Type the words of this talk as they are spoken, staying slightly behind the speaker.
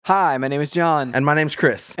Hi, my name is John. And my name's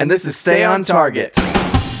Chris. And this is Stay on Target.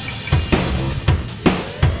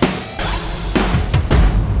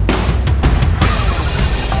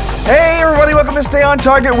 Hey, everybody, welcome to Stay on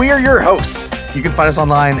Target. We are your hosts. You can find us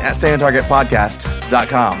online at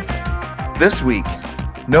stayontargetpodcast.com. This week,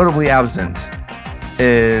 notably absent,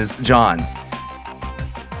 is John.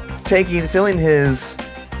 Filling his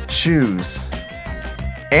shoes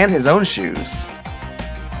and his own shoes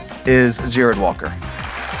is Jared Walker.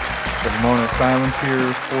 A moment of silence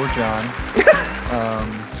here for John.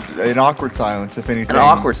 An awkward silence, if anything. An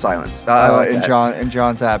awkward silence. In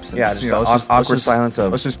John's absence. Yeah, just awkward silence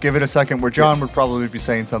of... Let's just give it a second where John would probably be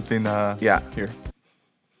saying something here.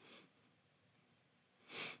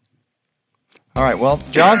 All right, well,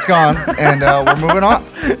 John's gone, and we're moving on.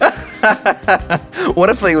 What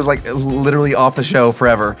if he was like literally off the show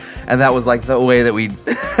forever, and that was like the way that we...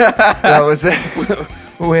 That was it.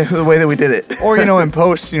 The way that we did it. Or, in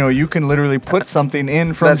post, you can literally put something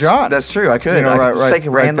in from John. That's true. I could. I could take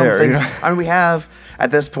random things. I mean, we have,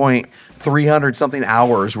 at this point, 300-something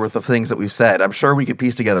hours worth of things that we've said. I'm sure we could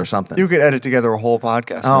piece together something. You could edit together a whole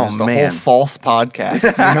podcast. Oh, man. A whole false podcast.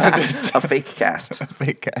 A fake cast. A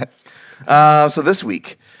fake cast. So this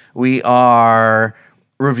week, we are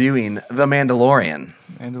reviewing The Mandalorian.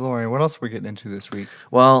 What else are we getting into this week?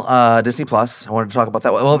 Well, Disney Plus. I wanted to talk about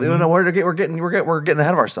that. Well, we're getting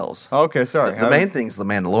ahead of ourselves. Okay, sorry. The main thing is The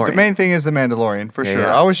Mandalorian. The main thing is The Mandalorian for sure.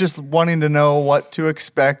 Yeah. I was just wanting to know what to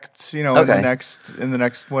expect. In the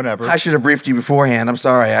next whatever. I should have briefed you beforehand. I'm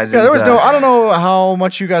sorry. There was no. I don't know how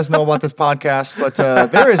much you guys know about this podcast, but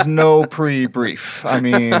there is no pre-brief. I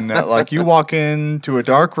mean, like you walk into a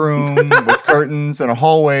dark room with curtains and a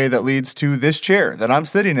hallway that leads to this chair that I'm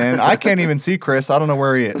sitting in. I can't even see Chris. I don't know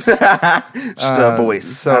where he is. Just a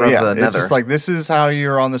voice out of the nether. It's just like, this is how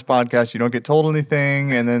you're on this podcast. You don't get told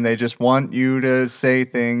anything, and then they just want you to say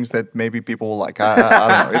things that maybe people will like.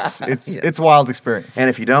 I don't know. It's a wild experience. And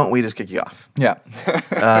if you don't, we just kick you off. Yeah.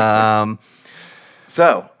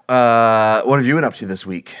 So, what have you been up to this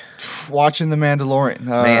week? Watching The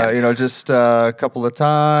Mandalorian. Just a couple of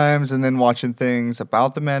times, and then watching things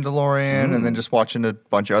about The Mandalorian, and then just watching a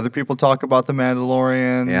bunch of other people talk about The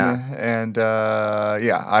Mandalorian. Yeah. And,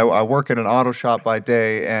 I work at an auto shop by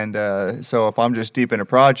day, and so if I'm just deep in a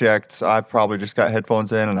project, I probably just got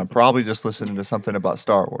headphones in, and I'm probably just listening to something about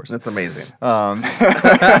Star Wars. That's amazing. I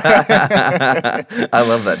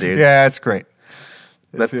love that, dude. Yeah, it's great.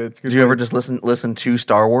 Do you ever just listen to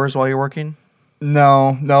Star Wars while you're working?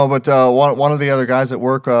 No, but one of the other guys at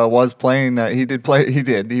work was playing. He watched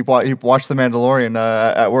The Mandalorian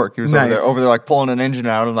at work. He was over there like pulling an engine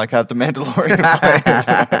out and like had The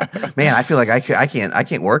Mandalorian playing. Man, I feel like I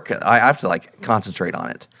can't work. I have to like concentrate on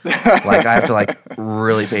it. Like I have to like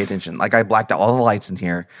really pay attention. Like I blacked out all the lights in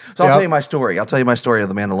here. So I'll tell you my story. I'll tell you my story of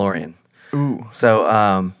The Mandalorian. Ooh. So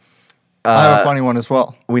I have a funny one as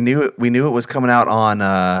well. We knew it was coming out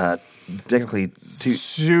on technically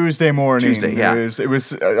Tuesday morning. Tuesday, yeah. It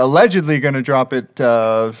was allegedly going to drop at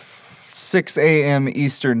 6 a.m.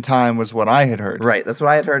 Eastern time was what I had heard. Right, that's what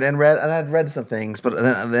I had heard and read, and I'd read some things, but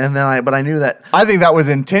I knew that. I think that was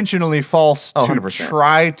intentionally false to 100%.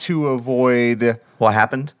 try to avoid what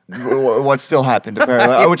happened. What still happened,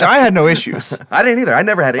 apparently, which I had no issues. I didn't either. I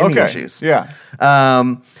never had any issues. Yeah.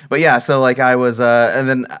 But yeah, so like I was, and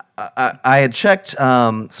then I had checked.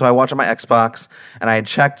 So I watched on my Xbox, and I had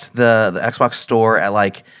checked the Xbox store at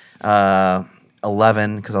like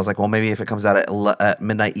 11 because I was like, well, maybe if it comes out at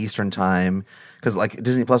midnight Eastern time, because like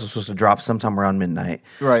Disney Plus was supposed to drop sometime around midnight.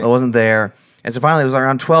 Right. It wasn't there. And so finally it was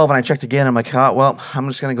around 12 and I checked again. I'm like, oh, well, I'm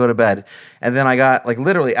just going to go to bed. And then I got like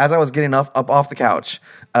literally as I was getting up off the couch,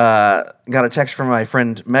 got a text from my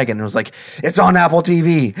friend Megan and was like, it's on Apple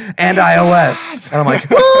TV and iOS. And I'm like,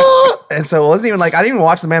 ah! And so it wasn't even like, I didn't even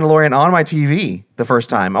watch The Mandalorian on my TV the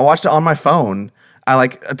first time. I watched it on my phone. I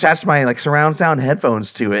like attached my like surround sound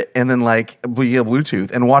headphones to it and then like via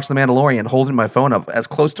Bluetooth and watched The Mandalorian holding my phone up as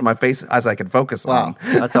close to my face as I could focus on. Wow,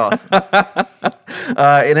 that's awesome.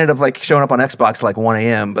 It ended up like showing up on Xbox at like 1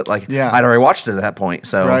 a.m. But like I'd already watched it at that point,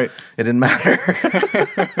 so it didn't matter.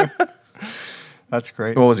 That's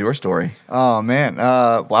great. What was your story? Oh man,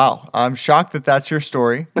 wow! I'm shocked that that's your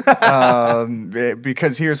story.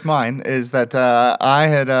 Because here's mine: is that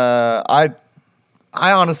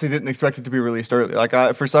I honestly didn't expect it to be released early. Like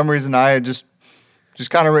for some reason I had just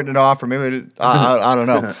kind of written it off, or maybe I don't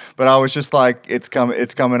know. But I was just like, it's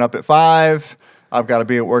coming up at 5. I've got to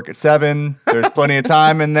be at work at 7. There's plenty of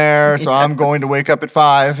time in there, so I'm going to wake up at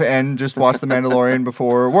 5 and just watch The Mandalorian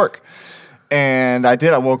before work. And I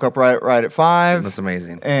did. I woke up right at 5. That's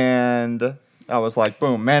amazing. And I was like,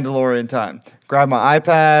 boom, Mandalorian time. Grabbed my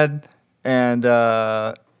iPad and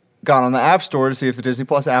got on the App Store to see if the Disney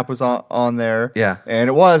Plus app was on there. Yeah. And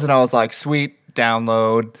it was, and I was like, sweet,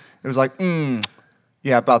 download. It was like,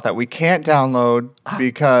 yeah, about that. We can't download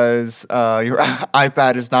because your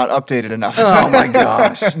iPad is not updated enough. Oh my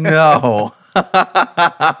gosh, no.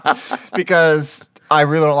 Because I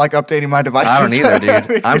really don't like updating my devices. I don't either,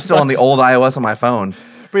 dude. I'm still on the old iOS on my phone.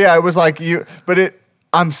 But yeah, it was like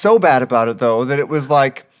I'm so bad about it though that it was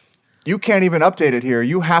like, you can't even update it here.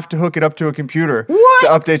 You have to hook it up to a computer What? to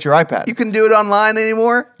update your iPad. You can do it online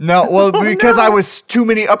anymore? No, well, because I was too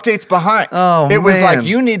many updates behind. Oh, it was man. like,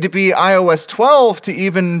 you need to be iOS 12 to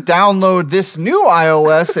even download this new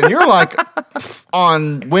iOS, and you're like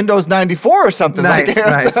on Windows 94 or something. Nice,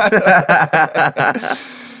 like that.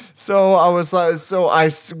 nice. So I was like,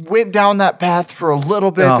 went down that path for a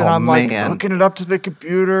little bit, and Oh, I'm like man. hooking it up to the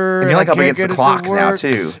computer. And you're like I up can't against the get it to clock now, work.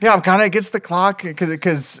 too. Yeah, I'm kind of against the clock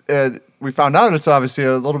because we found out it's obviously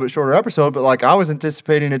a little bit shorter episode, but like I was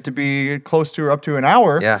anticipating it to be close to or up to an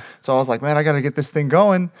hour. Yeah. So I was like, man, I got to get this thing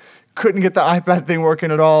going. Couldn't get the iPad thing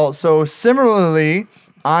working at all. So similarly,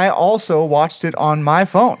 I also watched it on my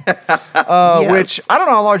phone, Yes. which I don't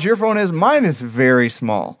know how large your phone is. Mine is very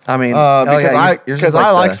small. I mean, because yours is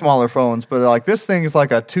I like the- smaller phones, but like this thing is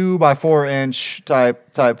like a 2x4 inch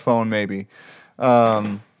type phone maybe.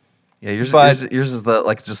 Yeah, yours is the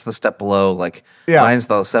like just the step below. Like Yeah. mine's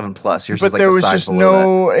the 7 Plus. Yours But is like there the was size just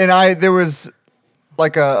below there was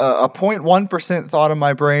like a 0.1% thought in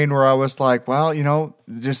my brain where I was like, well,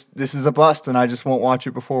 just this is a bust and I just won't watch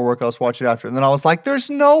it before work. I'll just watch it after. And then I was like, there's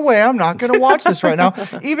no way I'm not going to watch this right now,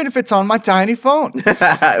 even if it's on my tiny phone.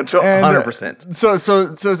 that. 100%.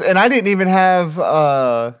 So, and I didn't even have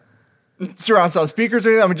surround sound speakers or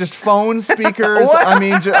anything. I mean, just phone speakers. What? I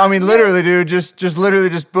mean, literally, dude, just literally,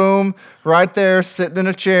 just boom, right there, sitting in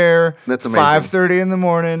a chair. That's amazing. 5:30 in the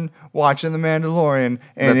morning, watching The Mandalorian,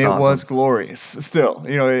 and That's it awesome. was glorious. Still,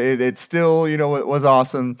 it still, it was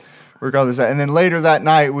awesome. Regardless of that. And then later that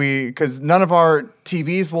night, because none of our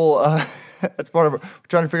TVs will. That's part of it. We're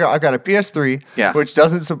trying to figure out. I've got a PS3, Yeah. which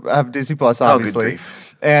doesn't have Disney Plus, good obviously. grief.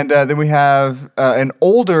 And then we have an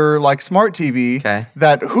older, like, smart TV Okay.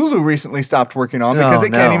 that Hulu recently stopped working on because Oh,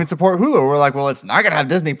 it can't no. even support Hulu. We're like, well, it's not going to have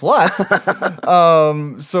Disney Plus.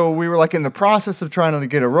 So we were, like, in the process of trying to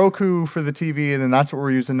get a Roku for the TV, and then that's what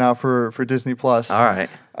we're using now for Disney Plus. All right.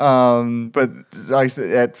 But like I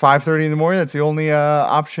said, at 5:30 in the morning, that's the only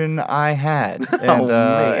option I had, and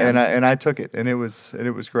man. and I took it, and it was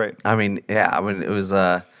great. I mean, yeah. I mean, it was.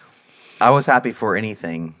 I was happy for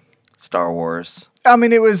anything Star Wars. I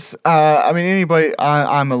mean, it was. Anybody.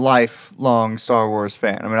 I'm a lifelong Star Wars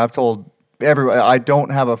fan. I mean, I've told everybody I don't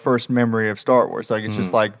have a first memory of Star Wars. Like, it's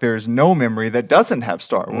just like there's no memory that doesn't have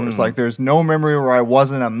Star Wars. Like, there's no memory where I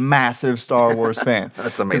wasn't a massive Star Wars fan.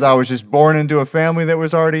 That's amazing. Because I was just born into a family that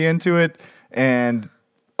was already into it, and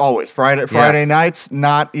always Friday nights,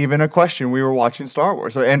 not even a question. We were watching Star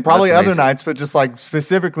Wars, and probably That's other amazing. nights, but just like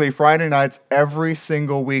specifically Friday nights, every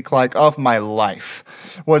single week, like of my life,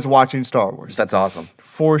 was watching Star Wars. That's awesome.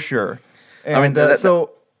 For sure. And I mean, so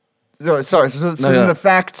No. then the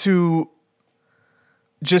fact to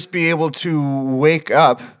just be able to wake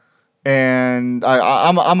up, and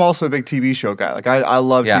I'm also a big TV show guy. Like I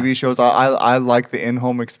love Yeah. TV shows. I like the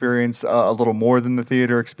in-home experience a little more than the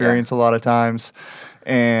theater experience a lot of times.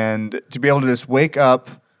 And to be able to just wake up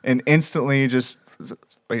and instantly just, it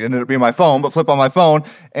ended up being my phone, but flip on my phone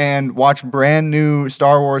and watch brand new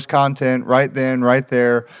Star Wars content right then, right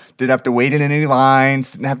there. Didn't have to wait in any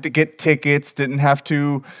lines, didn't have to get tickets, didn't have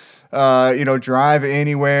to, drive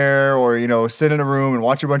anywhere or, sit in a room and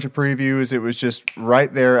watch a bunch of previews. It was just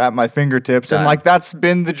right there at my fingertips. Done. And like, that's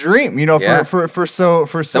been the dream, Yeah. for so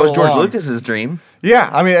That was George long. Lucas's dream. Yeah,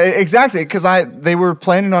 I mean, exactly, because they were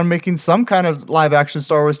planning on making some kind of live action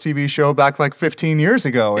Star Wars TV show back like 15 years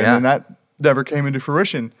ago, and Yeah. then that never came into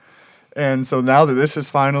fruition. And so now that this is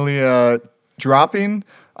finally dropping,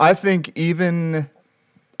 I think even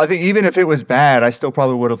if it was bad, I still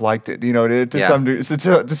probably would have liked it.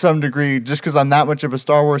 To some degree, just because I'm that much of a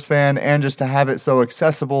Star Wars fan, and just to have it so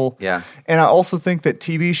accessible. Yeah. And I also think that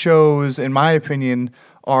TV shows, in my opinion,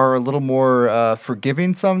 are a little more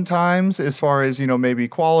forgiving sometimes as far as, maybe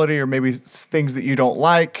quality or maybe things that you don't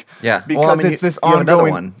like. Yeah. Because Well, I mean, it's this you have another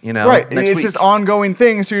ongoing one, Right. next It's week. this ongoing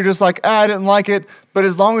thing. So you're just like, I didn't like it. But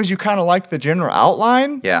as long as you kind of like the general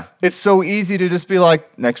outline, Yeah. it's so easy to just be like,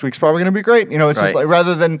 next week's probably going to be great. It's just Right. like,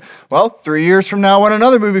 rather than, 3 years from now when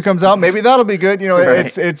another movie comes out, maybe that'll be good.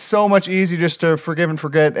 Right. It's so much easier just to forgive and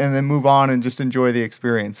forget and then move on and just enjoy the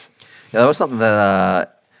experience. Yeah, that was something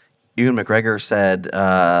that Ewan McGregor said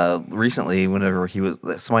recently. Whenever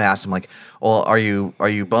somebody asked him like, "Well, are you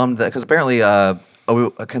bummed that?" Because apparently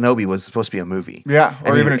Kenobi was supposed to be a movie. Yeah,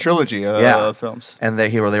 or And even a trilogy of films. And they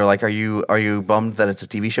were like, "Are you bummed that it's a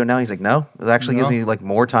TV show now?" He's like, "No, it actually gives me like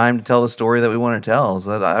more time to tell the story that we want to tell."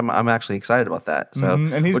 So that I'm actually excited about that. So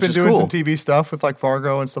And he's which been is doing cool. some TV stuff with like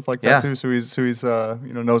Fargo and stuff like that Yeah. too. So he's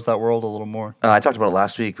knows that world a little more. I talked about it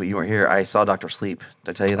last week, but you weren't here. I saw Doctor Sleep.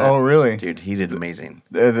 Did I tell you that? Oh, really? Dude, he did amazing.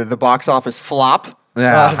 The box office flop.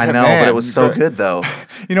 Yeah, I know, man. but it was so good though.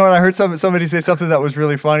 You know what? I heard somebody say something that was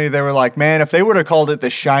really funny. They were like, "Man, if they would have called it The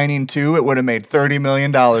Shining 2, it would have made $30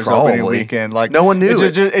 million opening Probably. weekend." Like No one knew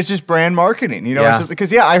it. It's just brand marketing, you know. Yeah.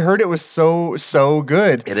 Because I heard it was so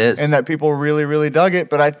good. It is. and that people really dug it.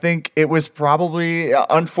 But I think it was probably,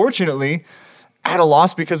 unfortunately, at a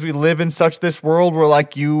loss because we live in such this world where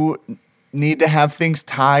like you need to have things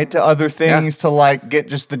tied to other things to like get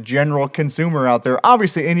just the general consumer out there.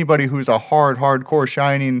 Obviously, anybody who's a hardcore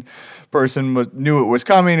Shining person knew it was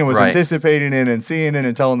coming and was Right. anticipating it and seeing it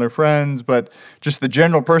and telling their friends. But just the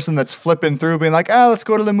general person that's flipping through, being like, let's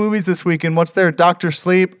go to the movies this weekend. What's there? Dr.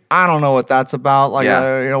 Sleep? I don't know what that's about. Like,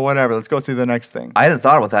 Yeah. whatever. Let's go see the next thing. I hadn't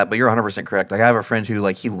thought about that, but you're 100% correct. Like I have a friend who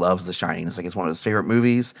like he loves The Shining. It's like it's one of his favorite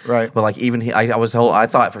movies. Right. But like even I was told I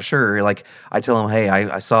thought for sure like I tell him, hey,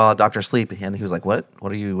 I saw Doctor Sleep, and he was like, what?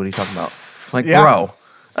 What are you talking about? I'm like, Yeah. bro.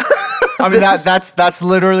 I mean, that's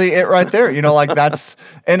literally it right there. You know, like that's,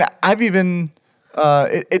 and I've even,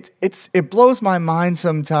 it blows my mind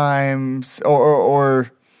sometimes,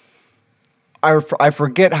 or I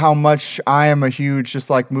forget how much I am a huge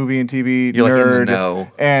just like movie and TV You're, like, in the nerd,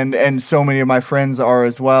 know. and so many of my friends are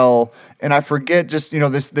as well. And I forget just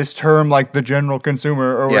this term like the general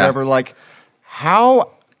consumer or Yeah. whatever. Like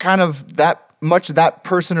how kind of that much that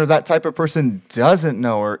person or that type of person doesn't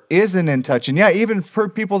know or isn't in touch. And yeah, even for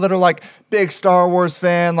people that are like big Star Wars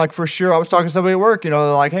fan, like for sure, I was talking to somebody at work, they're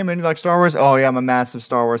like, "Hey man, you like Star Wars?" "Oh yeah, I'm a massive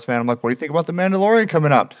Star Wars fan." I'm like, "What do you think about The Mandalorian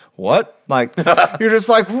coming out?" "What?" Like, you're just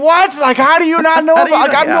like, "What?" Like, how do you not know How do about, you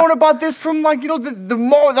like, know? I've Yeah. known about this from like, the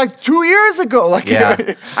more like 2 years ago. Like, Yeah,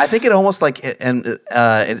 I think it almost like,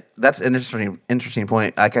 that's an interesting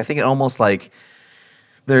point. Like, I think it almost like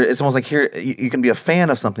it's almost like here you can be a fan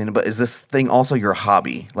of something, but is this thing also your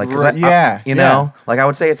hobby? Like, 'cause Right, like I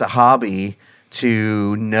would say it's a hobby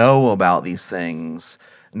to know about these things,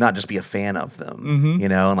 not just be a fan of them.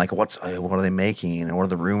 And like what are they making and what are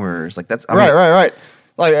the rumors? Like that's Right.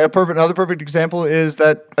 Like another perfect example is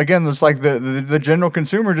that again, it's like the general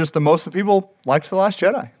consumer, just the most of the people liked The Last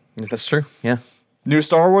Jedi. That's true. Yeah. New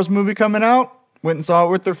Star Wars movie coming out, went and saw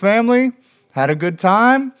it with their family, had a good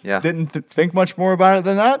time. Yeah. Didn't think much more about it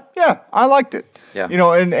than that. Yeah, I liked it. Yeah.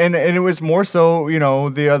 And it was more so,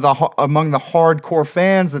 among the hardcore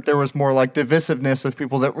fans that there was more like divisiveness of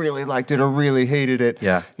people that really liked it or really hated it.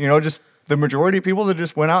 Yeah. Just the majority of people that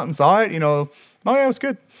just went out and saw it, oh yeah, it was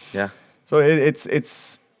good. Yeah. So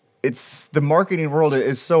it's the marketing world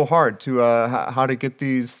is so hard to how to get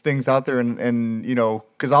these things out there and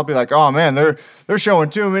because I'll be like, oh man, they're showing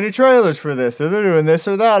too many trailers for this or they're doing this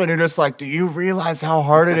or that, and you're just like, do you realize how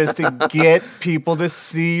hard it is to get people to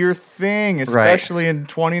see your thing, especially in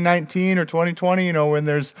 2019 or 2020, when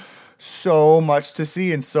there's so much to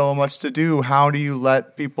see and so much to do? How do you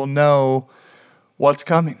let people know what's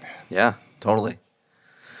coming? Yeah, totally.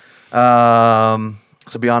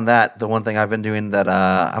 So beyond that, the one thing I've been doing that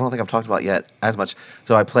I don't think I've talked about yet as much.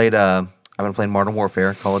 So I've been playing Modern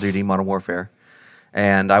Warfare, Call of Duty Modern Warfare,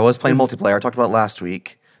 and I was playing multiplayer. I talked about it last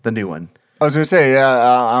week, the new one. I was gonna say,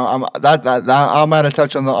 I'm out of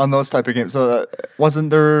touch on those type of games. So wasn't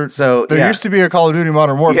there? So, there yeah. used to be a Call of Duty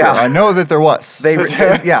Modern Warfare. Yeah. I know that there was.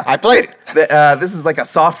 Yeah, I played it. This is like a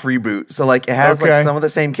soft reboot. So like it has Okay. like some of the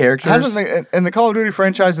same characters. And the Call of Duty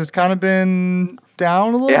franchise has kind of been down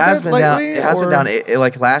a little bit. It has been down. lately, It has been or- down.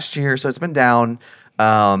 Like last year, so it's been down.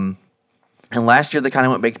 And last year they kind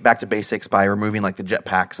of went back to basics by removing like the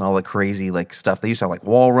jetpacks and all the crazy like stuff. They used to have like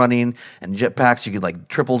wall running and jetpacks. You could like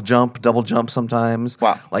triple jump, double jump sometimes.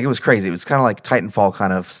 Wow. Like it was crazy. It was kind of like Titanfall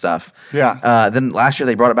kind of stuff. Yeah. Then last year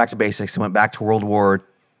they brought it back to basics and went back to World War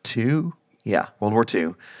II. Yeah, World War II.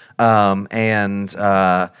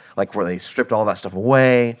 Like where they stripped all that stuff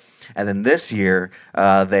away. And then this year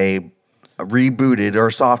they rebooted or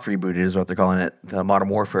soft rebooted is what they're calling it, the Modern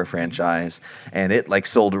Warfare franchise, and it like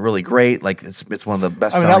sold really great. Like it's one of the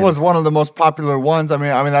best. I mean, that was one of the most popular ones. I mean,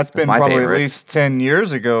 that's been my probably favorite. at least 10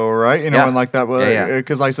 years ago, right? Yeah. And like that was Yeah.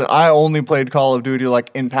 because, like I said, I only played Call of Duty like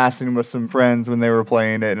in passing with some friends when they were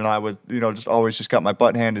playing it, and I was, just always just got my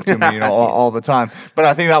butt handed to me, all the time. But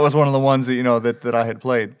I think that was one of the ones that that I had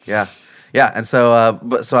played. Yeah. Yeah, and so, I've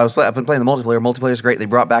been playing the multiplayer. Multiplayer is great. They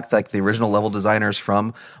brought back like the original level designers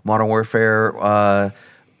from Modern Warfare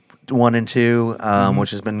 1 and 2,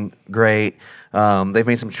 which has been great. They've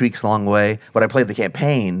made some tweaks along the way, but I played the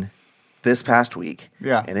campaign this past week.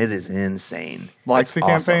 Yeah. And it is insane. Likes It's the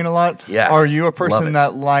awesome. campaign a lot? Yes. Are you a Love person it.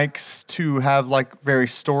 that likes to have like very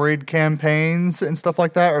storied campaigns and stuff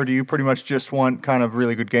like that? Or do you pretty much just want kind of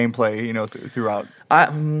really good gameplay, throughout? I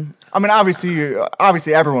mean,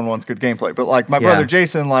 obviously everyone wants good gameplay, but like my brother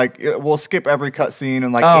Jason, like will skip every cutscene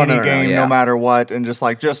and like any game, no matter what, and just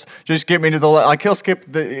get me to the like he'll skip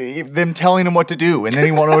them telling him what to do, and then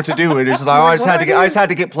he won't know what to do. And it's like, I just had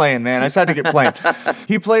to get playing, man. I just had to get playing.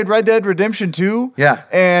 He played Red Dead Redemption 2,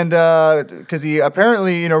 and because he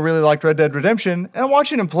apparently really liked Red Dead Redemption, and I'm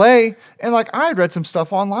watching him play, and like I had read some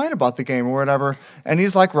stuff online about the game or whatever, and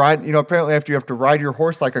he's like, apparently after you have to ride your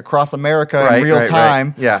horse like across America in real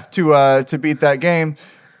time, to beat that game,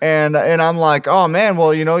 and I'm like, oh man,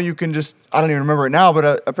 well you can just, I don't even remember it now,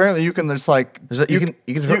 but apparently you can just like you can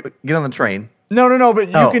get on the train. No, but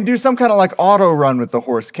you can do some kind of like auto run with the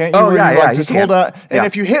horse, can't you? Oh, Where yeah, you, yeah, like, you just can. hold on, and Yeah.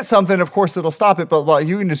 if you hit something, of course it'll stop it, but like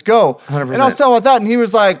you can just go. 100%. And I was telling him about that, and he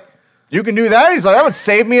was like, you can do that? He's like, that would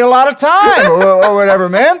save me a lot of time, or whatever,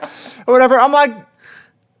 man, or whatever. I'm like,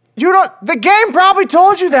 the game probably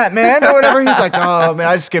told you that, man, or whatever. He's like, oh man,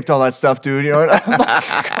 I just skipped all that stuff, dude. I'm like,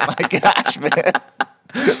 oh my gosh, man.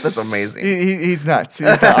 That's amazing. He's nuts.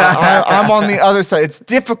 I'm on the other side. It's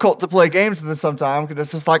difficult to play games with this sometimes because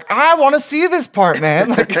it's just like, I want to see this part, man.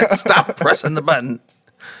 Like, Stop pressing the button.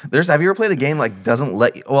 Have you ever played a game like doesn't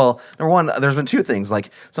let you? Well, number one, there's been two things.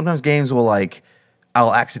 Like sometimes games will like,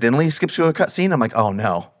 I'll accidentally skip to a cutscene. I'm like, oh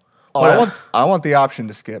no. I want the option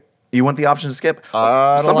to skip. You want the option to skip?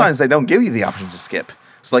 Sometimes they don't give you the option to skip.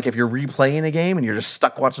 So like if you're replaying a game and you're just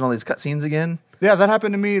stuck watching all these cutscenes again. Yeah, that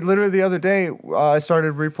happened to me literally the other day. I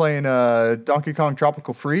started replaying Donkey Kong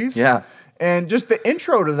Tropical Freeze. Yeah. And just the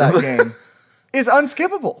intro to that game is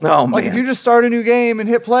unskippable. Oh, Like man. if you just start a new game and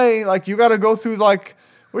hit play, like you got to go through like,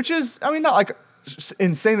 which is, I mean, not like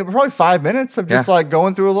insane, but probably 5 minutes of just like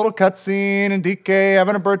going through a little cutscene and DK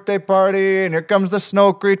having a birthday party, and here comes the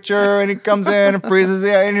snow creature, and he comes in and freezes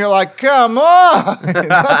the, and you're like, come on.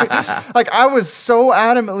 Like I was so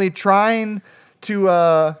adamantly trying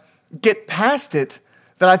to get past it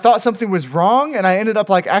that I thought something was wrong, and I ended up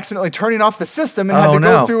like accidentally turning off the system and had to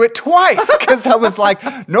go through it twice because I was like,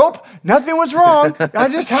 nope, nothing was wrong. I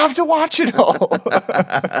just have to watch it all.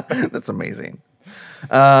 That's amazing.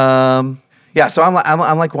 Yeah, so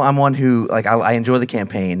I'm one who like I enjoy the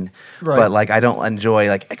campaign, but like I don't enjoy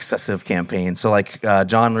like excessive campaign. So like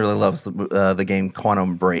John really loves the game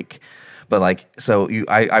Quantum Break. But like, so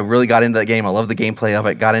I really got into that game. I love the gameplay of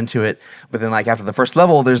it. Got into it, but then like after the first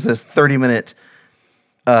level, there's this 30-minute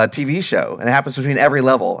TV show, and it happens between every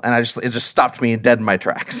level, and it just stopped me dead in my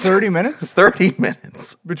tracks. 30 minutes 30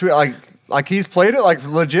 minutes between like he's played it like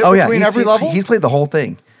legit Oh yeah, between every level. He's played the whole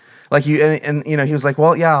thing. Like and he was like,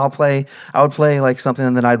 well, yeah, I would play like something,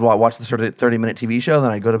 and then I'd watch the sort of 30-minute TV show,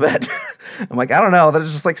 then I'd go to bed. I'm like, I don't know, that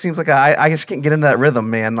just like seems like I just can't get into that rhythm,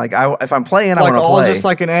 man. Like if I'm playing, I want to play. All just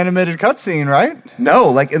like an animated cutscene, right?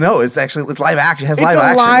 No, it's live action. It has live It's a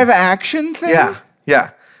action. live action thing?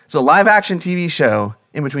 Yeah. So live action TV show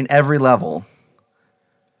in between every level.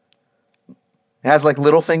 It has like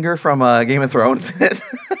Littlefinger from Game of Thrones in it.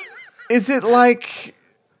 Is it like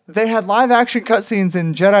they had live action cutscenes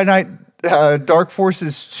in Jedi Knight Dark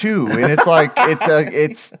Forces 2, and it's like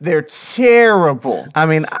they're terrible. I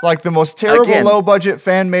mean, like the most terrible again, low budget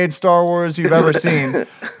fan made Star Wars you've ever seen.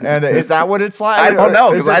 And is that what it's like? I don't know,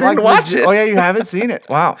 Is because I didn't like watch it. Oh yeah, you haven't seen it.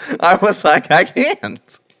 Wow. I was like, I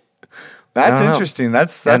can't. That's I don't know. interesting.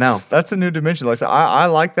 That's a new dimension. Like I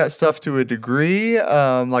like that stuff to a degree.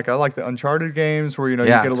 Like I like the Uncharted games where you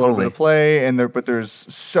get a little bit of play, but there's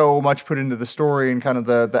so much put into the story and kind of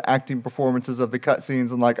the acting performances of the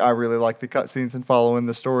cutscenes, and like I really like the cutscenes and following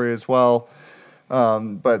the story as well.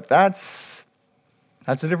 But that's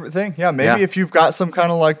a different thing. Yeah, maybe if you've got some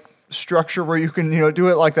kind of like structure where you can do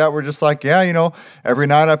it like that. We're just like, every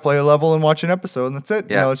night I play a level and watch an episode, and that's it.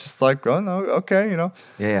 Yeah. It's just like, oh no, okay,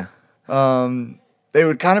 Yeah. It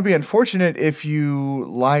would kind of be unfortunate if you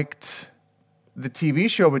liked the TV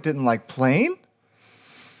show but didn't like playing.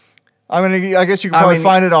 I mean, I guess you could probably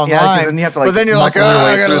find it online. Yeah, 'cause then you have to, like, but then you're like, muscle your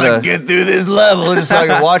way I gotta through like, get through this level just so I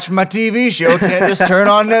can watch my TV show. Can't just turn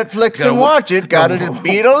on Netflix and watch it. Gotta just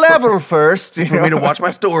beat a level first. For me to watch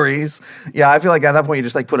my stories. Yeah, I feel like at that point you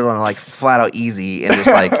just like put it on like flat out easy and just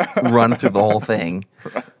like run through the whole thing.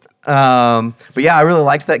 But yeah, I really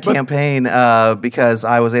liked that campaign because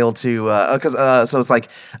I was able to so it's like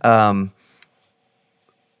on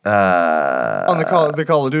the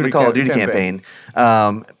Call of Duty campaign.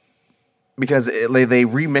 Because they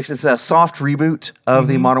remixed, it's a soft reboot of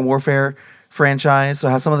the Modern Warfare franchise, so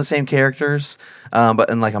it has some of the same characters, but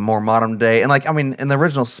in like a more modern day. And like, I mean, in the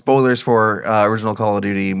original, spoilers for original Call of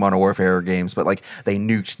Duty Modern Warfare games, but like they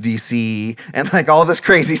nuked DC and like all this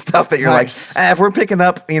crazy stuff that you're Nice. like, if we're picking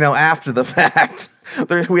up, after the fact,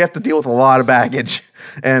 we have to deal with a lot of baggage.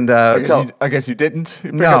 And I guess you didn't.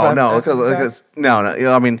 pick no, up no, that- because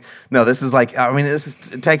no. This is like,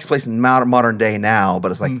 it takes place in modern day now,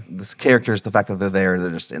 but it's like this characters, the fact that they're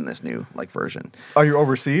just in this new like version. Are you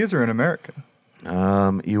overseas or in America?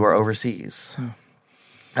 You are overseas.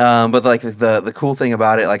 But like the cool thing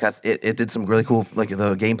about it, like it did some really cool, like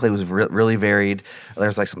the gameplay was really varied.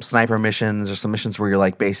 There's like some sniper missions, or some missions where you're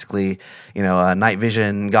like basically, night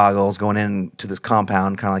vision goggles going into this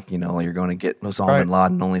compound, kind of like, you're going to get Osama bin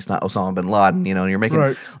Laden, only it's not Osama bin Laden, and you're making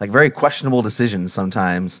like very questionable decisions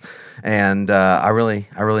sometimes. And I really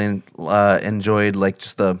enjoyed like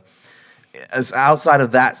just as outside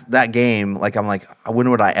of that game, like I'm like, when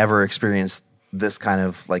would I ever experience this kind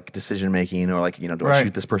of like decision making, or like, do I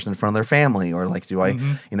shoot this person in front of their family, or like, do I,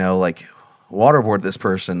 like waterboard this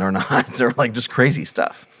person or not, or like just crazy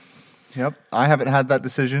stuff. Yep. I haven't had that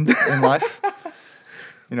decision in life.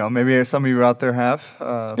 Maybe some of you out there have.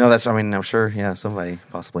 I'm sure, yeah, somebody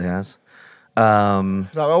possibly has.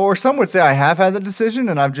 Or some would say I have had the decision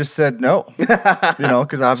and I've just said no.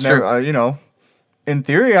 Because I've never, in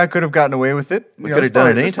theory, I could have gotten away with it. We could have done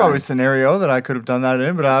it There's anytime. probably a scenario that I could have done that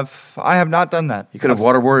in, but I have not done that. You could have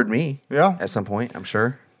waterboarded me, Yeah. at some point, I'm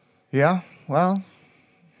sure. Yeah. Well,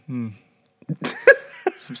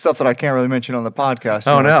 some stuff that I can't really mention on the podcast.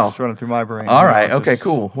 Oh, no. It's running through my brain. All right, It's okay, just-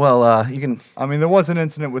 cool. Well, you can. I mean, there was an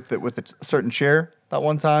incident with a certain chair that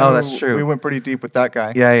one time. Oh, that's true. We went pretty deep with that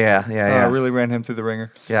guy. Yeah. Really ran him through the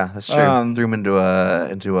ringer. Yeah, that's true. Um, Threw him into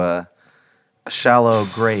a shallow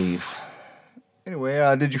grave. Anyway,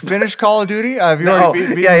 did you finish Call of Duty? Have you already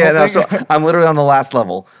beat the No. whole So thing? I'm literally on the last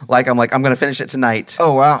level. Like I'm gonna finish it tonight.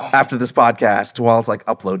 Oh, wow. After this podcast, while it's like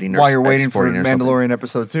uploading or While you're waiting for exporting or something. Mandalorian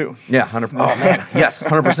episode 2. Yeah, 100. Oh man, yes,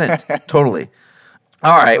 100%, totally.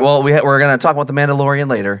 All right, well we're gonna talk about the Mandalorian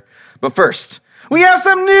later, but first we have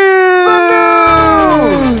some news.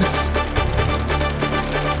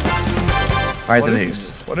 All right, What the is the news.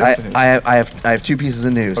 news? What is the news? I have two pieces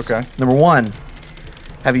of news. Okay. Number one,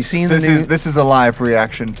 have you seen the new? This is a live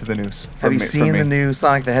reaction to the news. Have you seen the new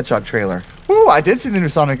Sonic the Hedgehog trailer? Ooh, I did see the new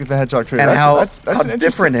Sonic the Hedgehog trailer. And how an interesting-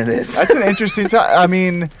 different it is. That's an interesting I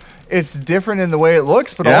mean, it's different in the way it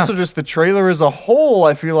looks, but Yeah. also just the trailer as a whole,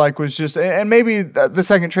 I feel like was just, and maybe the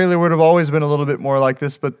second trailer would have always been a little bit more like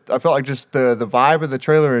this, but I felt like just the vibe of the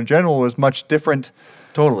trailer in general was much different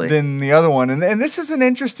Totally. than the other one. And this is an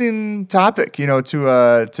interesting topic,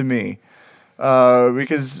 to me.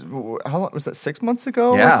 Because how long was that? 6 months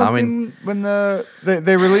ago? Yeah, or something, I mean- when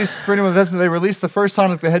they released, for anyone that doesn't know, they released the first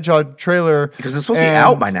Sonic the Hedgehog trailer Because it's supposed to be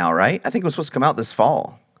out by now, right? I think it was supposed to come out this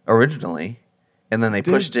fall originally, and then they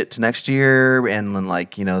pushed it to next year, and then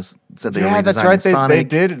said they were Yeah, redesigning that's right. Sonic.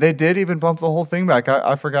 They did even bump the whole thing back.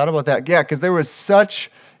 I forgot about that. Yeah, because there was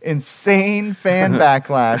such insane fan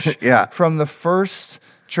backlash. Yeah. From the first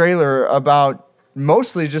trailer about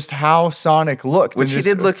mostly just how Sonic looked, Which and he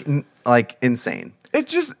just- did look like insane. It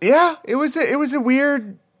just it was a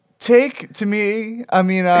weird take to me. I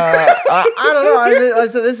mean, I don't know. I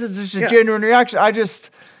said this is just a genuine reaction.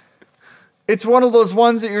 It's one of those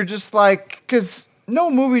ones that you're just like, because no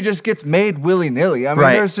movie just gets made willy nilly. I mean,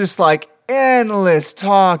 Right. there's just like endless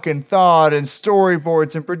talk and thought and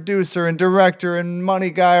storyboards and producer and director and money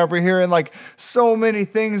guy over here and like so many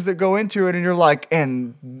things that go into it. And you're like,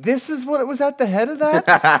 and this is what it was at the head of that?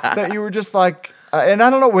 That you were just like, and I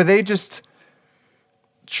don't know, were they just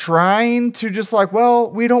trying to just like, well,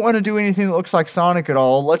 we don't want to do anything that looks like Sonic at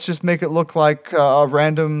all. Let's just make it look like a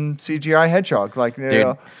random CGI hedgehog. Like,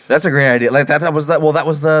 Dude, that's a great idea. Like that was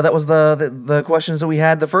the questions that we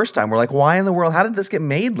had the first time. We're like, why in the world? How did this get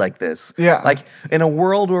made like this? Yeah. Like in a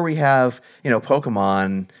world where we have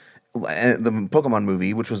Pokemon, the Pokemon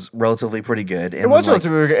movie, which was relatively pretty good. And it was then, like,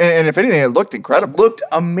 relatively, and if anything, it looked incredible. looked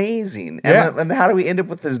amazing. And Yeah. then how do we end up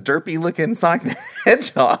with this derpy looking Sonic the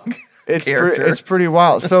Hedgehog? character? It's pretty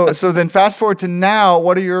wild. So then fast forward to now.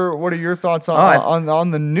 What are your thoughts on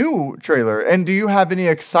the new trailer? And do you have any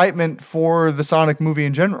excitement for the Sonic movie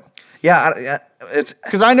in general? Yeah, it's.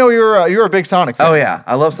 Because I know you're a big Sonic fan. Oh yeah,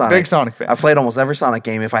 I love Sonic. Big Sonic fan. I've played almost every Sonic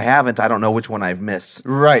game. If I haven't, I don't know which one I've missed.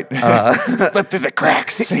 Right. Slip through the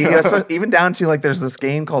cracks. Yeah, even down to like there's this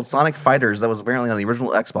game called Sonic Fighters that was apparently on the original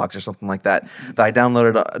Xbox or something like that I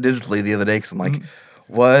downloaded digitally the other day because I'm like,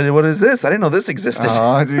 what is this? I didn't know this existed.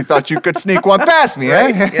 You thought you could sneak one past me,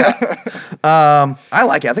 Right? eh? Yeah. I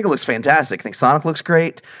like it. I think it looks fantastic. I think Sonic looks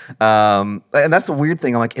great. And that's a weird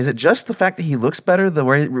thing. I'm like, is it just the fact that he looks better?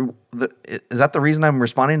 Is that the reason I'm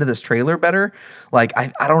responding to this trailer better? Like,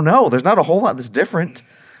 I don't know. There's not a whole lot that's different.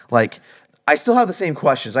 Like, I still have the same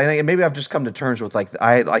questions. I think maybe I've just come to terms with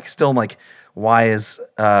still like, why is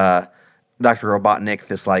Dr. Robotnik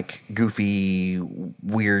this like goofy,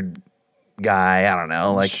 weird guy? I don't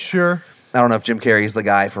know. Like, Sure. I don't know if Jim Carrey's the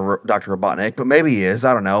guy for Dr. Robotnik, but maybe he is.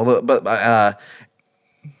 I don't know. But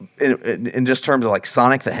in just terms of like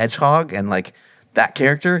Sonic the Hedgehog and like that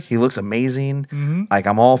character, he looks amazing. Mm-hmm. Like,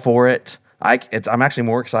 I'm all for it. I'm actually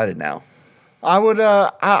more excited now. I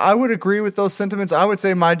would agree with those sentiments. I would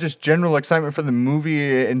say my just general excitement for the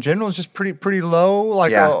movie in general is just pretty low.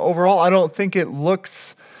 Like, Yeah. overall, I don't think it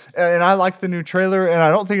looks, and I like the new trailer, and I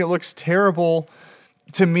don't think it looks terrible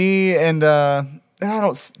to me. And I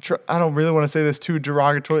don't really want to say this too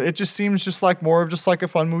derogatory. It just seems just like more of just like a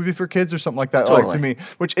fun movie for kids or something like that. Totally. Like, to me,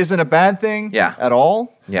 which isn't a bad thing. Yeah. At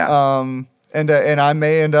all. Yeah. And I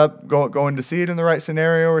may end up going to see it in the right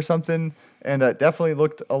scenario or something. And it definitely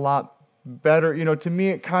looked a lot better. You know, to me,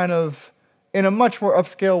 it kind of, in a much more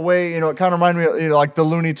upscale way, you know, it kind of reminded me of, you know, like the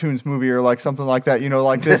Looney Tunes movie or like something like that, you know,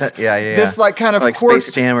 like this, Yeah. this like kind of Like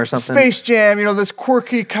Space Jam or something. Space Jam, you know, this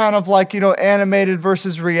quirky kind of like, you know, animated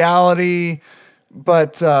versus reality,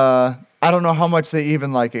 but I don't know how much they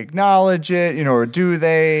even like acknowledge it, you know, or do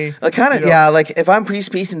they? Kind of, you know? yeah. Like, if I'm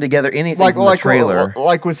piecing together anything from the trailer,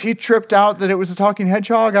 like, was he tripped out that it was a talking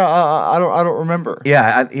hedgehog? I don't remember.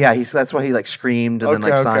 yeah. That's why he like screamed, and then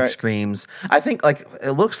like Okay, Sonic okay. screams. I think like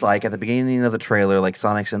it looks like at the beginning of the trailer, like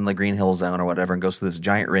Sonic's in the Green Hill Zone or whatever, and goes through this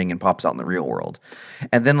giant ring and pops out in the real world.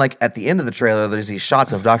 And then like at the end of the trailer, there's these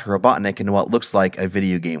shots of Dr. Robotnik in what looks like a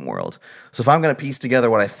video game world. So if I'm gonna piece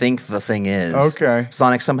together what I think the thing is, Okay.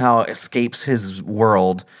 Sonic somehow escapes his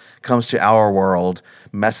world, comes to our world,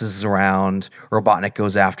 messes around, Robotnik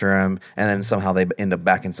goes after him, and then somehow they end up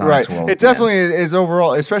back in Sonic's Right. world. It at the end. definitely is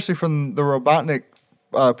overall, especially from the Robotnik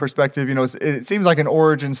perspective. You know, it seems like an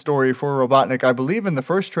origin story for Robotnik. I believe in the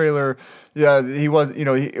first trailer, yeah, he was, you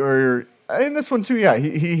know, or in this one too, yeah,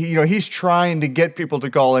 he you know, he's trying to get people to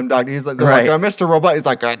call him Doctor. He's like, they're Right. like, Mr. Robot. He's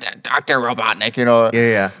like, Dr. Robotnik, you know.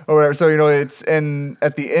 Yeah. Or whatever. So, you know, and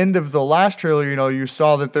at the end of the last trailer, you know, you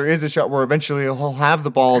saw that there is a shot where eventually he'll have the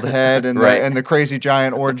bald head and Right. and the crazy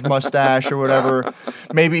giant orange mustache or whatever.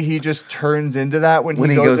 Maybe he just turns into that when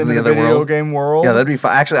he goes into the other video world. game world. Yeah, that'd be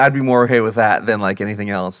fun. Actually, I'd be more okay with that than like anything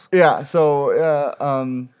else. Yeah. So,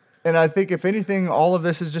 and I think if anything, all of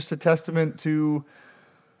this is just a testament to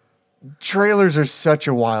trailers are such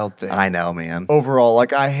a wild thing. I know, man. Overall,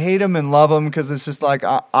 like, I hate them and love them because it's just like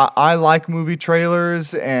I like movie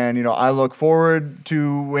trailers, and you know, I look forward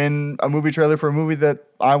to when a movie trailer for a movie that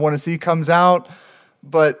I want to see comes out,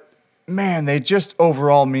 but man, they just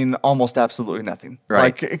overall mean almost absolutely nothing.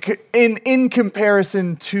 Right. Like, in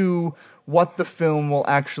comparison to what the film will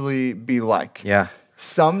actually be like. Yeah.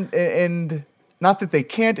 And not that they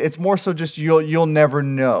can't, it's more so just you'll never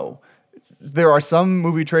know. There are some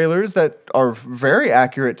movie trailers that are very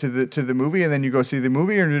accurate to the movie, and then you go see the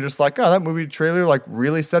movie and you're just like, oh, that movie trailer like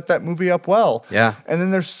really set that movie up well. Yeah. And then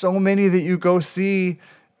there's so many that you go see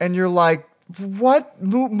and you're like, what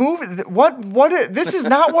movie? What? This is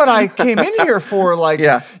not what I came in here for. Like,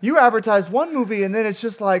 Yeah. you advertise one movie and then it's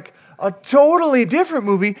just like a totally different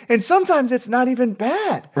movie, and sometimes it's not even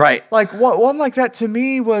bad. Right. Like, one like that to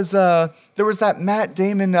me was there was that Matt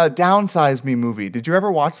Damon Downsize Me movie. Did you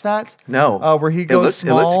ever watch that? No. Where he It goes looks- it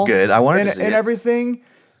small. looks good. I wanted and, to see and it. everything.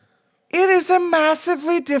 It is a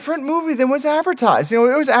massively different movie than was advertised. You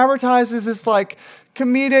know, it was advertised as this like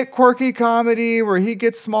comedic, quirky comedy where he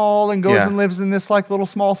gets small and goes Yeah. and lives in this like little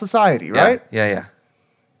small society, right? Yeah.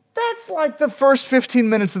 That's like the first 15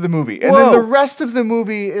 minutes of the movie. And Whoa. then the rest of the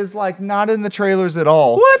movie is like not in the trailers at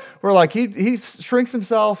all. What? Where like he shrinks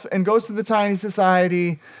himself and goes to the tiny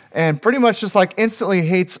society and pretty much just like instantly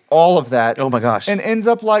hates all of that. Oh my gosh. And ends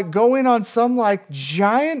up like going on some like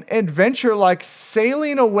giant adventure, like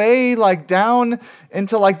sailing away like down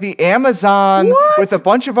into like the Amazon What? with a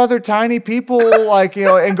bunch of other tiny people, like, you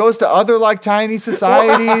know, and goes to other like tiny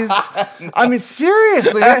societies. I mean,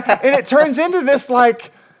 seriously. And it turns into this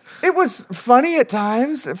like, it was funny at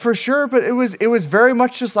times, for sure, but it was very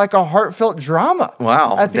much just like a heartfelt drama.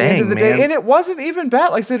 Wow, At the end dang, of the man. day, and it wasn't even bad.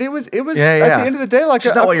 Like I said, it was Yeah, at yeah. the end of the day like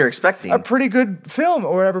Just not what you're expecting. a pretty good film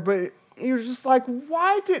or whatever. But you're just like,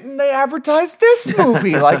 why didn't they advertise this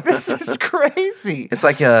movie? Like, this is crazy. It's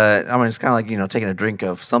like it's kind of like, you know, taking a drink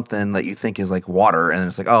of something that you think is like water, and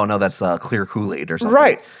it's like, oh no, that's clear Kool-Aid or something.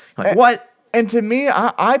 Right. You're like, what? And to me,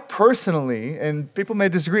 I personally, and people may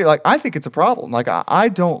disagree, like, I think it's a problem. Like, I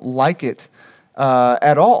don't like it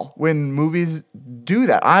at all when movies do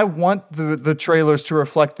that. I want the trailers to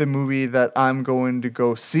reflect the movie that I'm going to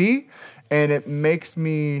go see. And it makes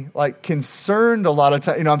me like concerned a lot of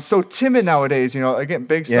times. You know, I'm so timid nowadays. You know, again,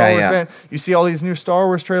 big Star Wars fan. You see all these new Star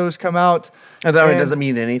Wars trailers come out. It doesn't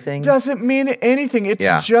mean anything. Doesn't mean anything.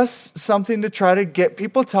 It's just something to try to get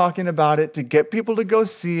people talking about it, to get people to go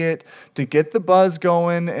see it, to get the buzz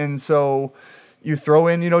going. And so you throw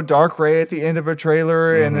in, you know, Dark Ray at the end of a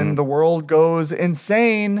trailer, and then the world goes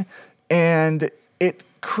insane, and it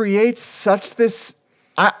creates such this.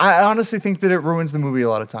 I honestly think that it ruins the movie a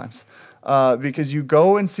lot of times. Because you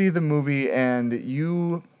go and see the movie and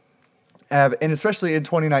you have, and especially in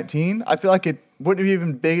 2019, I feel like it wouldn't have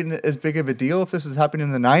even been as big of a deal if this was happening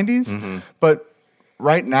in the 90s. But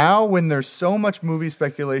right now, when there's so much movie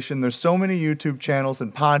speculation, there's so many YouTube channels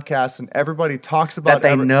and podcasts, and everybody talks about that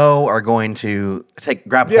they know are going to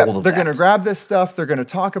grab hold of that. They're going to grab this stuff. They're going to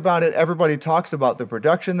talk about it. Everybody talks about the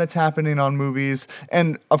production that's happening on movies.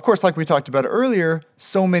 And of course, like we talked about earlier,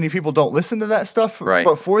 so many people don't listen to that stuff. Right.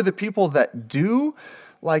 But for the people that do,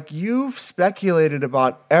 like, you've speculated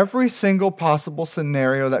about every single possible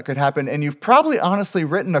scenario that could happen, and you've probably honestly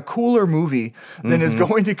written a cooler movie than is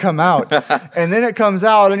going to come out. And then it comes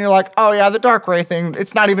out, and you're like, oh yeah, the Dark Ray thing,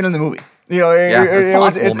 it's not even in the movie. You know,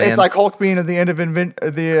 it's like Hulk being at the end of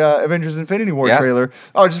the Avengers Infinity War trailer.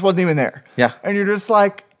 Oh, it just wasn't even there. Yeah. And you're just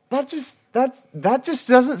like, that just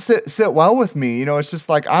doesn't sit well with me. You know, it's just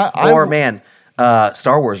like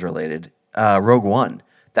Star Wars related, Rogue One.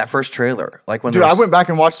 That first trailer, like when I went back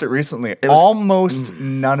and watched it recently. Almost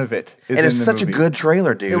none of it is in the movie. And it's such a good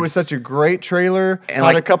trailer, dude. It was such a great trailer. And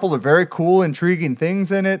had a couple of very cool, intriguing things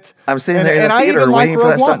in it. I'm sitting there in the theater waiting for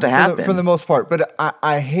that stuff to happen. For the most part. But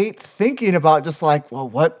I hate thinking about just like, well,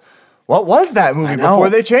 what was that movie before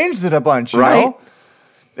they changed it a bunch, you know?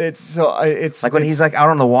 It's like when he's like out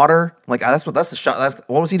on the water, like that's the shot.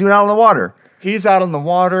 What was he doing out on the water? He's out on the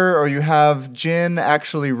water, or you have Jin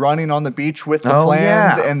actually running on the beach with the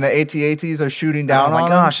plans, and the AT-ATs are shooting down on him. Oh my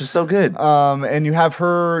gosh, it's so good. And you have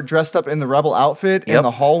her dressed up in the Rebel outfit in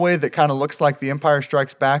the hallway that kind of looks like the Empire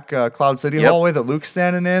Strikes Back Cloud City hallway that Luke's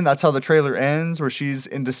standing in. That's how the trailer ends, where she's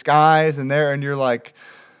in disguise and there, and you're like,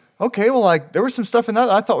 okay, well, like, there was some stuff in that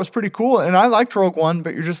I thought was pretty cool, and I liked Rogue One,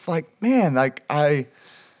 but you're just like, man, like,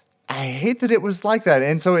 I hate that it was like that.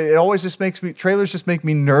 And so it always just trailers just make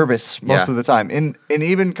me nervous most of the time. And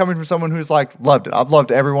even coming from someone who's like loved it. I've loved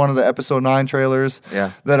every one of the episode 9 trailers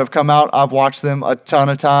that have come out. I've watched them a ton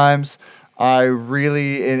of times. I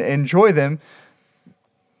really enjoy them.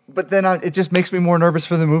 But then it just makes me more nervous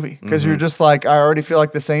for the movie because you're just like, I already feel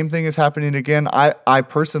like the same thing is happening again. I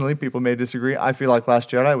personally, people may disagree, I feel like Last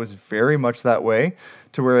Jedi was very much that way,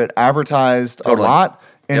 to where it advertised a lot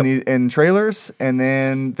in trailers, and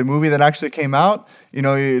then the movie that actually came out, you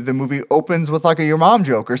know, the movie opens with like a your mom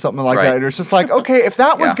joke or something like that. It's just like, okay, if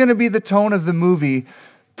that was going to be the tone of the movie,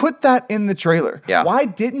 put that in the trailer. Yeah. Why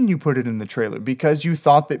didn't you put it in the trailer? Because you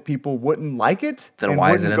thought that people wouldn't like it? Then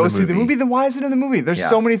why is it in the movie? See the movie? Then why is it in the movie? There's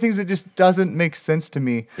so many things that just doesn't make sense to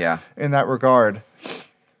me in that regard.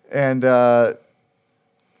 And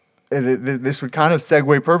this would kind of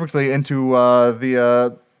segue perfectly into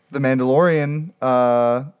the Mandalorian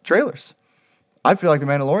trailers. I feel like the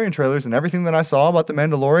Mandalorian trailers and everything that I saw about the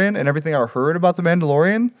Mandalorian and everything I heard about the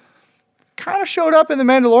Mandalorian kind of showed up in the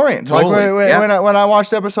Mandalorian. Totally. Like when I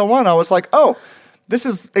watched episode 1, I was like, oh, this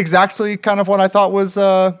is exactly kind of what I thought was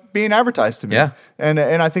being advertised to me. Yeah. And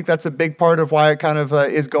I think that's a big part of why it kind of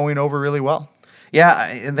is going over really well. Yeah,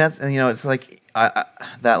 and it's like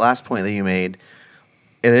that last point that you made.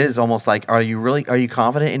 It is almost like, are you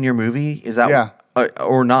confident in your movie? Is that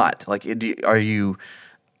or not? Like, are you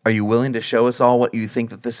willing to show us all what you think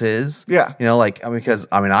that this is? Yeah. You know, like, because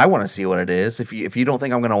I want to see what it is. If you don't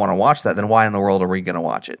think I'm going to want to watch that, then why in the world are we going to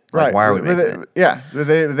watch it? Like, right. Why are we making it? Yeah.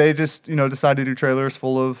 They just, decide to do trailers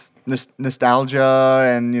full of nostalgia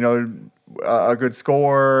and, a good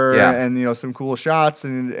score and, some cool shots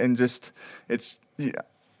and just, it's,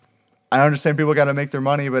 I understand people got to make their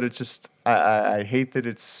money, but it's just, I hate that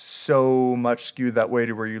it's so much skewed that way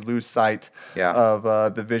to where you lose sight of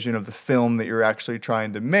the vision of the film that you're actually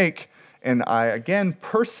trying to make. And I, again,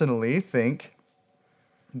 personally think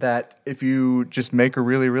that if you just make a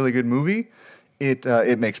really, really good movie,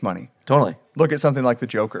 it makes money. Totally. Look at something like The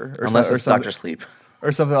Joker. Unless it's Dr. Sleep.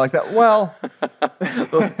 Or something like that. Well,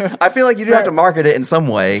 I feel like you do have to market it in some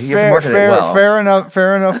way. You have to market it well.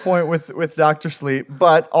 Fair enough point with Dr. Sleep.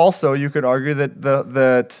 But also, you could argue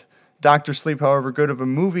that Doctor Sleep, however good of a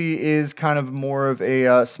movie, is kind of more of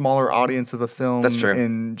a smaller audience of a film. That's true.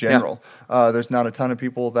 In general. There's not a ton of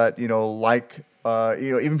people that like.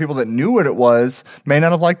 Even people that knew what it was may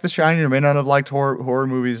not have liked The Shining or may not have liked horror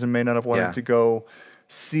movies and may not have wanted to go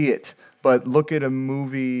see it. But look at a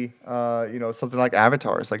movie, something like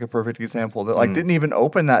Avatar is like a perfect example that like didn't even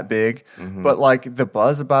open that big, but like the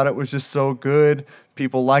buzz about it was just so good.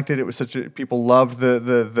 People liked it. It was people loved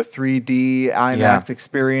the 3D IMAX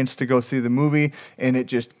experience to go see the movie, and it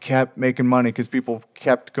just kept making money because people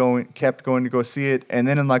kept going to go see it. And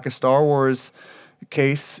then in like a Star Wars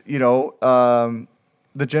case, the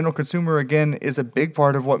general consumer again is a big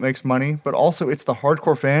part of what makes money, but also it's the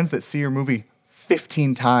hardcore fans that see your movie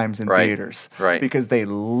 15 times in theaters because they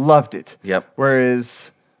loved it. Yep.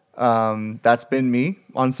 Whereas that's been me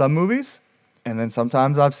on some movies, and then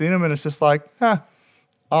sometimes I've seen them and it's just like,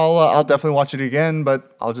 I'll definitely watch it again,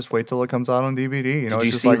 but I'll just wait till it comes out on DVD. Did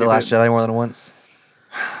you see The Last Jedi more than once?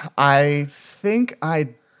 I think I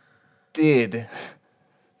did.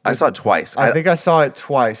 I saw it twice. I think I saw it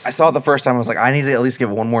twice. I saw it the first time. I was like, I need to at least give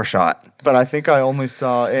it one more shot. But I think I only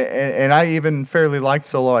saw, and I even fairly liked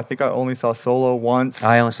Solo. I think I only saw Solo once.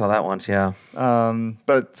 I only saw that once, yeah.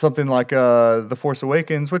 But something like The Force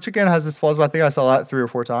Awakens, which again has its flaws, but I think I saw that 3 or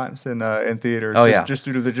 4 times in theaters. Oh, just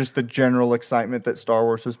due to the general excitement that Star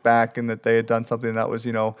Wars was back and that they had done something that was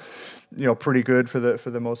pretty good for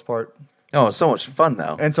the most part. Oh, it was so much fun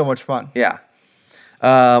though, and so much fun. Yeah.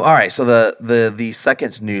 All right. So the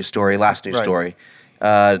second news story, last news story,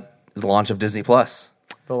 the launch of Disney Plus.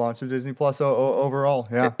 The launch of Disney Plus overall,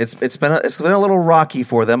 yeah. It's been a little rocky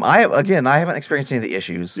for them. I haven't experienced any of the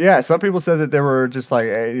issues. Yeah, some people said that they were just like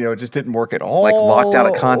just didn't work at all, like locked out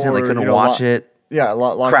of content. They couldn't watch it. Yeah,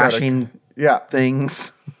 crashing.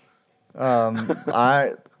 Things.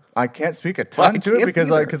 I can't speak a ton to it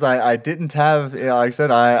because I didn't have, like I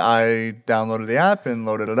said, I downloaded the app and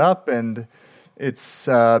loaded it up, and it's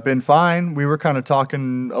been fine. We were kind of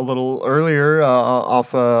talking a little earlier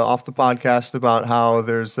off the podcast about how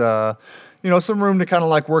there's some room to kind of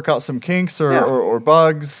like work out some kinks or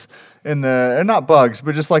bugs in and not bugs,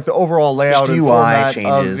 but just like the overall layout and format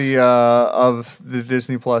changes of the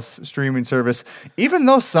Disney Plus streaming service. Even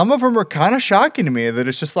though some of them are kind of shocking to me, that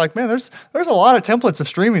it's just like, man, there's a lot of templates of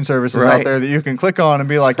streaming services out there that you can click on and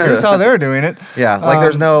be like, here's how they're doing it. Yeah, like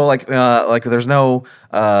there's no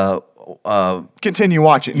continue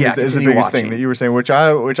watching. Yeah, is the biggest thing that you were saying, which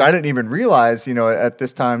I didn't even realize. At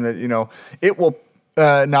this time that it will.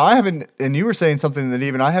 Now I haven't, and you were saying something that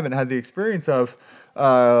even I haven't had the experience of.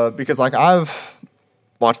 Because like I've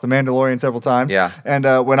watched The Mandalorian several times, and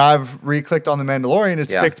when I've re-clicked on The Mandalorian,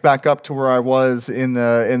 it's picked back up to where I was in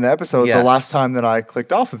the episode the last time that I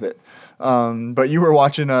clicked off of it. But you were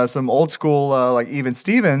watching some old school like Even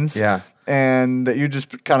Stevens, and that you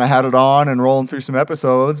just kind of had it on and rolling through some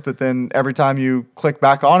episodes, but then every time you click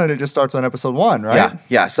back on it, it just starts on episode 1, right?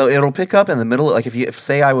 Yeah. So it'll pick up in the middle. Like if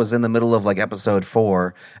say I was in the middle of like episode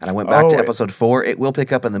 4 and I went back to episode 4, it will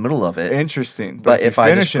pick up in the middle of it. Interesting. But if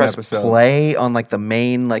I just press play on like the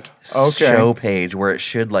main show page where it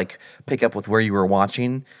should like pick up with where you were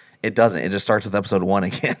watching, it doesn't. It just starts with episode 1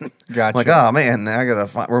 again. Gotcha. I'm like, oh man, I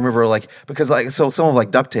gotta remember because so some of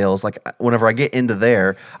like DuckTales, like whenever I get into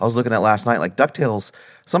there, I was looking at last night, like DuckTales,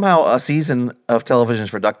 somehow a season of television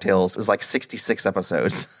for DuckTales is like 66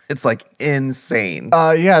 episodes. It's like insane.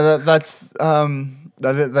 That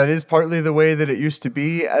is partly the way that it used to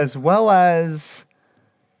be, as well as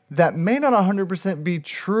that may not 100% be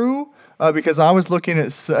true. Because I was looking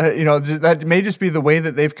at, that may just be the way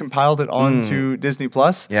that they've compiled it onto Disney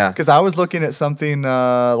Plus. Yeah. Because I was looking at something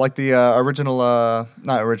like the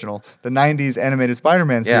the 90s animated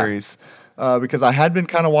Spider-Man series. Because I had been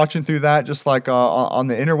kind of watching through that just like on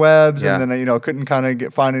the interwebs, and then couldn't kind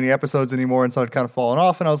of find any episodes anymore, and so I'd kind of fallen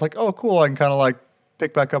off. And I was like, oh, cool, I can kind of like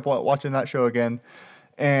pick back up watching that show again,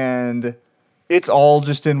 and it's all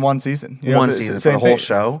just in one season. One season for the whole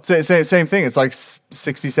show? Same thing. It's like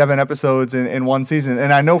 67 episodes in one season.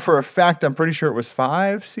 And I know for a fact, I'm pretty sure it was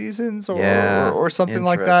 5 seasons or something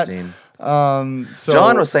like that. So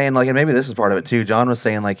John was saying, like, and maybe this is part of it too, John was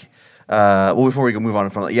saying, like, before we go move on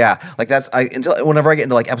from until whenever I get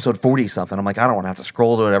into like episode 40 something, I'm like, I don't want to have to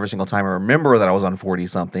scroll to it every single time and remember that I was on 40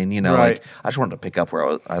 something, like I just wanted to pick up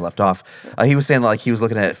where I left off. He was saying like he was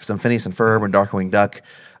looking at some Phineas and Ferb and Darkwing Duck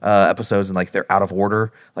episodes, and like they're out of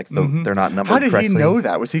order, like they're not numbered correctly. How did he know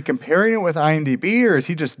that? Was he comparing it with IMDb, or is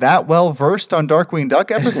he just that well versed on Darkwing Duck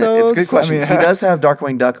episodes? It's a good question. He does have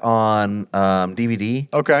Darkwing Duck on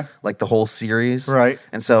DVD. Okay, like the whole series, right?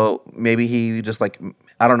 And so maybe he just like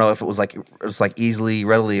I don't know if it was like easily,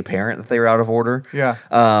 readily apparent that they were out of order. Yeah.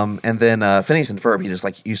 And then Phineas and Ferb, he just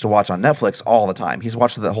like used to watch on Netflix all the time. He's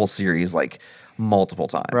watched the whole series like multiple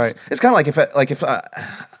times. Right. It's kind of like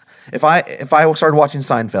if I started watching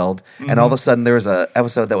Seinfeld and all of a sudden there was a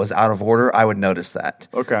episode that was out of order, I would notice that.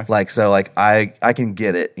 Okay. Like so, like I can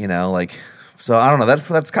get it. Like. So I don't know.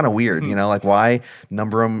 That's kind of weird, Like why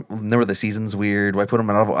number the seasons weird? Why put them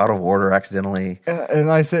out of order accidentally?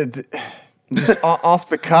 And I said, just off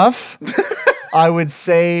the cuff, I would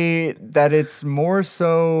say that it's more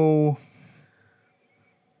so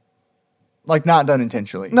like not done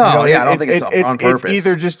intentionally. No, I don't think it's on purpose. It's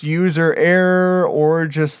either just user error or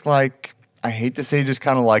just like, I hate to say, just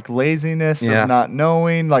kind of like laziness of not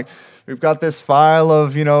knowing. Like we've got this file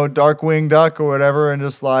of Darkwing Duck or whatever, and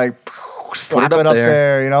just like. Slap it up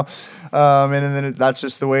there, and then that's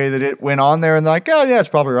just the way that it went on there, and they're like, oh yeah, it's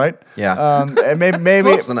probably right. Yeah, and maybe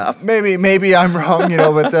close enough. Maybe I'm wrong,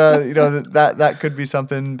 but that could be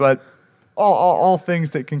something. But all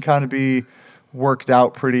things that can kind of be worked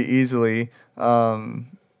out pretty easily.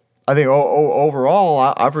 I think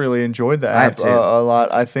overall, I've really enjoyed that app a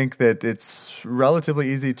lot. I think that it's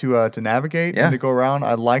relatively easy to navigate and to go around.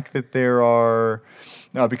 I like that there are.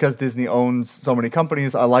 Because Disney owns so many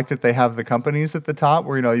companies, I like that they have the companies at the top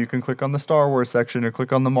where, you can click on the Star Wars section or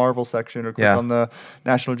click on the Marvel section or click on the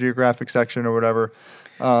National Geographic section or whatever.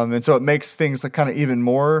 And so it makes things like kind of even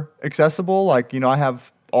more accessible. Like, I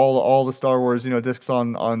have all the Star Wars, discs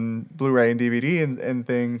on Blu-ray and DVD and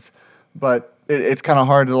things, but it's kind of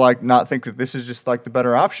hard to like not think that this is just like the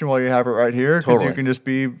better option while you have it right here. Because you can just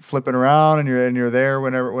be flipping around and you're there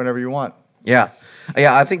whenever you want. Yeah.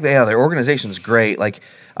 I think their organization is great. Like,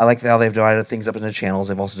 I like how they've divided things up into channels.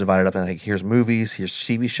 They've also divided up in like, here's movies, here's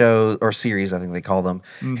TV shows or series, I think they call them.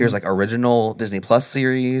 Mm-hmm. Here's like original Disney Plus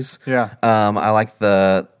series. Yeah. I like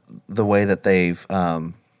the way that they've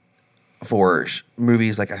for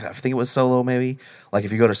movies, like I think it was Solo maybe. Like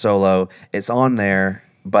if you go to Solo, it's on there,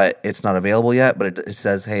 but it's not available yet. But it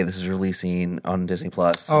says, "Hey, this is releasing on Disney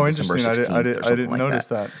Plus." Oh, December interesting! 16th I didn't notice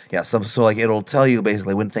that. Yeah, so like it'll tell you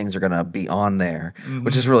basically when things are gonna be on there,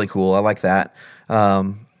 which is really cool. I like that,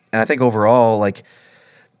 and I think overall, like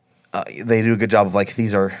they do a good job of like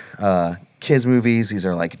these are kids movies. These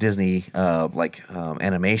are like Disney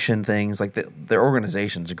animation things. Like their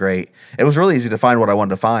organization's great. It was really easy to find what I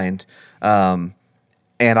wanted to find, and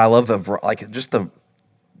I love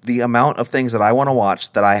the amount of things that I want to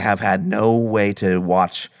watch that I have had no way to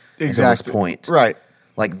watch until this point. Right.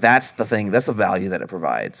 Like that's the thing. That's the value that it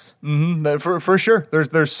provides. Mm-hmm. For sure.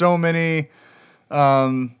 There's so many.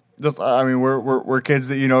 We're kids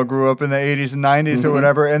that grew up in the 80s and 90s or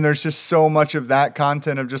whatever, and there's just so much of that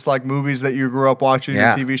content of just like movies that you grew up watching,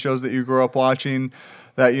 and TV shows that you grew up watching.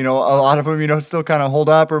 That a lot of them still kind of hold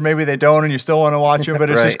up, or maybe they don't, and you still want to watch them. But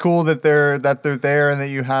it's just cool that they're there, and that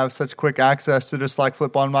you have such quick access to just like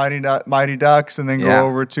flip on Mighty Ducks, and then go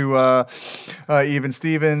over to Even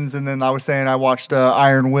Stevens. And then I was saying I watched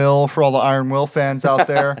Iron Will for all the Iron Will fans out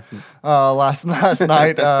there last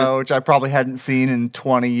night, which I probably hadn't seen in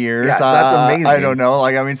 20 years. Yes, that's amazing. I don't know,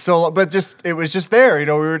 but it was just there. We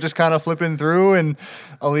were just kind of flipping through, and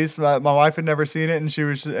at least my wife had never seen it, and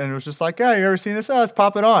it was just like, yeah, you ever seen this? Oh, let's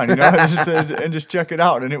pop it on, and just check it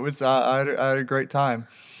out. And it was I had a great time.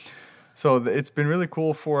 So it's been really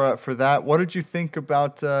cool for that. What did you think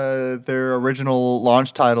about their original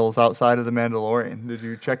launch titles outside of The Mandalorian? Did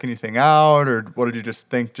you check anything out, or what did you just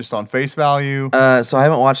think just on face value? So I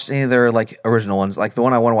haven't watched any of their like original ones. Like the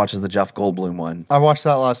one I want to watch is the Jeff Goldblum one. I watched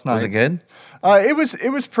that last night. Was it good? It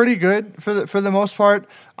was pretty good for the most part.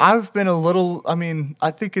 I've been a little. I mean,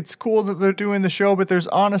 I think it's cool that they're doing the show, but there's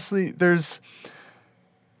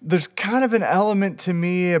kind of an element to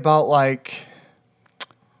me about like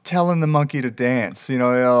telling the monkey to dance,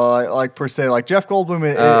 like per se. Like Jeff Goldblum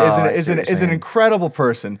is an incredible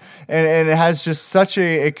person, and it has just such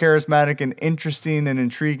a charismatic and interesting and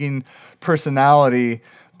intriguing personality.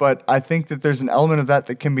 But I think that there's an element of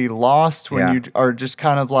that can be lost when you are just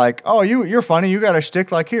kind of like, oh, you're funny, you got a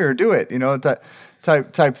shtick, like here, do it,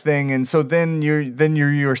 type thing. And so then you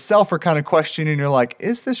yourself are kind of questioning. You're like,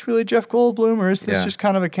 is this really Jeff Goldblum, or is this just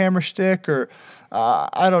kind of a camera shtick, or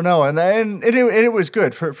I don't know. And it was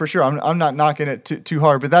good for sure. I'm not knocking it too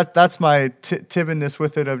hard, but that's my tibbiness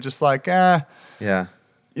with it of just like, it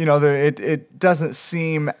doesn't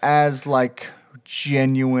seem as like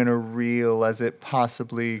genuine or real as it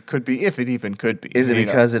possibly could be, if it even could be. Is it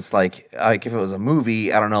because it's like if it was a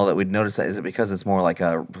movie, I don't know that we'd notice that. Is it because it's more like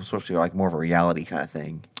supposed to be like more of a reality kind of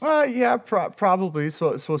thing? Probably. So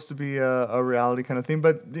it's supposed to be a reality kind of thing,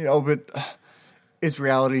 but is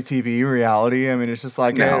reality TV reality? I mean, it's just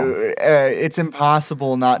like No. it's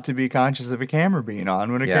impossible not to be conscious of a camera being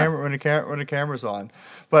on when a camera's on.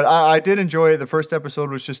 But I did enjoy it. The first episode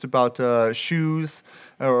was just about shoes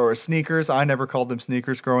or sneakers. I never called them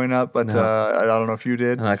sneakers growing up, but I don't know if you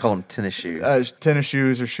did. And I call them tennis shoes. Tennis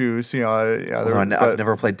shoes or shoes, you know. I've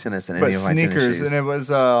never played tennis in any but of my sneakers, tennis shoes. and it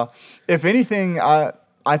was, if anything,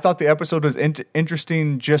 I thought the episode was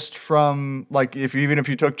interesting just from like even if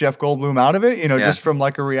you took Jeff Goldblum out of it, you know, Yeah. just from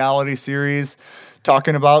like a reality series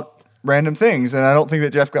talking about random things. And I don't think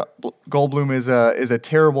that Jeff Goldblum is a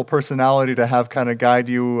terrible personality to have kind of guide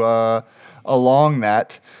you along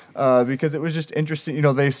that. Because it was just interesting, you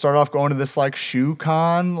know. They start off going to this like shoe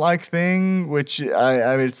con like thing, which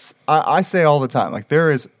I say all the time. Like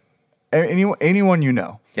there is anyone you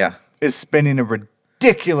know, Yeah. is spending a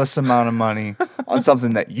ridiculous amount of money on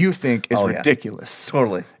something that you think is Oh, yeah. ridiculous.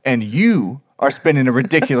 Totally. And you are spending a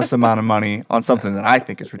ridiculous amount of money on something that I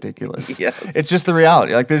think is ridiculous. Yes. It's just the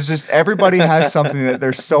reality. Like there's just everybody has something that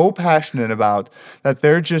they're so passionate about that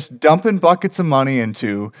they're just dumping buckets of money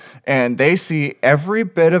into, and they see every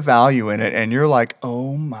bit of value in it, and you're like,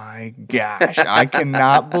 oh my gosh, I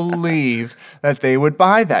cannot believe that they would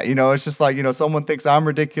buy that. You know, it's just like, you know, someone thinks I'm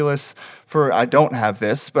ridiculous for I don't have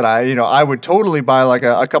this, but I would totally buy like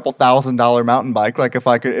a couple $1,000 mountain bike, like if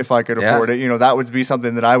I could Yeah. afford it. You know, that would be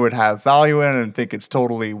something that I would have value in and think it's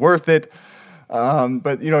totally worth it.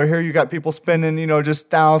 But, you know, here you got people spending, you know, just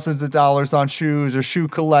thousands of dollars on shoes or shoe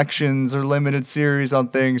collections or limited series on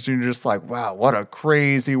things. And you're just like, wow, what a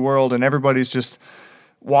crazy world. And everybody's just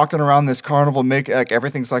walking around this carnival, make like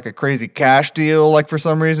everything's like a crazy cash deal. Like for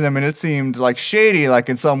some reason, I mean, it seemed like shady. Like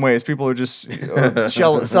in some ways, people are just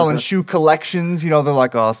selling shoe collections. You know, they're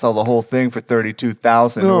like, "Oh, I'll sell the whole thing for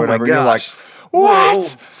 $32,000 or Oh, my whatever." You're like, gosh. "What?"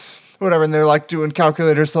 Whoa. Whatever, and they're like doing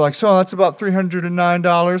calculators. So like, so that's about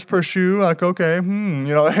 $309 per shoe. Like, okay, you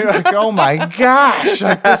know, like, oh my gosh,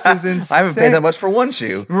 like, this is insane. I haven't paid that much for one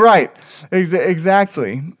shoe. Right,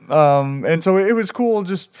 exactly. And so it was cool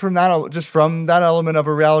just from that element of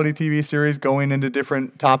a reality TV series going into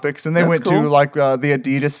different topics. And they That's went cool. to like the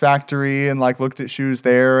Adidas factory and like looked at shoes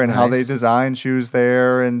there and how they Nice. design shoes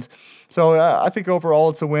there. And so I think overall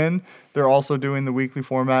it's a win. They're also doing the weekly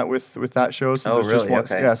format with that show. So Oh, there's just really? one,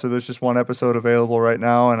 Okay. Yeah, so there's just one episode available right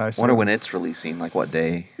now. And I Wonder when it's releasing, like what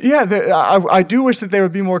day. yeah, I do wish that they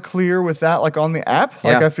would be more clear with that, like on the app.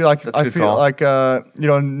 Like Yeah, I feel like that's a good call. you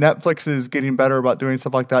know, Netflix is getting better about doing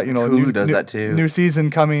stuff like that. You know, Hulu does that too. New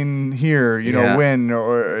season coming here. You know, Yeah. when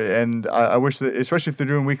and I wish that, especially if they're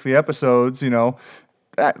doing weekly episodes, you know.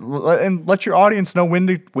 And let your audience know when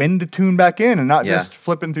to tune back in and not Yeah. just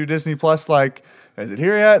flipping through Disney Plus like, is it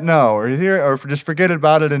here yet? No, or is it here, or just forget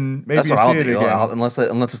about it and maybe That's you what see I'll it do. again. Unless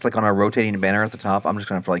it's like on a rotating banner at the top, I'm just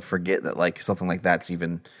gonna like forget that like something like that's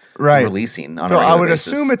even Right. releasing on a So regular I would basis.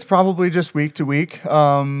 assume it's probably just week to week,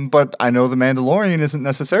 but I know The Mandalorian isn't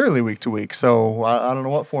necessarily week to week, so I don't know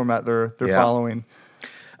what format they're Yeah. following.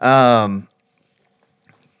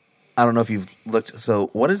 I don't know if you've looked. So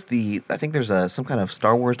what is the? I think there's some kind of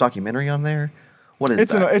Star Wars documentary on there. What is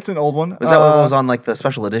It's that? it's an old one. Was that what was on like the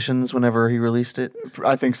special editions whenever he released it?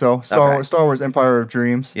 I think so. Okay. Star Wars Empire of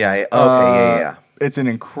Dreams. Yeah. Okay. Yeah. It's an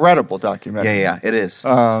incredible documentary. Yeah. It is.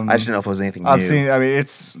 I just didn't know if it was anything I've new. seen. I mean,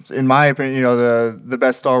 it's in my opinion, you know, the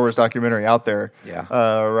best Star Wars documentary out there. Yeah.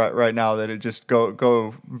 Right now, that it just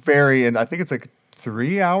go very, and I think it's like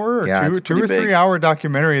 3 hour or Yeah, it's two or pretty big. 3 hour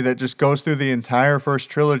documentary that just goes through the entire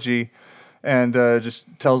first trilogy, and just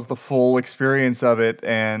tells the full experience of it.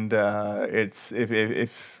 And it's if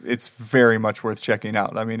it's very much worth checking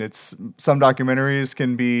out. I mean, it's some documentaries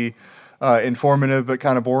can be informative but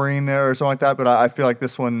kind of boring or something like that. But I feel like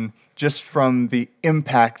this one, just from the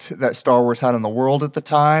impact that Star Wars had on the world at the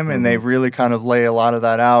time, and they really kind of lay a lot of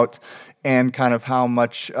that out, and kind of how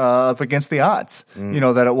much of against the odds, you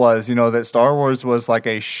know, that it was, you know, that Star Wars was like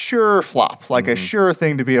a sure flop, like a sure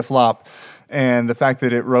thing to be a flop. And the fact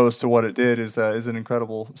that it rose to what it did is an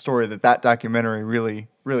incredible story that documentary really,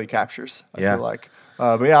 really captures, I Yeah. feel like.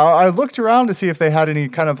 But yeah, I looked around to see if they had any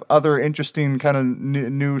kind of other interesting kind of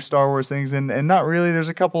new Star Wars things, and not really. There's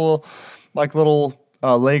a couple like little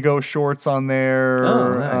Lego shorts on there.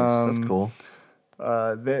 Oh, nice. That's cool.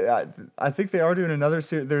 I think they are doing another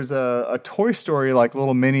series. There's a Toy Story like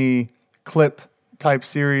little mini clip type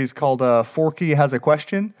series called Forky Has a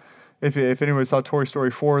Question. If anyone saw Toy Story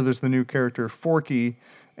 4, there's the new character Forky,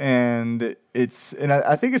 and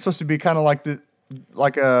I think it's supposed to be kind of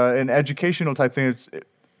like an educational type thing.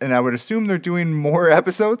 And I would assume they're doing more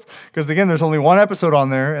episodes because again, there's only one episode on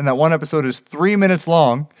there, and that one episode is 3 minutes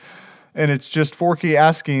long. and it's just Forky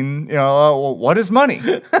asking, well, what is money?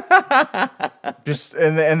 So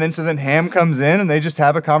then Ham comes in and they just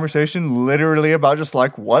have a conversation literally about just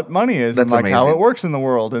like what money is That's and like how amazing. it works in the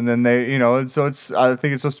world. And then they, so I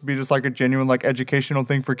think it's supposed to be just like a genuine like educational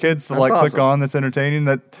thing for kids to That's like click awesome. on. That's entertaining.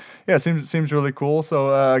 That seems really cool.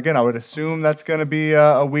 So again, I would assume that's going to be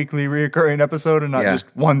a weekly reoccurring episode and not just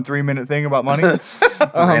 1 3-minute thing about money.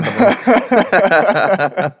 Randomly.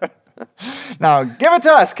 Now give it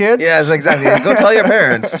to us, kids. Yes, exactly. Go tell your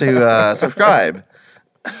parents to subscribe.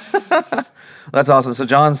 That's awesome. So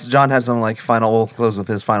John had some like we'll close with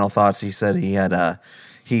his final thoughts. He said he had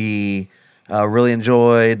he really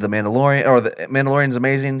enjoyed The Mandalorian, or The Mandalorian's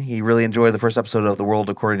amazing. He really enjoyed the first episode of The World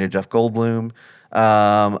According to Jeff Goldblum.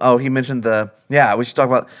 He mentioned we should talk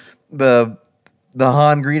about the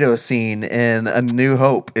Han Greedo scene in A New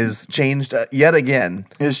Hope is changed yet again.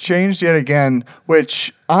 It's changed yet again,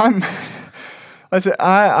 which I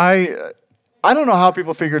don't know how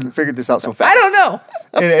people figured this out so fast. I don't know.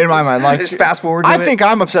 In my mind, like Just fast forward. I think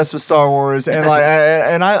I'm obsessed with Star Wars, and like,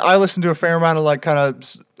 I listen to a fair amount of like kind of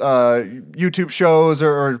YouTube shows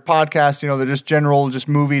or podcasts, that just general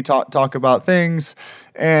movie talk about things.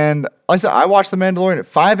 And like I said, I watched The Mandalorian at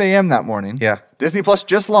 5 a.m. that morning. Yeah. Disney Plus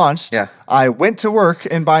just launched. Yeah. I went to work,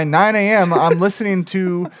 and by 9 a.m. I'm listening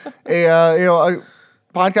to a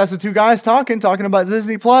podcast with two guys talking about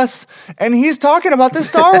Disney Plus, and he's talking about this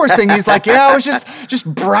Star Wars thing. He's like, I was just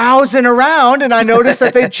browsing around, and I noticed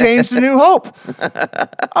that they changed A New Hope.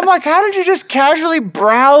 I'm like, how did you just casually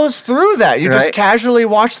browse through that? You just Right. casually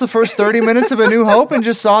watched the first 30 minutes of A New Hope and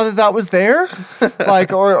just saw that was there?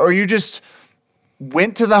 Like, or you just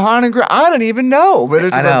went to the Han and Greedo. I don't even know.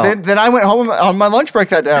 But I know. Then I went home on my lunch break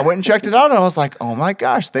that day. I went and checked it out, and I was like, "Oh my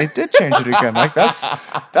gosh, they did change it again!" Like that's.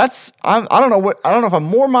 I don't know if I'm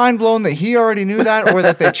more mind blown that he already knew that or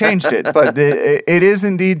that they changed it, but it is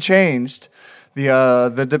indeed changed.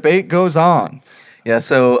 The debate goes on. Yeah,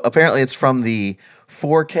 so apparently it's from the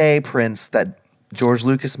 4K prints that George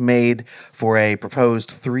Lucas made for a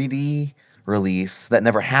proposed 3D release that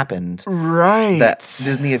never happened. Right. That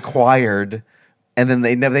Disney acquired, and then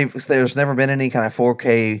there's never been any kind of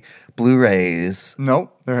 4K Blu-rays.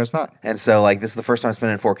 Nope, there has not. And so, like, this is the first time it's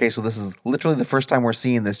been in 4K. So this is literally the first time we're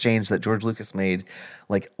seeing this change that George Lucas made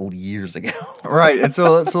like years ago, Right, and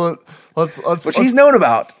so let's which he's known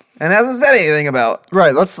about and hasn't said anything about.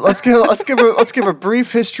 Right. Let's give a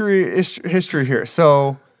brief history here.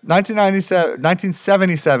 So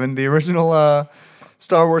 1977, the original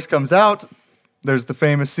Star Wars comes out. There's the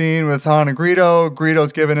famous scene with Han and Greedo.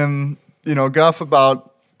 Greedo's giving him guff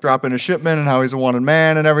about dropping a shipment and how he's a wanted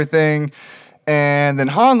man and everything. And then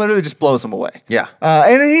Han literally just blows him away. Yeah.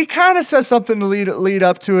 And he kind of says something to lead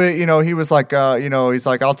up to it. He was like, he's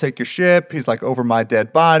like, I'll take your ship. He's like, over my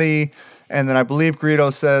dead body. And then I believe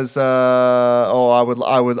Greedo says, I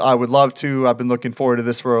would love to. I've been looking forward to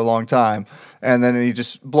this for a long time. And then he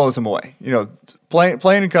just blows him away. Plain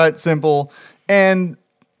and cut, simple. And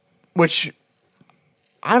which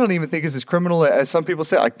I don't even think is as criminal as some people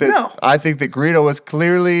say. Like that, No. I think that Greedo was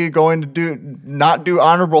clearly going to not do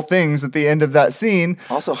honorable things at the end of that scene.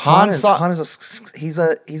 Also, he's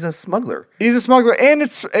a smuggler. He's a smuggler, and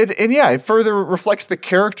it further reflects the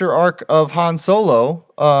character arc of Han Solo.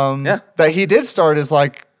 That he did start as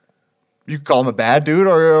like, you could call him a bad dude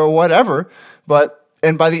or whatever,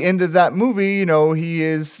 and by the end of that movie, he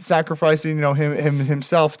is sacrificing,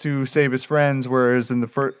 himself to save his friends. Whereas in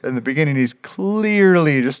the beginning, he's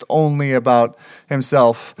clearly just only about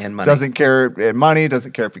himself And money. Doesn't care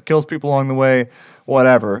doesn't care if he kills people along the way,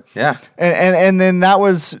 whatever. Yeah. And then that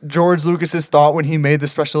was George Lucas's thought when he made the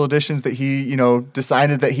special editions that he,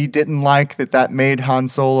 decided that he didn't like that made Han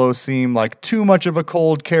Solo seem like too much of a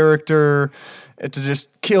cold character to just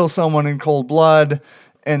kill someone in cold blood.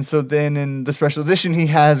 And so then in the special edition, he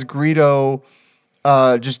has Greedo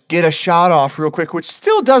just get a shot off real quick, which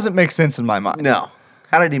still doesn't make sense in my mind. No.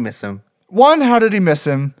 How did he miss him? One, how did he miss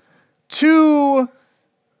him? Two,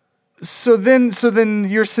 so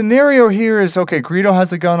then your scenario here is, okay, Greedo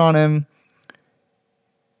has a gun on him.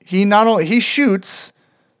 He shoots,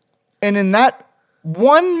 and in that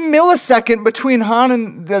 1 millisecond between Han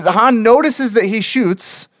and Han notices that he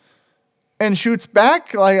shoots and shoots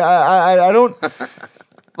back. Like I don't.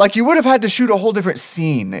 Like you would have had to shoot a whole different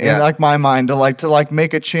scene in like my mind to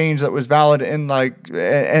make a change that was valid and I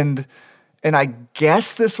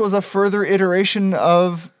guess this was a further iteration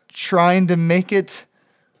of trying to make it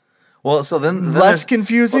Well, so then less there's-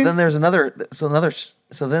 confusing. Well, then there's whenever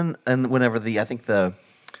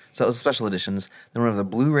so it was special editions. Then whenever the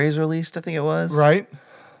Blu-rays released, I think it was right.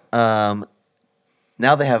 Now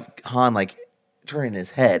they have Han like turning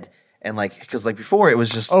his head, and like because like before it was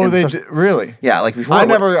just Oh, in they the did, really? yeah like before I it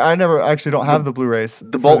went- never actually don't have the Blu-rays.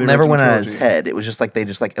 the for bolt never original went on his trilogy. head. It was just like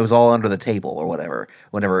it was all under the table or whatever.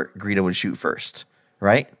 Whenever Greedo would shoot first,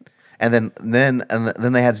 right? And then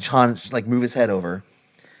they had Han like move his head over,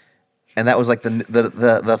 and that was like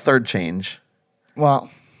the third change. Wow.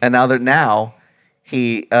 And now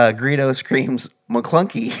he Greedo screams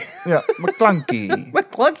McClunky, Yeah, McClunky.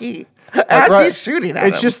 McClunky as Right. he's shooting at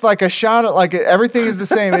It's him. just like a shot of, like everything is the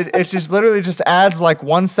same. It's just literally just adds like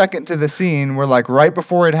 1 second to the scene where like right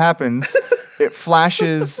before it happens, it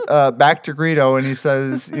flashes back to Greedo and he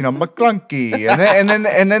says, you know, McClunky, and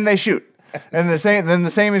then they shoot, and the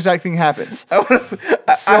same exact thing happens.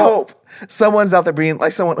 I hope someone's out there being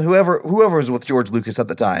like whoever was with George Lucas at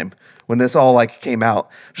the time when this all like came out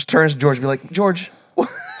just turns to George and be like, George,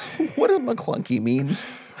 what does McClunky mean?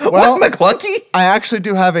 Well, what, McClunky? I actually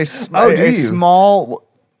do have a Oh, do you? small,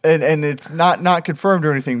 and it's not confirmed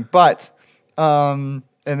or anything, but and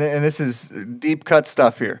this is deep cut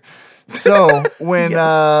stuff here. So when Yes.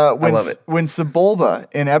 I love it. when Sebulba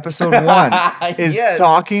in episode 1 is Yes.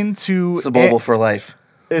 talking to Sebulba for life.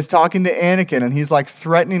 is talking to Anakin and he's like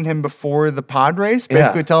threatening him before the pod race,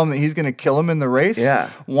 basically Yeah. telling him that he's going to kill him in the race. Yeah.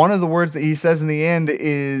 One of the words that he says in the end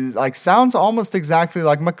is like sounds almost exactly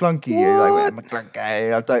like McClunky, like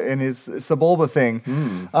McClunky in his Sebulba thing.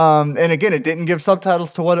 And again, it didn't give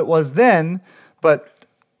subtitles to what it was then, but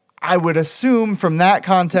I would assume from that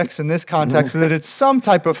context and this context that it's some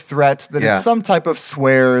type of threat, that Yeah. it's some type of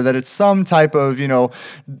swear, that it's some type of, you know,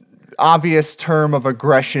 obvious term of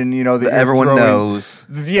aggression, you know, that you're Everyone throwing. knows.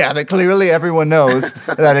 Yeah, that clearly everyone knows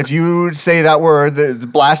that if you say that word, the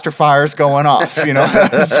blaster fire's going off. You know,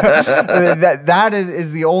 So that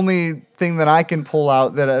is the only thing that I can pull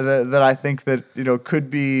out that I think that you know could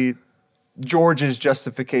be George's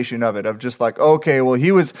justification of it, of just like, okay, well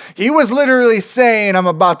he was literally saying I'm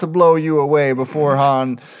about to blow you away before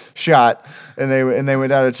Han shot, and they went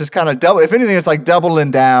down. It's just kind of double. If anything, it's like doubling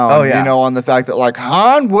down. Oh, yeah. You know, on the fact that like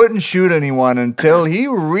Han wouldn't shoot anyone until he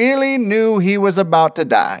really knew he was about to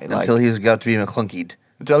die. Like, Until he's got to be McClunkied.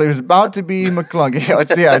 until he was about to be McClunky.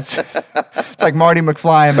 It's like Marty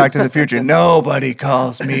McFly in Back to the Future. Nobody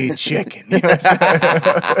calls me chicken. You know what I'm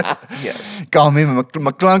saying? Yes. Call me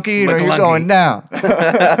McClunky, or you're McClunky. going down.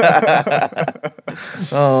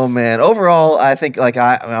 Oh man. Overall, I think like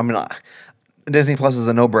I mean Disney Plus is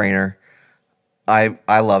a no-brainer. I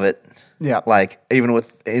love it. Yeah. Like even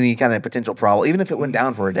with any kind of potential problem, even if it went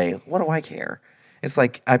down for a day, what do I care? It's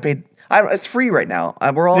like it's free right now.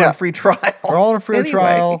 We're all Yeah. on free trial. We're all in a free anyway.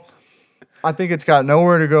 trial. I think it's got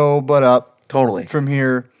nowhere to go but up. Totally. From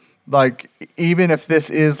here. Like even if this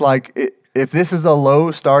is like if this is a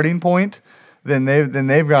low starting point, then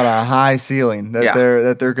they've got a high ceiling that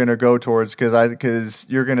Yeah. they're going to go towards because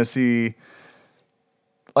you're going to see.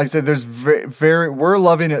 Like I said, there's we're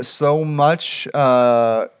loving it so much.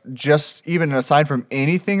 Just even aside from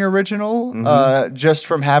anything original, just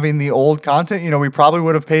from having the old content, you know, we probably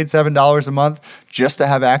would have paid $7 a month just to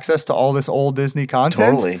have access to all this old Disney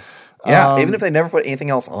content. Totally. Yeah. Even if they never put anything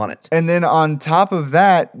else on it. And then on top of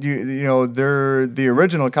that, you know, the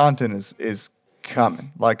original content is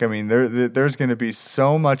coming. Like I mean, there's going to be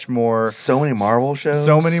so much more. So many Marvel shows.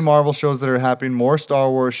 So many Marvel shows that are happening, more Star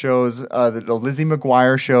Wars shows, the Lizzie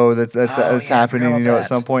McGuire show that's yeah, I happening, forgot you know, about at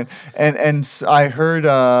some that. point. And I heard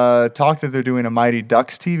talk that they're doing a Mighty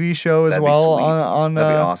Ducks TV show as That'd well be sweet. on That'd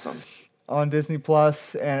be awesome. on Disney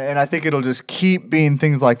Plus, and I think it'll just keep being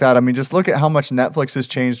things like that. I mean, just look at how much Netflix has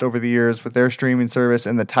changed over the years with their streaming service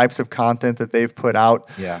and the types of content that they've put out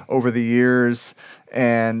Yeah. over the years.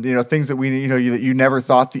 And you know things that you never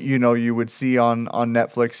thought that you would see on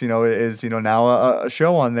Netflix, is now a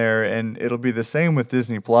show on there, and it'll be the same with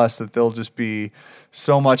Disney Plus, that they'll just be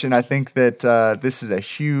so much. And I think that this is a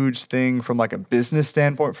huge thing from like a business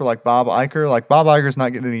standpoint for like Bob Iger. Like Bob Iger's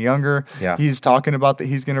not getting any younger. Yeah. He's talking about that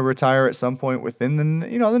he's going to retire at some point within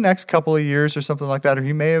the next couple of years or something like that, or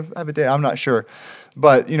he may have a date. I'm not sure.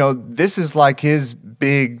 But this is like his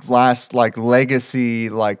big last like legacy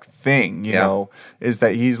like thing, is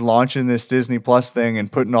that he's launching this Disney Plus thing and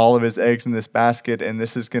putting all of his eggs in this basket, and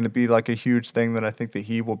this is going to be like a huge thing that I think that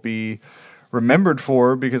he will be remembered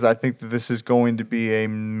for, because I think that this is going to be a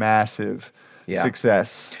massive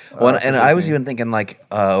success. Well, for and I was Disney. even thinking like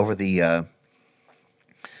over the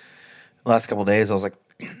last couple of days, I was like,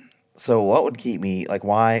 so what would keep me like?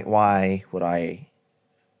 Why would I?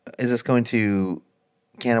 Is this going to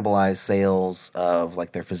cannibalize sales of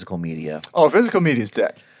like their physical media? Oh, physical media is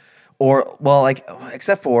dead. Or well, like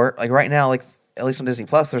except for like right now, like at least on Disney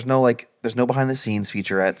Plus, there's no behind the scenes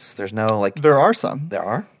featurettes. There's no like There are some there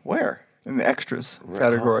are where in the extras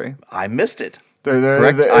category. I missed it.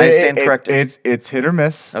 Correct? I stand corrected. It's hit or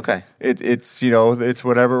miss. Okay. It's it's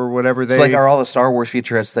whatever they. So like, are all the Star Wars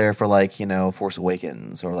featurettes there for like Force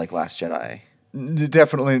Awakens or like Last Jedi?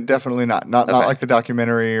 Definitely not. Not like the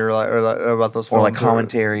documentary or about those films. Or like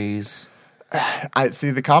commentaries. I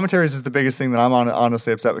see the commentaries is the biggest thing that I'm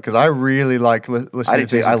honestly upset because I really like listening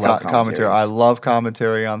to I love commentary. I love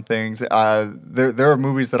commentary on things. There are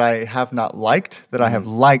movies that I have not liked that I have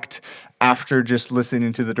liked after just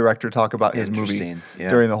listening to the director talk about his movie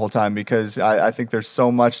during the whole time, because I think there's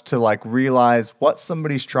so much to like realize what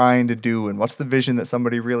somebody's trying to do and what's the vision that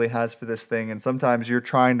somebody really has for this thing. And sometimes you're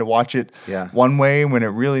trying to watch it one way when it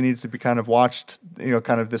really needs to be kind of watched,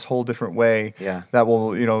 kind of this whole different way that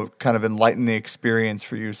will, kind of enlighten the experience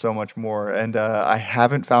for you so much more. And I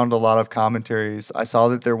haven't found a lot of commentaries. I saw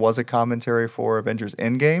that there was a commentary for Avengers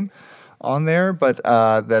Endgame on there, but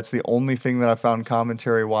that's the only thing that I found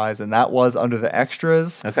commentary wise, and that was under the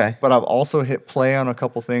extras. Okay. But I've also hit play on a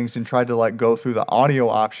couple things and tried to like go through the audio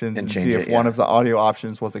options and see if one of the audio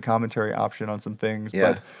options was the commentary option on some things,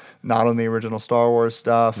 but not on the original Star Wars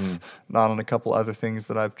stuff, not on a couple other things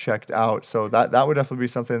that I've checked out. So that would definitely be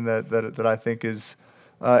something that I think is,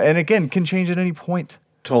 and again, can change at any point.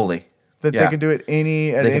 Totally. That they can do it at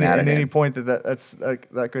any point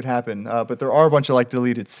that could happen. But there are a bunch of like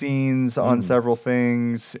deleted scenes on several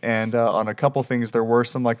things, and on a couple things there were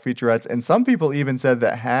some like featurettes. And some people even said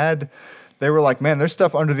that they were like, man, there's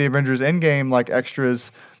stuff under the Avengers Endgame like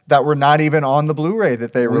extras that were not even on the Blu-ray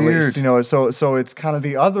that they released. So it's kind of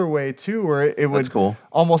the other way too, where it would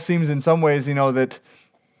almost seems in some ways, that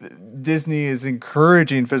Disney is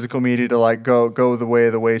encouraging physical media to like go the way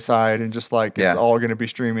of the wayside and just like it's all going to be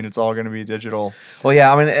streaming, it's all going to be digital. Well,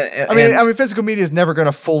 yeah, I mean, physical media is never going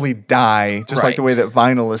to fully die, just like the way that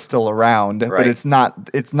vinyl is still around. But it's not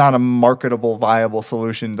a marketable, viable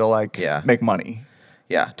solution to like make money.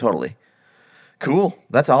 Yeah, totally. Cool.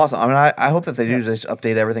 That's awesome. I mean, I hope that they do just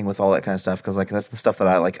update everything with all that kind of stuff, because like that's the stuff that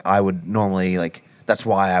I would normally like. That's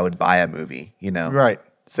why I would buy a movie. Right.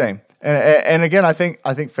 Same. And again, I think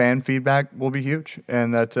fan feedback will be huge,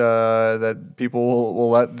 and that people will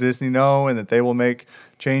let Disney know, and that they will make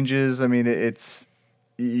changes. I mean,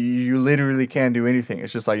 you literally can do anything.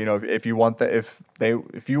 It's just like, if you want that,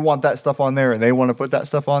 if you want that stuff on there, and they want to put that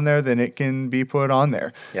stuff on there, then it can be put on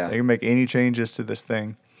there. Yeah, they can make any changes to this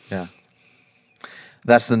thing. Yeah,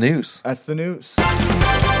 that's the news. That's the news.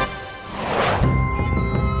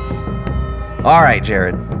 All right,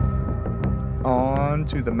 Jared. On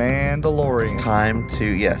to The Mandalorian. It's time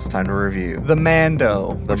to review. The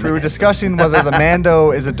Mando. We were discussing whether the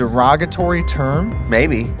Mando is a derogatory term.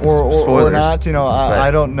 Maybe. Or not.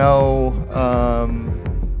 I don't know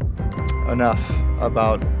enough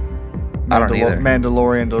about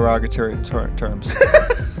Mandalorian derogatory terms.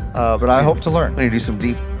 But I hope to learn. I'm going to do some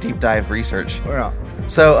deep dive research. Yeah.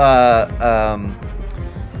 So,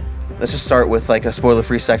 let's just start with like a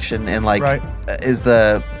spoiler-free section, and like, is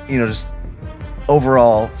the, just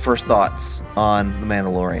overall first thoughts on The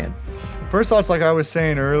Mandalorian. First thoughts, like I was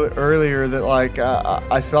saying earlier, that like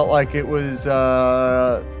I felt like it was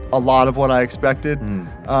a lot of what I expected, and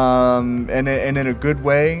in a good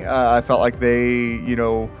way. I felt like they,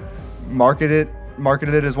 marketed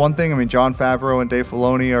it as one thing. I mean, Jon Favreau and Dave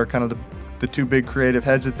Filoni are kind of the two big creative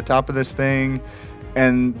heads at the top of this thing.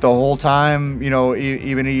 And the whole time,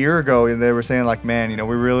 even a year ago, they were saying like, man,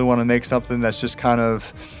 we really want to make something that's just kind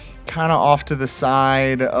of off to the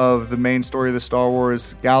side of the main story of the Star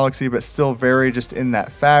Wars galaxy, but still very just in that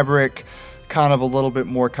fabric, kind of a little bit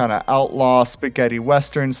more kind of outlaw spaghetti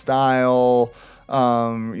western style.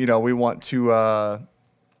 We want to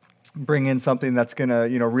bring in something that's gonna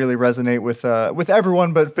really resonate with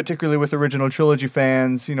everyone, but particularly with original trilogy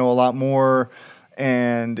fans, a lot more.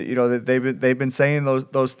 And that they've been saying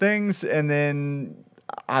those things, and then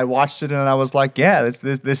I watched it and I was like, yeah,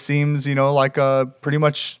 this seems like pretty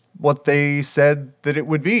much what they said that it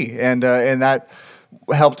would be, and that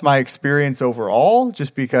helped my experience overall,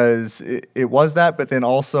 just because it was that. But then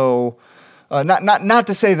also, not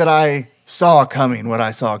to say that I saw coming what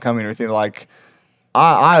I saw coming or anything. Like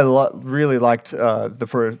I really liked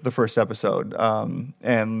the first episode,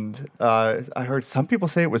 and I heard some people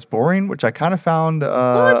say it was boring, which I kind of found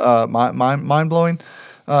mind blowing.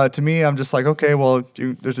 To me, I'm just like, okay, well,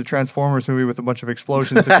 there's a Transformers movie with a bunch of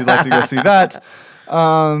explosions if you'd like to go see that.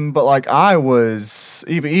 But like I was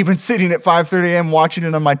even sitting at 5:30 a.m. watching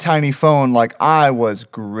it on my tiny phone, like I was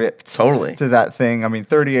gripped to that thing. I mean,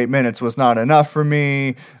 38 minutes was not enough for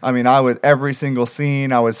me. I mean, every single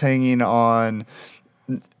scene, I was hanging on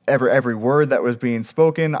every word that was being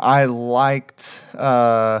spoken. I liked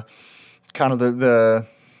kind of the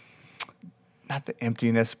not the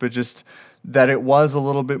emptiness, but just that it was a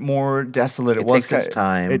little bit more desolate. It takes its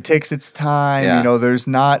time. It takes its time. Yeah. You know, there's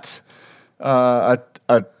not a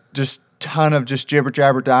just ton of just jibber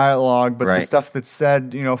jabber dialogue, but the Right. stuff that's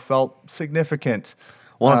said, you know, felt significant.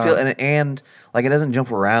 Well, I feel and like it doesn't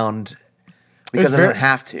jump around because it very- doesn't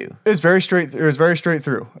have to. It was very straight. It was very straight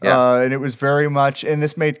through, Yeah. and it was very much. And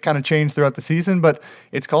this may kind of change throughout the season, but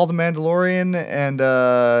it's called The Mandalorian, and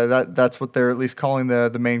that's what they're at least calling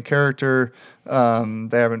the main character. They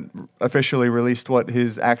haven't officially released what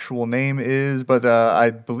his actual name is, but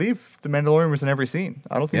I believe The Mandalorian was in every scene.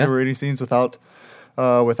 I don't think Yeah. there were any scenes without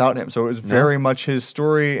him. So it was very much his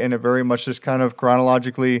story, and it very much just kind of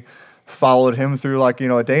chronologically followed him through, like, you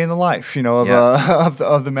know, a day in the life, you know, of Yeah.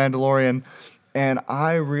 of the Mandalorian. And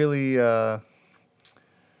I really,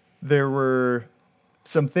 there were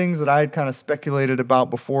some things that I had kind of speculated about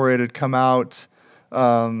before it had come out.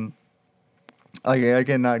 Like,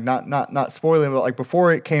 again, not spoiling, but like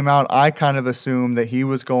before it came out, I kind of assumed that he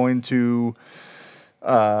was going to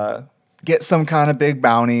get some kind of big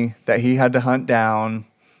bounty that he had to hunt down.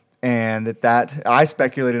 And that I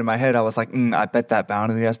speculated in my head, I was like, I bet that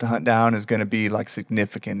bounty that he has to hunt down is going to be like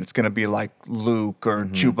significant. It's going to be like Luke or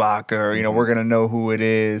Chewbacca, or, you know, we're going to know who it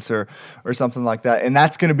is, or something like that. And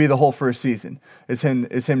that's going to be the whole first season is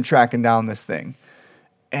him tracking down this thing.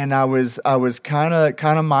 And I was kind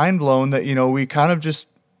of mind blown that, you know, we kind of just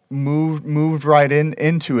moved right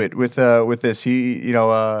into it with this.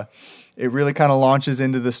 It really kind of launches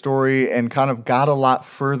into the story and kind of got a lot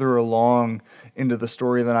further along into the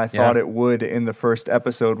story than I thought it would in the first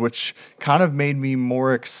episode, which kind of made me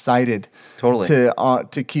more excited Totally.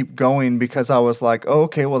 to keep going, because I was like, oh,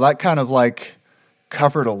 okay, well, that kind of like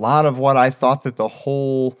covered a lot of what I thought that the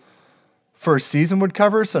whole first season would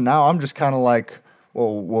cover. So now I'm just kind of like,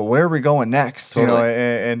 well, where are we going next? Totally.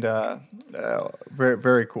 You know, and very,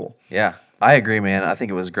 very cool. Yeah, I agree, man. I think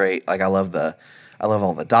it was great. Like I love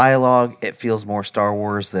all the dialogue. It feels more Star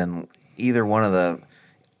Wars than either one of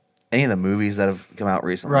any of the movies that have come out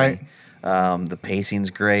recently. Right. The pacing's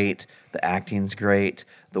great. The acting's great.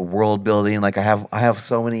 The world building. Like I have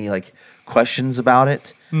so many like questions about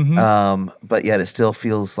it. But yet it still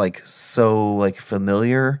feels like so like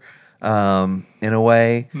familiar in a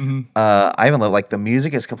way. I even love like the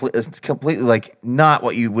music is completely like not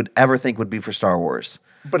what you would ever think would be for Star Wars.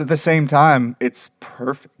 But at the same time, it's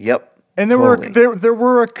perfect. Yep. And Totally. there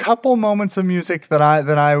were a couple moments of music that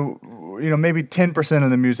I you know, maybe 10%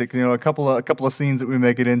 of the music, you know, a couple of scenes that we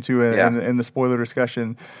make it into in the spoiler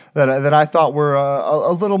discussion that I thought were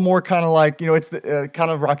a little more kind of like, you know, it's the,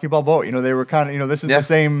 kind of Rocky Balboa. You know, they were kind of, you know, this is the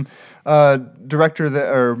same director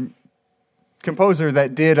or composer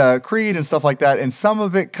that did Creed and stuff like that, and some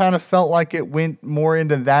of it kind of felt like it went more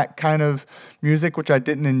into that kind of music, which I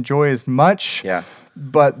didn't enjoy as much. Yeah.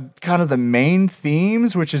 But kind of the main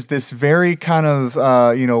themes, which is this very kind of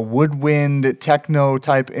woodwind techno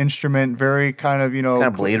type instrument, very kind of kind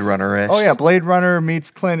of Blade Runner-ish. Oh yeah, Blade Runner meets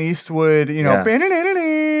Clint Eastwood. You know,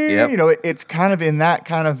 Yep. you know, it's kind of in that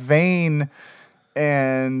kind of vein.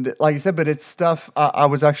 And like you said, but it's stuff. I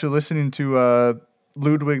was actually listening to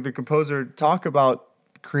Ludwig, the composer, talk about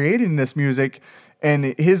creating this music,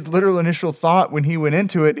 and his literal initial thought when he went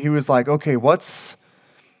into it, he was like, okay, what's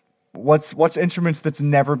instruments that's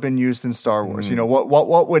never been used in Star Wars? You know,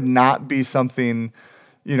 what would not be something,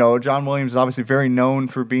 you know, John Williams is obviously very known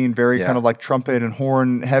for being very kind of like trumpet and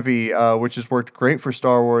horn heavy, which has worked great for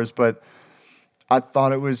Star Wars, but I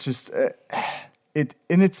thought it was just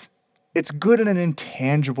it's good in an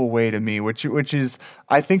intangible way to me, which is,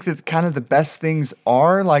 I think that kind of the best things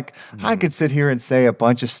are, like, I could sit here and say a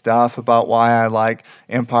bunch of stuff about why I like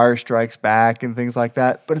Empire Strikes Back and things like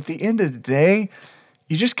that, but at the end of the day,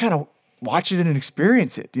 you just kind of watch it and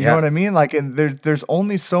experience it. You know what I mean? Like, and there's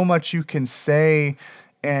only so much you can say,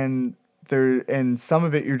 and some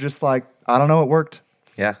of it you're just like, I don't know, it worked.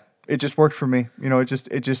 Yeah. It just worked for me. You know, it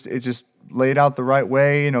just laid out the right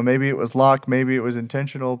way. You know, maybe it was luck, maybe it was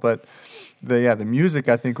intentional, but the music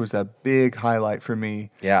I think was a big highlight for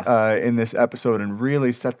me. In this episode, and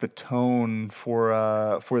really set the tone for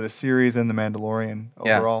the series and the Mandalorian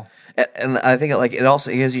overall. And I think it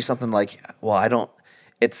also gives you something like, well,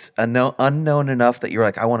 it's unknown enough that you're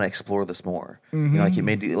like, I want to explore this more. You know, like it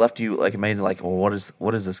made well, what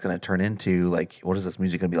is this going to turn into? Like, what is this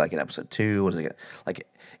music going to be like in episode 2? What is it gonna, like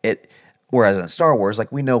it? Whereas in Star Wars, like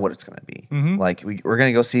we know what it's going to be. Like we're going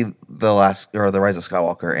to go see the Rise of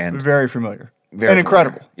Skywalker, and Very familiar. very And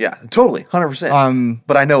incredible. Yeah, totally, 100%.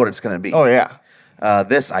 But I know what it's going to be. Oh yeah.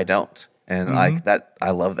 This I don't, and like that,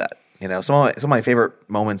 I love that. You know, some of my favorite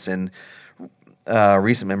moments in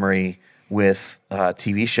recent memory with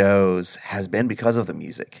TV shows has been because of the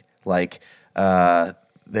music. Like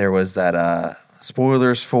there was that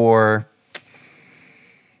spoilers for.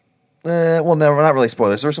 Well, no, not really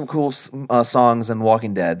spoilers. There were some cool songs in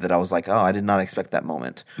Walking Dead that I was like, oh, I did not expect that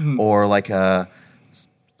moment. Or like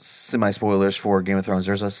semi-spoilers for Game of Thrones.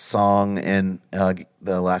 There's a song in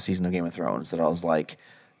the last season of Game of Thrones that I was like,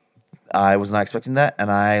 I was not expecting that,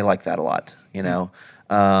 and I like that a lot, you know?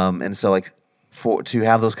 And so like to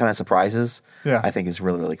have those kind of surprises, I think is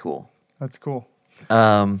really, really cool. That's cool.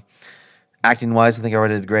 Acting-wise, I think I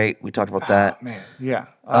already did great. We talked about that. Man, yeah.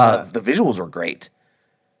 The visuals were great.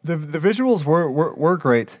 The visuals were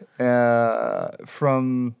great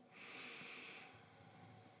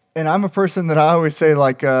and I'm a person that I always say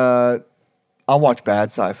like I'll watch bad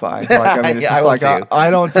sci-fi. Like I mean, it's just like I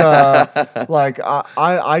don't like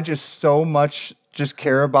I just so much just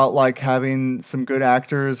care about like having some good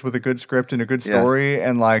actors with a good script and a good story,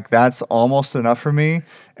 and like that's almost enough for me.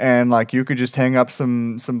 And like you could just hang up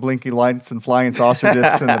some blinky lights and flying saucer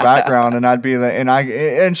discs in the background, and I'd be like,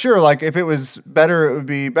 and sure, like if it was better, it would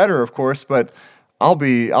be better, of course, but I'll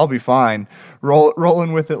be fine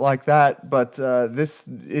rolling with it like that. But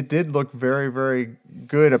it did look very, very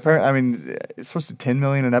good. Apparently, I mean, it's supposed to be $10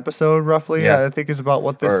 million an episode, roughly. I think is about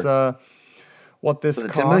what this. What this was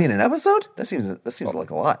it cost. $10 million an episode? That seems like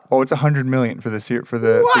a lot. Oh, it's $100 million for this year for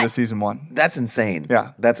the season 1. That's insane.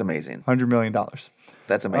 Yeah, that's amazing. $100 million.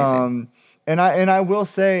 That's amazing. And I will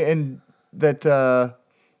say that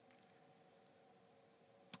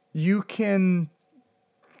you can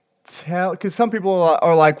tell, because some people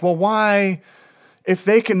are like, well, why? If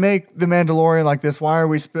they can make The Mandalorian like this, why are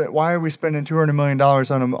we spending $200 million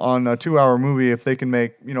on a 2-hour movie if they can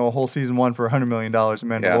make a whole season 1 for $100 million in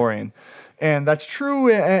Mandalorian? Yeah. And that's true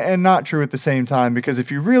and not true at the same time, because if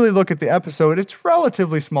you really look at the episode, it's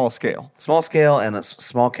relatively small scale. Small scale and a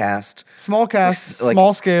small cast. Small cast, like,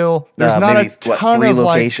 small scale. There's not maybe, a ton three of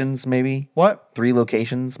locations, maybe. What? 3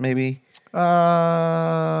 locations, maybe.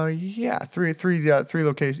 Yeah, three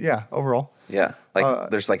locations. Yeah, overall. Yeah, like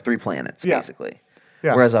there's like 3 planets basically.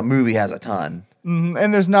 Yeah. Whereas a movie has a ton. Mm-hmm.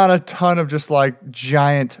 And there's not a ton of just like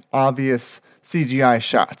giant, obvious CGI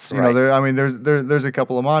shots. Right. There's a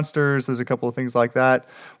couple of monsters, there's a couple of things like that,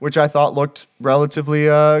 which I thought looked relatively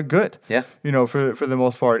good. Yeah. For the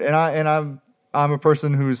most part. And I'm a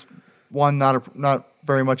person who's not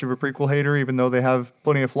very much of a prequel hater, even though they have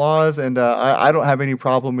plenty of flaws. And I don't have any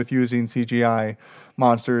problem with using CGI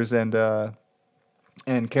monsters and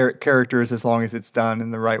characters as long as it's done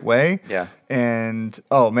in the right way. Yeah. And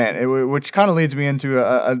oh man, which kind of leads me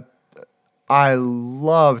into I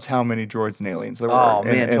loved how many droids and aliens there were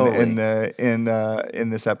in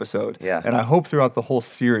this episode. Yeah. And I hope throughout the whole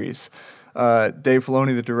series. Dave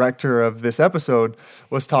Filoni, the director of this episode,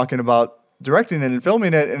 was talking about directing it and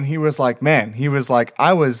filming it, and he was like,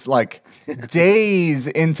 I was like days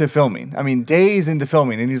into filming. And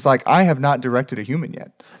he's like, I have not directed a human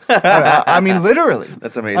yet. I mean, literally.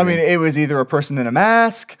 That's amazing. I mean, it was either a person in a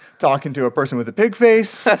mask talking to a person with a pig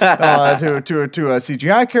face, to a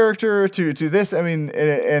CGI character, to this. I mean,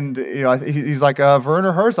 and he's like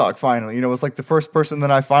Werner Herzog. Finally, was like the first person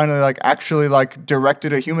that I finally like actually like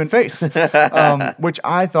directed a human face, which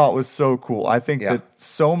I thought was so cool. I think that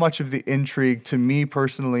so much of the intrigue to me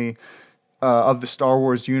personally of the Star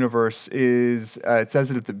Wars universe is, it says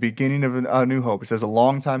it at the beginning of A New Hope. It says a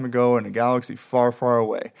long time ago in a galaxy far, far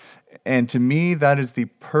away. And to me, that is the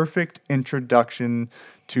perfect introduction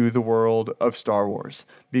to the world of Star Wars,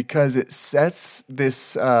 because it sets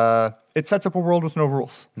this, it sets up a world with no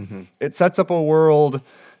rules. Mm-hmm. It sets up a world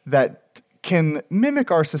that can mimic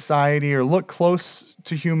our society or look close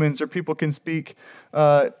to humans, or people can speak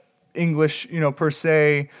English, per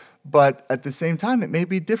se. But at the same time, it may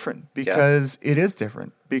be different, because it is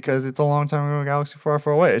different, because it's a long time ago in a galaxy far,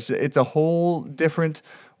 far away. It's a whole different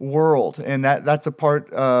world, and that's a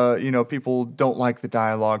part. People don't like the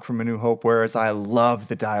dialogue from A New Hope, whereas I love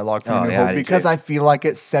the dialogue from A New Hope, because I feel like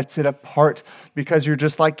it sets it apart. Because you're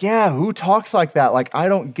just like, who talks like that? Like, I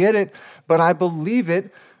don't get it, but I believe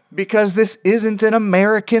it. Because this isn't an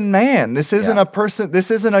American man. This isn't a person.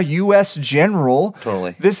 This isn't a U.S. general.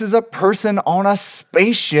 Totally. This is a person on a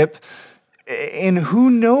spaceship in who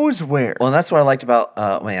knows where. Well, and that's what I liked about,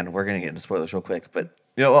 we're going to get into spoilers real quick, but,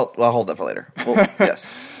 I'll hold that for later. Well,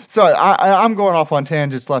 yes. So I'm going off on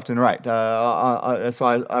tangents left and right. So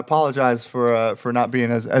I apologize for not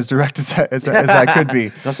being as direct as I could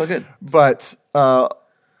be. Not so good. But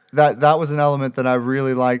that was an element that I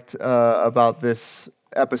really liked about this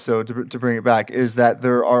episode, to bring it back, is that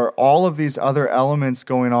there are all of these other elements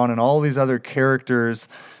going on and all these other characters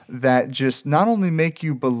that just not only make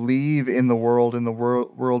you believe in the world and the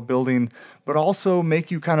world building, but also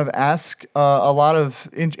make you kind of ask a lot of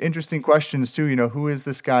interesting questions too. You know, who is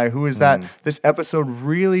this guy? Who is that? This episode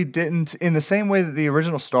really didn't, in the same way that the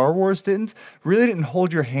original Star Wars really didn't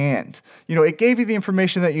hold your hand. You know, it gave you the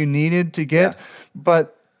information that you needed to get,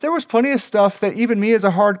 but there was plenty of stuff that even me as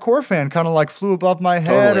a hardcore fan kind of like flew above my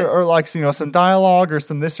head, or like, you know, some dialogue or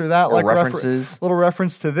some this or that, or like references, little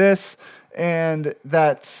reference to this. And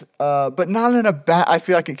that, but not in a bad, I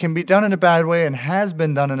feel like it can be done in a bad way and has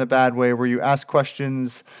been done in a bad way where you ask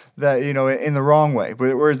questions that, you know, in the wrong way.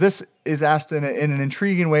 But whereas this is asked in an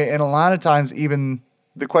intriguing way. And a lot of times, even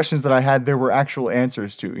the questions that I had, there were actual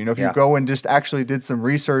answers to. You know, if you go and just actually did some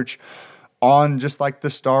research on just like the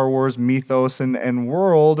Star Wars mythos and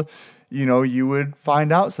world, you know, you would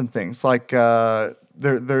find out some things like,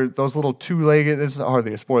 they're those little two-legged, this is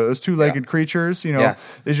hardly a spoiler, those two-legged creatures, you know,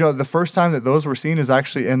 did you know the first time that those were seen is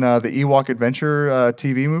actually in the Ewok Adventure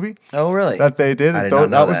TV movie? Oh, really? That they did. I did not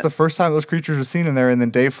know that was the first time those creatures were seen in there, and then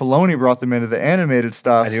Dave Filoni brought them into the animated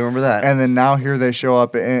stuff. I do remember that. And then now here they show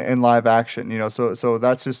up in live action, you know, so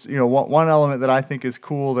that's just, you know, one element that I think is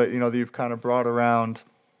cool that, you know, that you've kind of brought around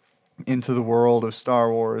into the world of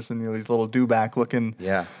Star Wars, and, you know, these little dewback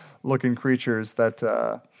looking creatures that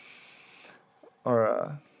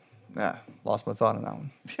lost my thought on that one.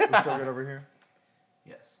 We're still good over here?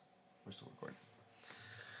 Yes. We're still recording.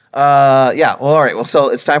 Yeah. Well, all right. Well, so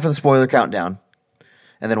it's time for the spoiler countdown,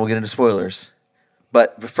 and then we'll get into spoilers.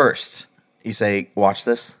 But first, you say watch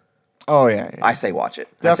this. Oh yeah. I say watch it.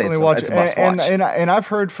 Definitely watch it. It's a must watch. And I've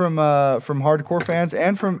heard from hardcore fans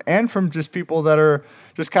and from just people that are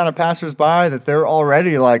just kind of passersby that they're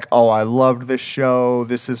already like, oh, I loved this show.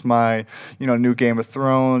 This is my, you know, new Game of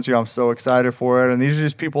Thrones. You know, I'm so excited for it. And these are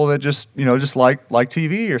just people that just, you know, just like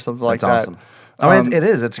TV or something like that. That's awesome. I mean, it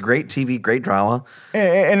is. It's great TV, great drama.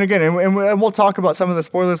 And again, and we'll talk about some of the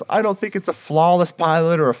spoilers. I don't think it's a flawless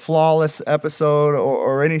pilot or a flawless episode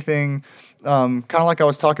or anything. Kind of like I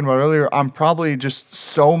was talking about earlier, I'm probably just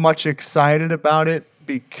so much excited about it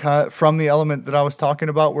because from the element that I was talking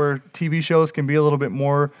about where TV shows can be a little bit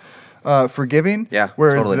more forgiving. Yeah,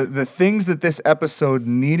 whereas totally. the things that this episode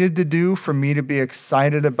needed to do for me to be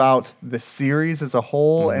excited about the series as a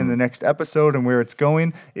whole and the next episode and where it's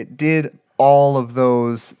going, it did all of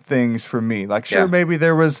those things for me. Like, sure, maybe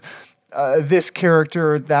there was this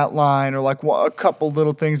character, that line, or like a couple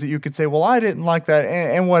little things that you could say, well, I didn't like that,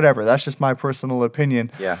 and whatever. That's just my personal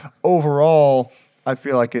opinion. Yeah. Overall, I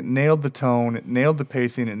feel like it nailed the tone, it nailed the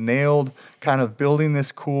pacing, it nailed kind of building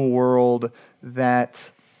this cool world that,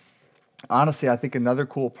 honestly, I think another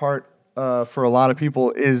cool part for a lot of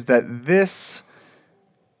people is that this,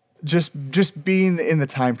 just being in the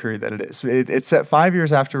time period that it is. It's set 5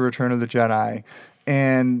 years after Return of the Jedi,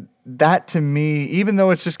 and that to me, even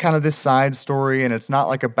though it's just kind of this side story and it's not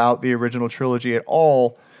like about the original trilogy at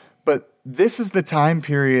all, but this is the time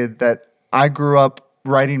period that I grew up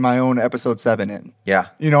writing my own episode 7 in. Yeah.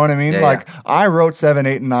 You know what I mean? Yeah, like I wrote 7,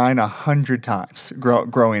 8, and 9 100 times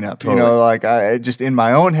growing up. Totally. You know, like I just in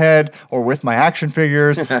my own head or with my action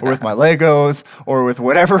figures or with my Legos or with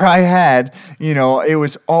whatever I had, you know, it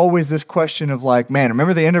was always this question of like, man,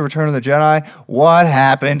 remember the end of Return of the Jedi? What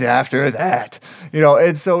happened after that? You know,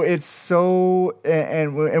 and so it's so,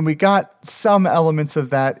 and we got some elements of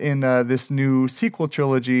that in this new sequel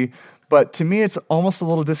trilogy. But to me, it's almost a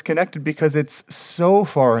little disconnected because it's so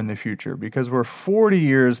far in the future, because we're 40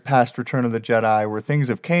 years past Return of the Jedi, where things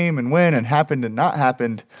have came and went and happened and not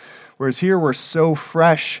happened. Whereas here, we're so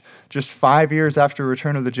fresh, just 5 years after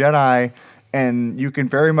Return of the Jedi. And you can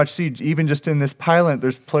very much see, even just in this pilot,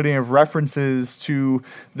 there's plenty of references to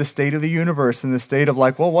the state of the universe and the state of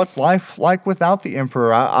like, well, what's life like without the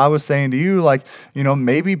Emperor? I was saying to you, like, you know,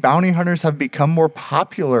 maybe bounty hunters have become more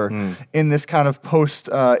popular in this kind of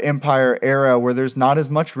post-Empire era where there's not as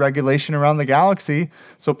much regulation around the galaxy.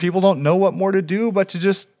 So people don't know what more to do but to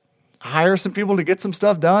just hire some people to get some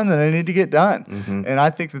stuff done that they need to get done. And I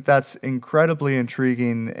think that that's incredibly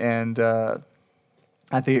intriguing, and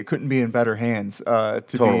I think it couldn't be in better hands to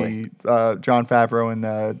be Jon Favreau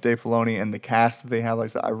and Dave Filoni and the cast that they have. Like I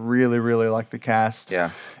said, I really, really like the cast. Yeah.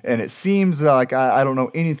 And it seems like, I don't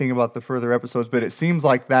know anything about the further episodes, but it seems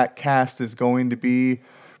like that cast is going to be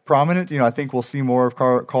prominent. You know, I think we'll see more of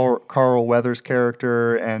Carl Weathers'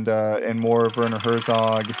 character and more of Werner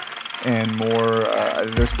Herzog and more.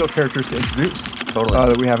 There's still characters to introduce.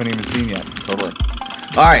 That we haven't even seen yet. Totally.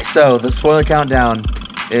 All right, so the spoiler countdown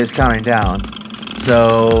is counting down.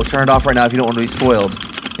 So turn it off right now if you don't want to be spoiled.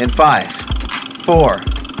 In 5, 4,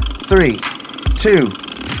 3, 2,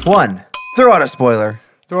 1. Throw out a spoiler.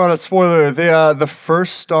 Throw out a spoiler. The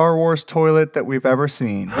first Star Wars toilet that we've ever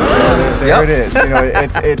seen. There Yep. it is.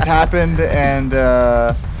 It's happened, and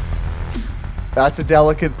that's a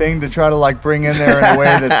delicate thing to try to like bring in there in a way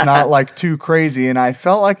that's not like too crazy. And I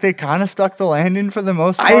felt like they kind of stuck the landing for the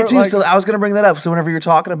most part. I did too. Like, So I was going to bring that up. So whenever you're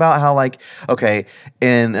talking about how, like, okay,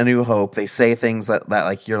 in A New Hope, they say things that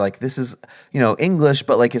like you're like, this is English,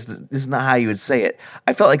 but like this is not how you would say it.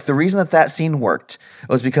 I felt like the reason that scene worked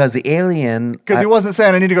was because the alien. because he wasn't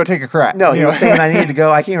saying I need to go take a crap. No, he was saying I needed to go.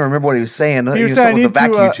 I can't even remember what he was saying. He was saying saying with the I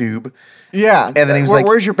need to, vacuum tube. Yeah. And then he was like,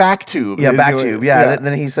 "Where's your back tube?" Yeah, Is back what- tube. Yeah.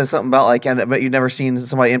 Then he says something about like, but you've never seen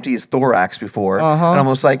somebody empty his thorax before. And I'm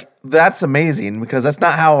almost like, that's amazing because that's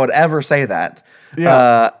not how I would ever say that.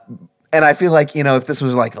 Yeah. And I feel like, if this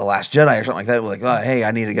was like The Last Jedi or something like that, we're like, oh, hey,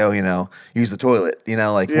 I need to go, use the toilet.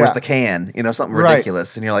 Like, Yeah. where's the can? Something Right.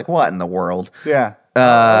 ridiculous. And you're like, what in the world? Yeah.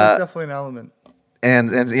 That was definitely an element.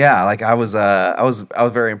 And yeah, like I was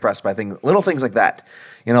very impressed by little things like that.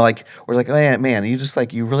 Like we're like, oh man, you just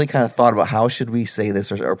like you really kind of thought about how should we say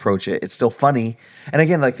this or approach it. It's still funny, and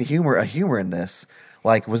again, like the humor in this,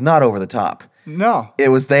 like was not over the top. No. It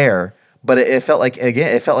was there, but it felt like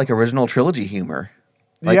original trilogy humor.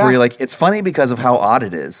 Like Yeah. where you're like, it's funny because of how odd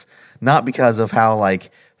it is, not because of how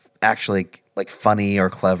like actually like funny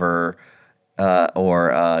or clever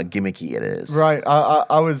or gimmicky it is. Right.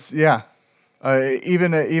 I was, yeah.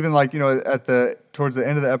 Even like towards the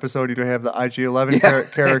end of the episode, you do have the IG-11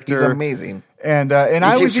 character. He's amazing. And He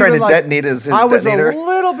I keeps was trying even to like, detonate his I was detonator. a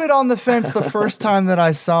little bit on the fence the first time that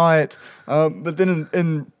I saw it, but then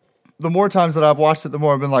in the more times that I've watched it, the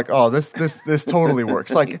more I've been like, oh, this totally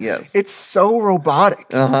works. Like, Yes. it's so robotic.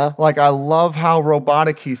 Uh-huh. Like, I love how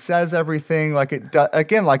robotic he says everything. Like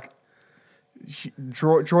again, like.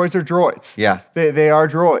 Droids are droids. Yeah. They are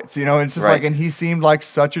droids. It's just Right. like, and he seemed like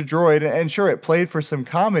such a droid. And sure, it played for some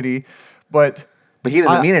comedy, but But he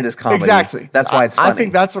doesn't mean it as comedy. Exactly. That's why it's funny. I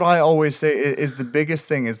think that's what I always say is the biggest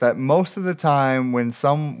thing is that most of the time when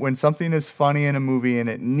something is funny in a movie and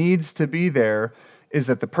it needs to be there, is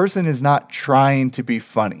that the person is not trying to be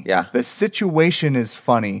funny. Yeah. The situation is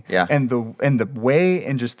funny. Yeah. And the way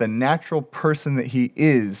and just the natural person that he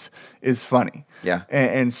is funny. Yeah.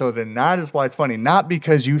 And so then that is why it's funny. Not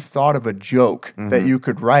because you thought of a joke that you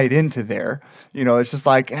could write into there. It's just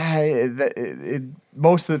like, it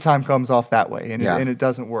most of the time comes off that way and, Yeah. and it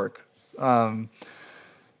doesn't work.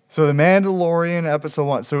 So the Mandalorian episode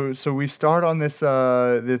 1. So we start on this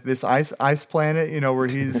this ice planet, where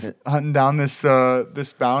he's hunting down this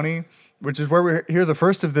bounty, which is where we hear the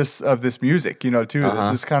first of this music, too.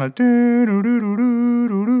 This is kind of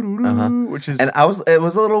which is And it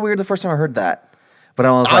was a little weird the first time I heard that, but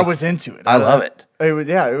I was like, I was into it. I love it. It was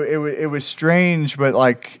it was strange, but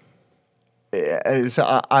like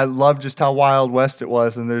I love just how Wild West it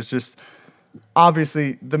was, and there's just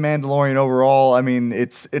obviously the Mandalorian overall. I mean,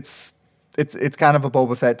 it's kind of a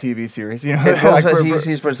Boba Fett TV series, It's Like, also TV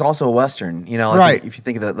series, but it's also a Western, like Right. if you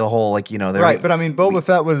think of the whole, like, they're right. But I mean, Boba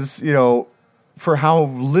Fett was for how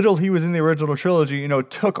little he was in the original trilogy,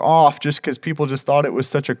 took off just because people just thought it was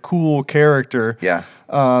such a cool character. Yeah.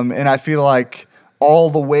 And I feel like all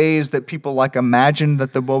the ways that people like imagined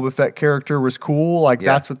that the Boba Fett character was cool, like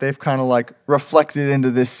Yeah. that's what they've kind of like reflected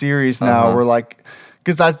into this series now. Uh-huh. We're like,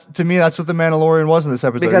 because to me, that's what the Mandalorian was in this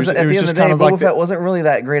episode. because it was at the end of the day, kind of Boba like Fett wasn't really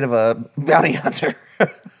that great of a bounty hunter.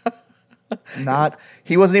 not.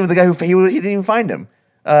 He wasn't even the guy he didn't even find him.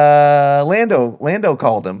 Lando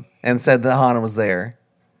called him and said that Han was there.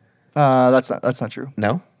 That's not true.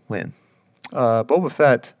 No, when? Boba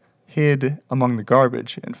Fett hid among the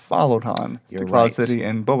garbage and followed Han You're to Cloud right. City,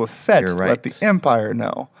 and Boba Fett You're right. let the Empire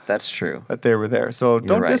know That's true. that they were there. So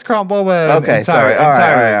don't right. discount Boba. Okay, sorry. All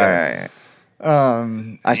entirely right. there.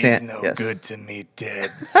 I He's stand. no yes. good to me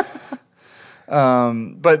dead.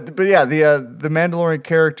 But yeah, the Mandalorian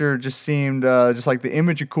character just seemed just like the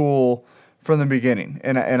image of cool from the beginning,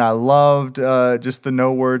 and I loved just the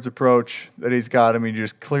no words approach that he's got. I mean, you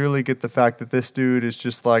just clearly get the fact that this dude is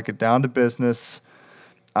just like a down to business.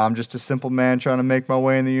 I'm just a simple man trying to make my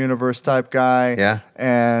way in the universe type guy. Yeah.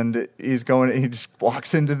 And he just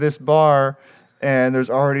walks into this bar, and there's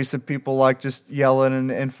already some people like just yelling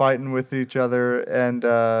and fighting with each other,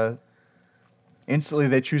 and instantly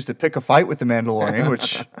they choose to pick a fight with the Mandalorian,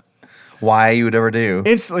 which Why you would ever do?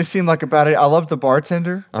 instantly seemed like a bad idea. I love the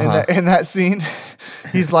bartender Uh-huh. in that scene.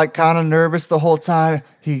 He's like kind of nervous the whole time.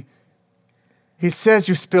 He says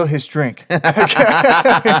you spill his drink.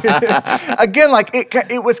 Again, like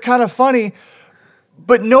it was kind of funny,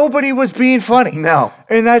 but nobody was being funny. No.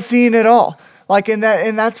 In that scene at all. Like and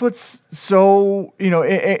that's what's so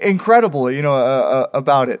incredible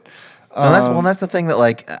about it. And that's the thing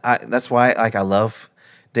that that's why I love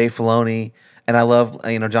Dave Filoni, and I love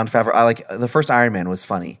Jon Favreau. I like the first Iron Man was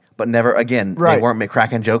funny, but never again Right. they weren't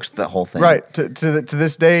cracking jokes the whole thing. Right. To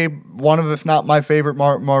this day, one of, if not my favorite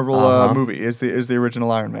Marvel movie is the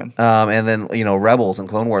original Iron Man. And then Rebels and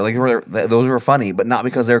Clone Wars, those were funny, but not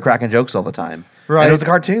because they were cracking jokes all the time. Right. And it was a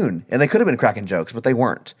cartoon, and they could have been cracking jokes, but they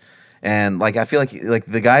weren't. And like I feel like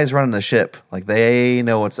the guys running the ship, like they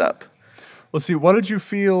know what's up. Well, see, what did you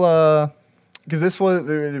feel? Because this was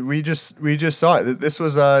we just saw it. This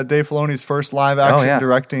was Dave Filoni's first live action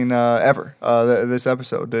directing ever. This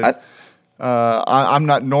episode. I'm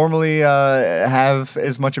not normally have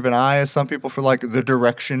as much of an eye as some people for like the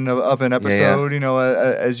direction of an episode.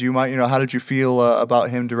 As you might. How did you feel about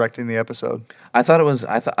him directing the episode? I thought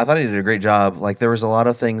he did a great job. Like there was a lot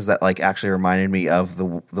of things that like actually reminded me of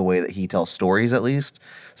the way that he tells stories, at least.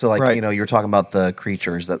 So like Right. you were talking about the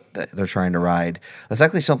creatures that they're trying to ride. That's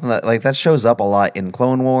actually something that shows up a lot in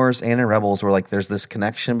Clone Wars and in Rebels, where like there's this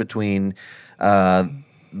connection between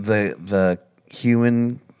the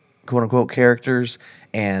human quote unquote characters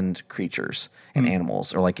and creatures and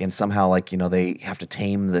animals, or and somehow they have to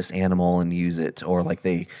tame this animal and use it, or like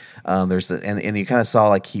they there's and you kind of saw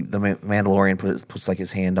the Mandalorian puts like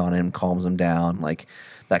his hand on him, calms him down, like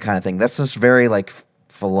that kind of thing. That's just very like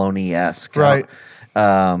Filoni-esque, Right?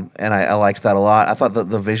 And I liked that a lot. I thought that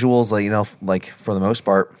the visuals, like for the most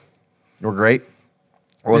part, were great.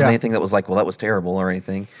 There wasn't anything that was like, well, that was terrible or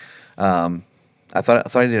anything. I thought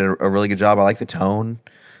he did a really good job. I like the tone.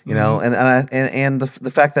 And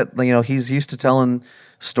the fact that he's used to telling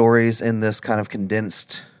stories in this kind of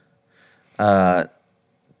condensed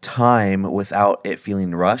time without it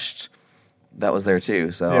feeling rushed. That was there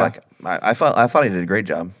too. So I thought he did a great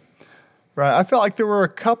job. Right. I felt like there were a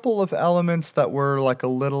couple of elements that were like a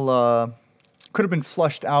little could have been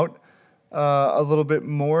flushed out a little bit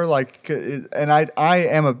more. And I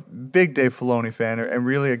am a big Dave Filoni fan, and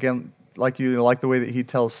really again like the way that he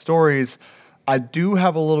tells stories. I do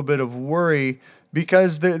have a little bit of worry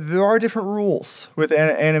because there are different rules with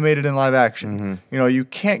animated and live action. Mm-hmm. You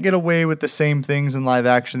can't get away with the same things in live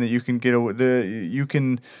action that you can get away. You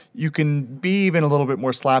can be even a little bit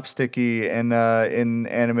more slapsticky in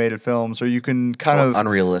animated films, or you can kind of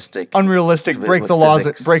unrealistic, break the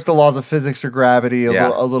laws of physics or gravity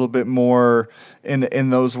a little bit more in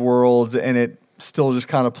those worlds, and it still just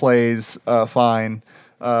kind of plays fine.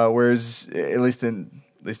 Whereas at least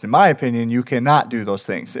in my opinion, you cannot do those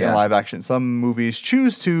things in live action. Some movies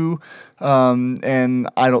choose to, and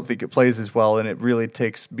I don't think it plays as well, and it really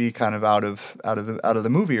takes me kind of out of the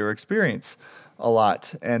movie or experience a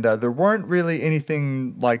lot. And there weren't really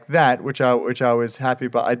anything like that, which I was happy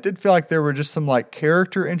about. I did feel like there were just some like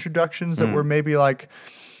character introductions that were maybe like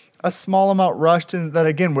a small amount rushed, and that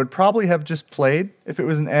again would probably have just played if it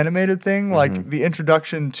was an animated thing, like the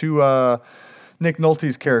introduction to Nick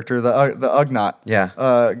Nolte's character, the Ugnaught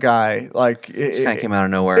guy, it kind of came out of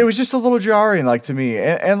nowhere. It was just a little jarring, to me,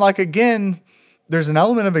 and again, there's an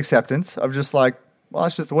element of acceptance of just well,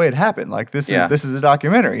 that's just the way it happened. This is a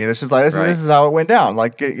documentary. It's just this is how it went down.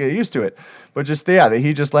 Get used to it. But just that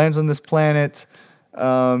he just lands on this planet,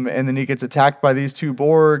 and then he gets attacked by these two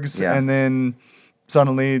Borgs, and then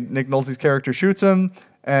suddenly Nick Nolte's character shoots him,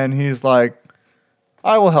 and he's like,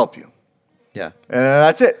 "I will help you." Yeah, and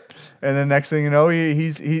that's it. And then next thing you know,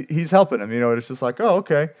 he's helping him. It's just like, oh,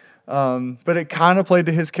 okay. But it kind of played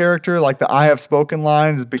to his character. Like the "I have spoken"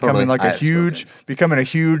 line is becoming a huge thing.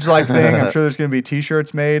 I'm sure there's going to be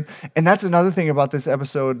T-shirts made. And that's another thing about this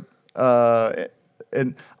episode.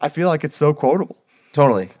 And I feel like it's so quotable.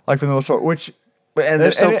 Totally. For the most part, and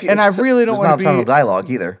there's so few. And I really don't want to be not a ton of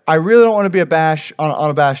dialogue either. I really don't want to be a bash on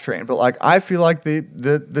a bash train, but I feel like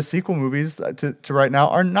the sequel movies to right now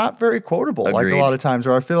are not very quotable. Agreed. A lot of times,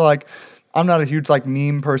 or I feel like I'm not a huge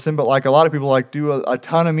meme person, but a lot of people do a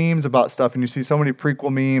ton of memes about stuff, and you see so many prequel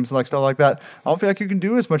memes and stuff like that. I don't feel like you can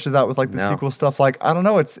do as much of that with the sequel stuff. I don't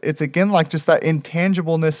know. It's again just that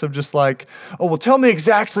intangibleness of just oh well, tell me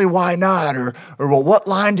exactly why not, or well, what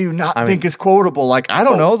line do you not think is quotable? I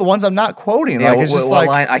don't know the ones I'm not quoting. Yeah, it's just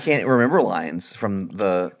line? I can't remember lines from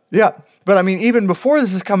the. Yeah, but I mean, even before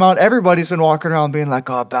this has come out, everybody's been walking around being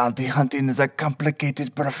oh, bounty hunting is a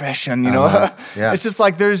complicated profession, Yeah. It's just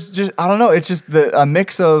there's just, I don't know, it's just a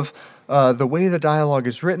mix of the way the dialogue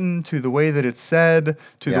is written, to the way that it's said,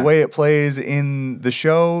 to the way it plays in the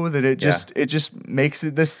show, that it just makes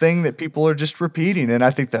it this thing that people are just repeating. And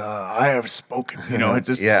I think I have spoken, it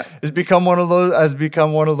just has become one of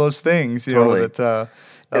those things, Totally.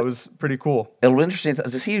 that was pretty cool. It'll be interesting.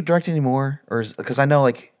 Does he direct anymore, or because I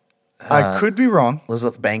know I could be wrong.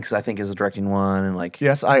 Elizabeth Banks, I think, is directing one, and like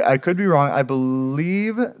Yes, I could be wrong. I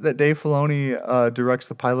believe that Dave Filoni directs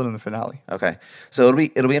the pilot and the finale. okay. So it'll be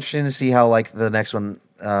interesting to see how like the next one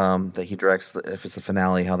that he directs, if it's the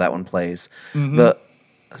finale, how that one plays.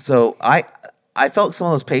 So I felt some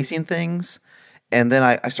of those pacing things, and then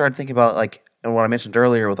I started thinking about like what I mentioned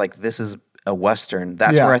earlier with like this is a Western.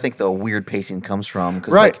 That's Yeah. where I think the weird pacing comes from.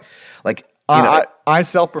 Cause Right. Like you know, I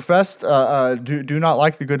self-professed do not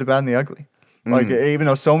like The Good, the Bad, and the Ugly. Like even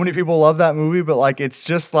though so many people love that movie, but like it's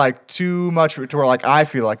just like too much to where like I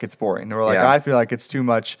feel like it's boring, or like Yeah. I feel like it's too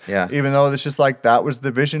much. Yeah. Even though it's just like that was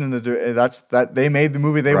the vision and that they made the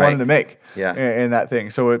movie they Right. wanted to make. Yeah. In that thing,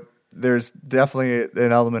 so there's definitely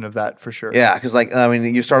an element of that for sure. yeah, because like I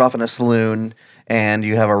mean, you start off in a saloon and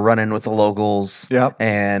you have a run in with the locals. Yep.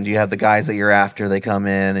 And you have the guys that you're after. They come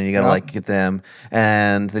in and you gotta Yep. like get them,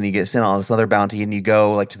 and then you get sent on this other bounty, and you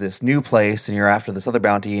go like to this new place, and you're after this other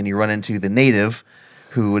bounty, and you run into the native,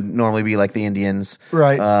 who would normally be like the Indians,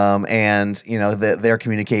 Right. And you know their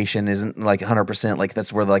communication isn't like 100%. Like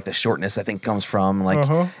that's where like the shortness I think comes from. Like,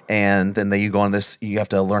 and then you go on this. You have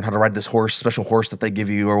to learn how to ride this special horse that they give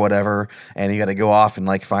you or whatever, and you got to go off and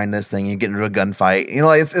like find this thing. You get into a gunfight. You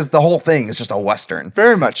know, it's the whole thing. It's just a Western.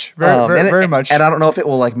 Very much, very much. And I don't know if it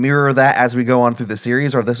will like mirror that as we go on through the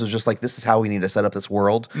series, or this is just like this is how we need to set up this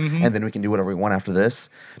world, and then we can do whatever we want after this.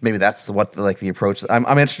 Maybe that's what the approach. I'm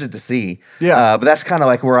interested to see. Yeah. But that's kind of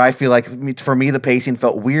like where I feel like for me the pacing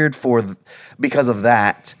felt weird because of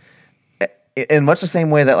that. In much the same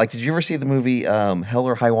way that like, did you ever see the movie Hell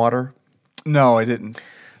or High Water? No, I didn't.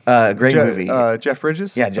 Great movie. Jeff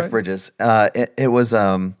Bridges. Yeah, Jeff right? Bridges. It was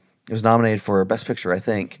nominated for Best Picture, I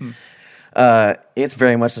think. It's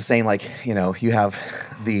very much the same. Like, you know, you have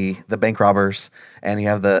the bank robbers, and you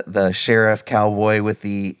have the sheriff cowboy with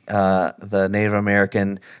the Native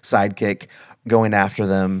American sidekick going after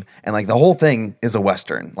them, and like the whole thing is a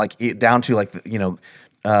Western, like down to like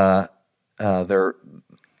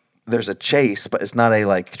there's a chase, but it's not a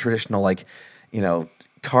like traditional like, you know,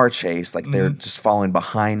 car chase. Like they're just following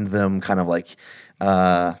behind them, kind of like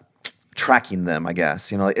tracking them, I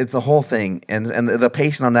guess. You know, it's the whole thing, and the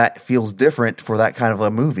pacing on that feels different for that kind of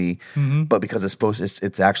a movie, but because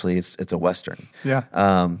it's actually a Western.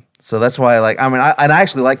 Yeah. So that's why I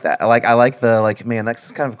actually like that. I like the man,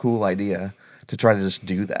 that's kind of a cool idea to try to just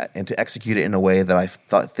do that and to execute it in a way that I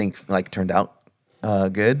think turned out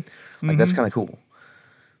good. Like that's kind of cool.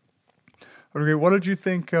 Okay, what did you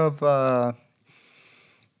think of?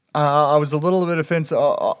 I was a little bit offensive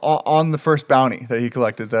on the first bounty that he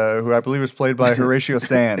collected, who I believe was played by Horatio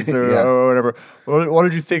Sands or whatever. What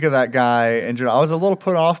did you think of that guy in general? I was a little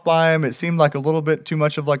put off by him. It seemed like a little bit too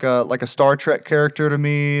much of like a Star Trek character to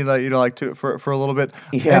me. That for a little bit.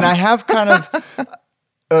 Yeah. And I have kind of.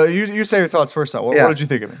 You say your thoughts first. Now, what did you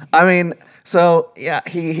think of him? I mean, so yeah,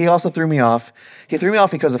 he also threw me off. He threw me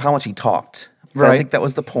off because of how much he talked. But I Right. think that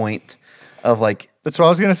was the point of like. That's what I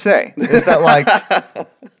was gonna say. Is that like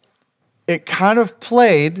it kind of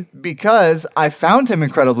played because I found him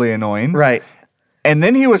incredibly annoying, Right. and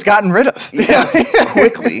then he was gotten rid of. Yes,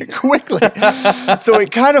 quickly. quickly. So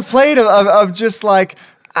it kind of played of just like,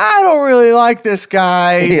 I don't really like this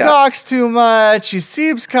guy. He Yeah. talks too much. He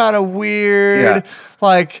seems kind of weird. Yeah.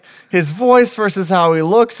 Like his voice versus how he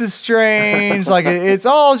looks is strange. Like it's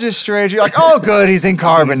all just strange. You're like, oh, good, he's in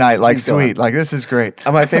carbonite. Like he's gone. sweet. Like this is great.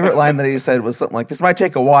 My favorite line that he said was something like, "This might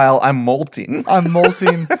take a while. I'm molting." I'm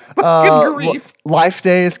molting. grief. Life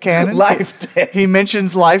Day is canon. Life Day. He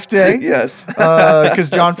mentions Life Day. Yes. Because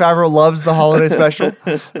Jon Favreau loves the holiday special.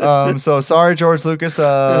 So sorry, George Lucas.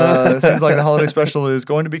 It seems like the holiday special is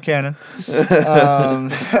going to be canon.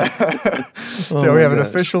 So we have an gosh.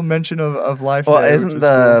 official mention of Life Well, Day. which isn't is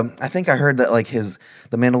the? I think I heard that like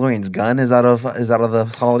the Mandalorian's gun is out of the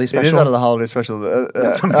holiday cool. special. It is out of the holiday special.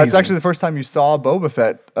 That's amazing. actually the first time you saw Boba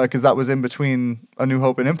Fett because that was in between A New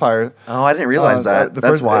Hope and Empire. Oh, I didn't realize that.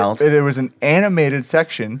 That's wild. It was an animated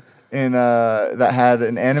section in that had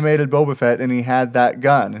an animated Boba Fett, and he had that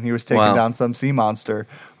gun, and he was taking Wow. down some sea monster or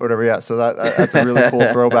whatever. Yeah, so that's a really cool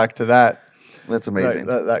throwback to that. That's amazing.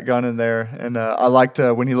 That gun in there, and I liked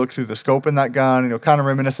when he looked through the scope in that gun. You know, kind of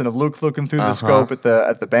reminiscent of Luke looking through the scope at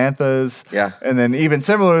the banthas. Yeah. and then even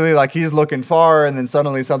similarly, like he's looking far, and then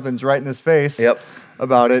suddenly something's right in his face. Yep.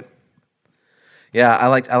 About it. Yeah, I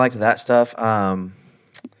liked that stuff.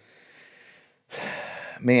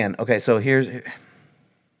 Man, okay, so here's.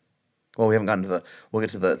 Well, we haven't gotten to the. We'll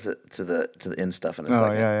get to the end stuff in a Oh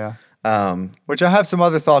second. yeah. Which I have some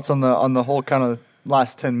other thoughts on the whole kind of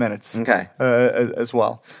last 10 minutes. Okay. As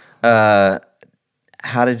well.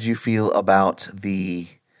 How did you feel about the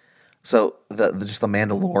So the just the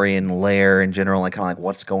Mandalorian lair in general, like kind of like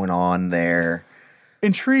what's going on there.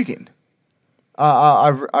 Intriguing. I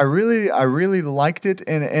really liked it,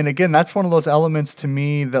 and again, that's one of those elements to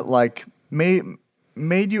me that like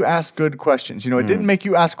made you ask good questions. You know, it didn't make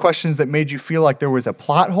you ask questions that made you feel like there was a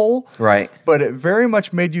plot hole, Right. But it very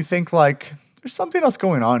much made you think like there's something else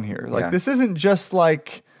going on here. Like Yeah. this isn't just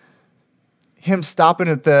like him stopping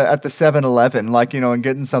at the 7-Eleven, like, you know, and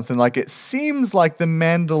getting something. Like it seems like the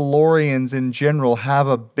Mandalorians in general have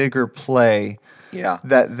a bigger play. Yeah.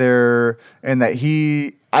 That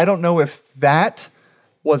I don't know if that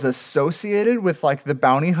was associated with like the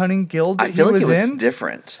bounty hunting guild that I feel he like was it was in.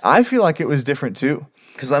 different I feel like it was different too.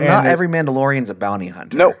 because not every Mandalorian's a bounty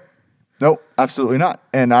hunter. No, absolutely not.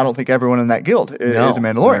 And I don't think everyone in that guild is No. a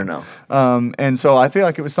Mandalorian. No. And so I feel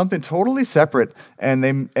like it was something totally separate. And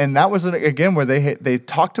that was again where they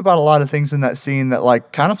talked about a lot of things in that scene that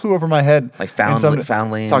like kind of flew over my head. Like And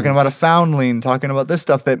foundlings. talking about a foundling, talking about this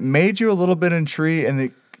stuff that made you a little bit intrigued, and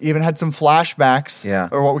it even had some flashbacks, Yeah.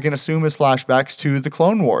 or what we can assume is flashbacks to the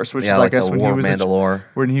Clone Wars, which Yeah, is like I guess the when War he of was Mandalore.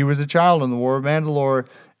 when he was a child in the War of Mandalore.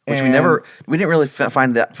 Which And we didn't really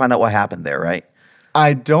find out what happened there, right?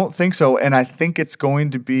 I don't think so, and I think it's going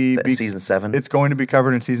to be Season 7? It's going to be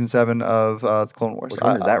covered in season 7 of the Clone Wars.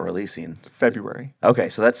 When is that releasing? February. Okay,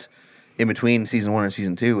 so that's in between season 1 and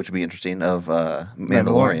season 2, which would be interesting, of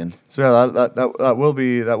Mandalorian. So yeah, that will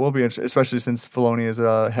be interesting, especially since Filoni is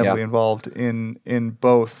heavily Yeah. involved in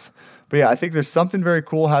both. But yeah, I think there's something very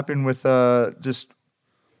cool happening with just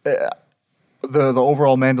the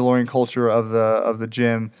overall Mandalorian culture of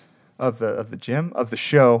the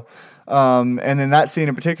show. And then that scene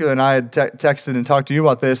in particular, and I had texted and talked to you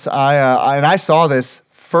about this. I saw this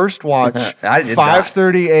first watch, I did not.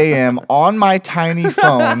 5:30 a.m. on my tiny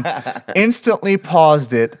phone. Instantly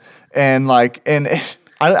paused it, and I didn't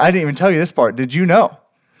even tell you this part. Did you know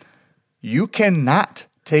you cannot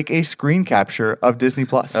take a screen capture of Disney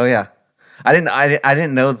Plus? Oh yeah, I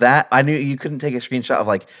didn't know that. I knew you couldn't take a screenshot of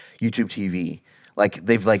like YouTube TV. Like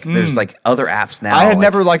they've there's like other apps now. I had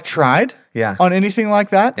never tried Yeah. on anything like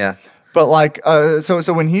that. Yeah. But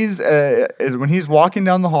so when he's walking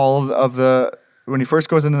down the hall when he first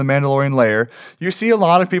goes into the Mandalorian lair, you see a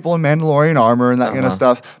lot of people in Mandalorian armor and that kind of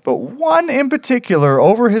stuff. But one in particular,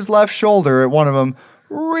 over his left shoulder, one of them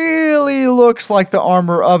really looks like the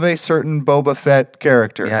armor of a certain Boba Fett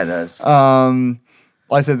character. Yeah, it does.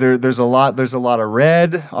 Like I said, there's a lot of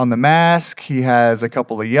red on the mask. He has a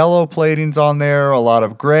couple of yellow platings on there, a lot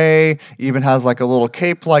of gray, even has like a little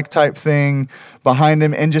cape-like type thing behind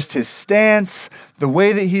him, and just his stance, the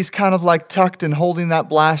way that he's kind of like tucked and holding that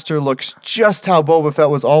blaster looks just how Boba Fett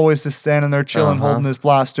was always just standing there chilling, holding his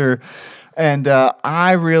blaster. And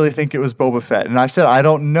I really think it was Boba Fett. And I've said I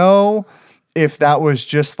don't know if that was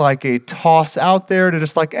just like a toss out there to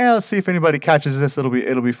just like, let's see if anybody catches this. It'll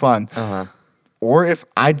be fun. Or if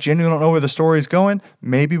I genuinely don't know where the story is going,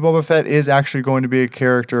 maybe Boba Fett is actually going to be a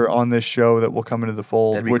character on this show that will come into the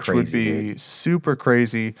fold, which crazy, would be dude. super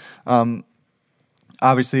crazy.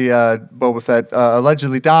 Obviously, Boba Fett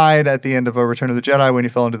allegedly died at the end of Return of the Jedi when he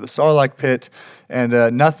fell into the Sarlacc pit, and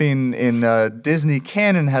nothing in Disney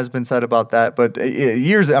canon has been said about that. But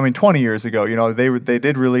 20 years ago, they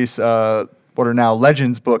did release what are now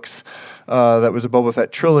Legends books. That was a Boba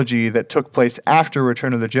Fett trilogy that took place after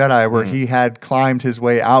Return of the Jedi, where he had climbed his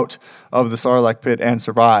way out of the Sarlacc pit and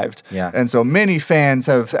survived. Yeah. And so many fans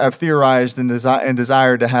have theorized and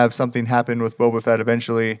desired to have something happen with Boba Fett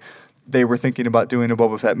eventually. They were thinking about doing a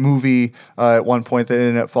Boba Fett movie at one point that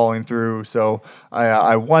ended up falling through. So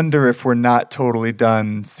I wonder if we're not totally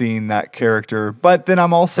done seeing that character. But then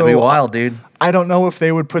I'm also... That'd be wild, dude. I don't know if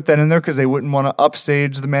they would put that in there because they wouldn't want to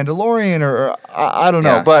upstage the Mandalorian, or I don't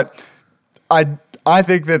know. Yeah. But I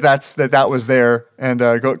think that was there, and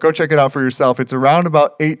go check it out for yourself. It's around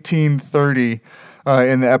about 18:30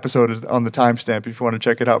 in the episode is on the timestamp if you want to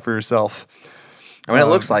check it out for yourself. I mean, it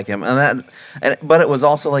looks like him, but it was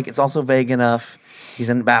also like it's also vague enough.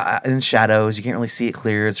 He's in shadows. You can't really see it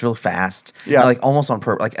clear. It's real fast. Yeah. Like almost on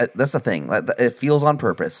purpose. Like that's the thing. Like, it feels on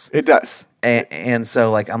purpose. It does. And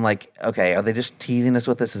so like I'm like, okay, are they just teasing us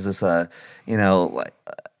with this? Is this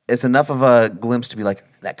it's enough of a glimpse to be like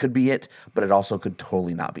that could be it, but it also could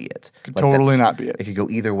totally not be it. Totally not be it. It could go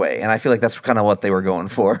either way, and I feel like that's kind of what they were going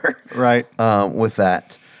for, Right. with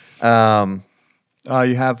that. You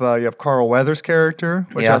have Carl Weathers' character,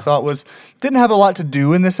 which Yeah. I thought didn't have a lot to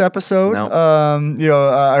do in this episode. No.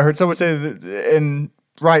 I heard someone say that, and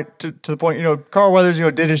right to the point, Carl Weathers,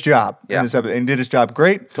 did his job Yeah. in this episode and did his job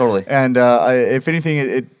great. Totally. And if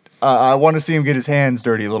anything, I want to see him get his hands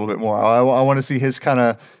dirty a little bit more. I want to see his kind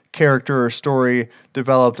of character or story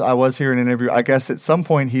developed. I was hearing an interview. I guess at some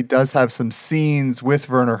point he does have some scenes with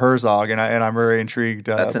Werner Herzog, and I'm very intrigued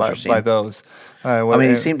by those. I mean,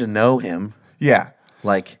 he seemed to know him. Yeah.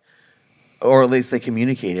 Like, or at least they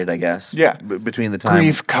communicated, I guess. Yeah. Between the time.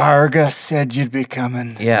 Grief Karga said you'd be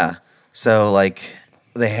coming. Yeah. So, like,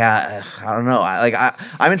 they had, I don't know.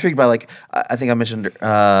 I'm intrigued by, like, I think I mentioned,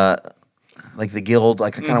 like, the guild.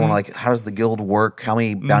 Like, I kind of want to, like, how does the guild work? How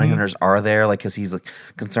many bounty hunters are there? Like, because he's, like,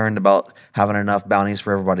 concerned about having enough bounties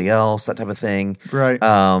for everybody else, that type of thing. Right.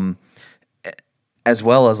 As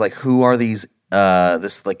well as, like, who are these,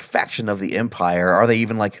 this, like, faction of the Empire? Are they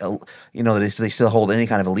even, like, you know, they still hold any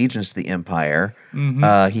kind of allegiance to the Empire?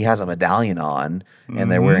 He has a medallion on,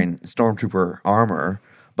 and they're wearing stormtrooper armor.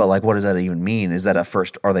 But, like, what does that even mean? Is that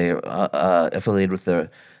are they affiliated with the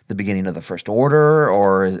beginning of the First Order,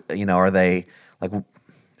 or, you know, are they, like,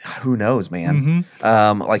 who knows, man?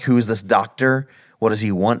 Like, who is this doctor? What does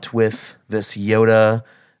he want with this Yoda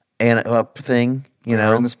thing? You know,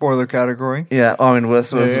 We're in the spoiler category. Yeah, I mean,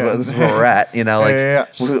 this is where we're at. You know, like,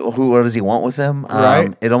 what does he want with him?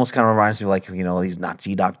 Right. It almost kind of reminds me of, like, you know, these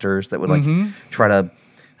Nazi doctors that would, like, try to.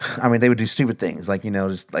 I mean, they would do stupid things, like, you know,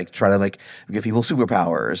 just, like, try to, like, give people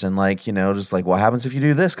superpowers, and, like, you know, just, like, what happens if you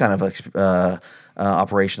do this kind of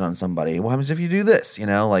operation on somebody? What happens if you do this? You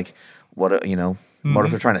know, like, what, you know, what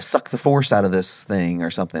if they're trying to suck the force out of this thing or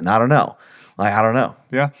something? I don't know. Like, I don't know.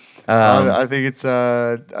 Yeah, I think it's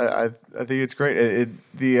I think it's great.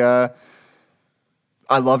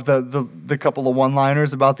 I love the couple of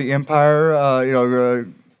one-liners about the Empire. You know,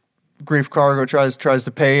 Grief Karga tries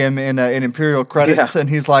to pay him in Imperial credits, and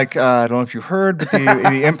he's like, I don't know if you heard, but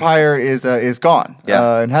the Empire is gone,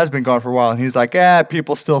 and has been gone for a while. And he's like,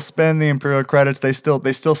 people still spend the Imperial credits. They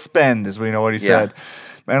still spend, is what he said.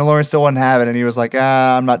 Mandalorian still wouldn't have it, and he was like,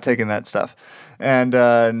 I'm not taking that stuff.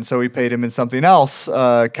 And so he paid him in something else,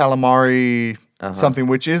 calamari something,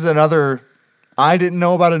 which is another. I didn't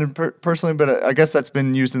know about it personally, but I guess that's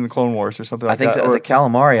been used in the Clone Wars or something like that. I think the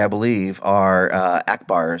calamari, I believe, are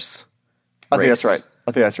Akbar's. I think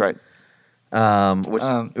that's right.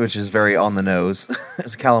 Which is very on the nose.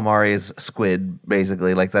 Calamari is squid,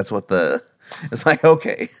 basically. Like, that's what it's like,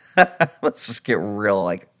 okay, let's just get real,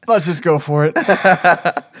 like, let's just go for it.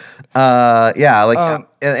 Yeah, like,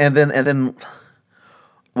 and then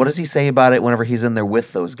what does he say about it whenever he's in there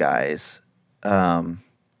with those guys? The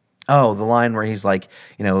line where he's like,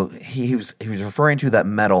 you know, he was referring to that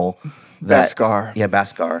metal. Beskar. Yeah,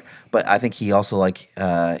 Beskar. But I think he also, like,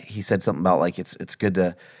 he said something about, like, it's good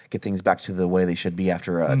to get things back to the way they should be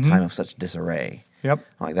after a time of such disarray. Yep.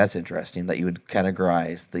 I'm like, that's interesting that you would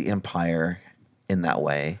categorize the Empire in that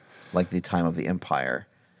way, like the time of the Empire.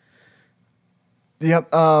 Yep.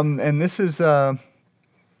 And this is there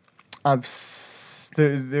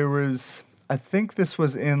was. I think this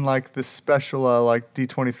was in, like, the special like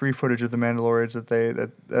D23 footage of the Mandalorians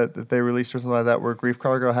that they released or something like that, where Grief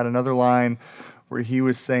Karga had another line where he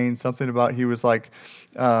was saying something about, he was like,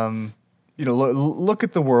 you know, look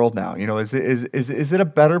at the world now. You know, is it a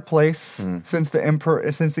better place since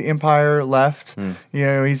the Empire left? You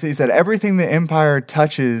know, he said everything the Empire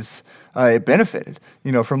touches, it benefited.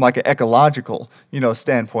 You know, from, like, an ecological, you know,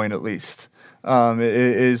 standpoint at least.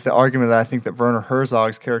 Is the argument that I think that Werner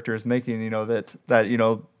Herzog's character is making, you know, that you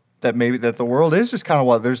know, that maybe that the world is just kind of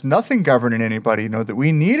what, there's nothing governing anybody, you know, that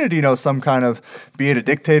we needed, you know, some kind of, be it a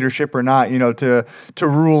dictatorship or not, you know, to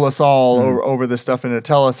rule us all over this stuff, and to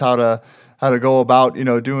tell us how to go about, you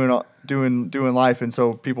know, doing life, and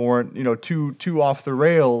so people weren't, you know, too off the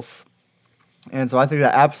rails. And so I think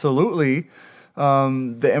that absolutely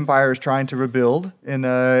the Empire is trying to rebuild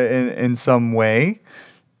in some way.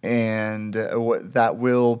 And that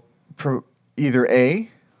will either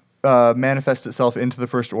manifest itself into the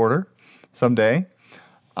First Order someday.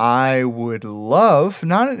 I would love, it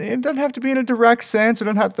doesn't have to be in a direct sense.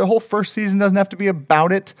 The whole first season doesn't have to be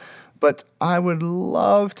about it, but I would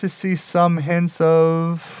love to see some hints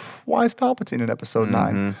of why is Palpatine in Episode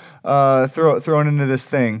 9 thrown into this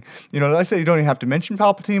thing. You know, I say you don't even have to mention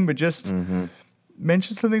Palpatine, but just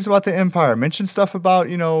mention some things about the Empire. Mention stuff about,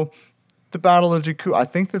 you know, the Battle of Jakku. I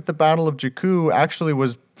think that the Battle of Jakku actually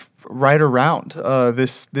was right around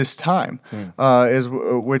this time,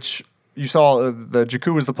 which you saw the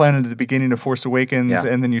Jakku was the planet at the beginning of Force Awakens,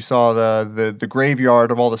 and then you saw the graveyard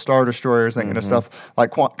of all the Star Destroyers, that kind of stuff.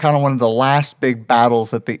 Like, kind of one of the last big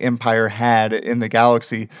battles that the Empire had in the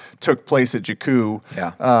galaxy took place at Jakku.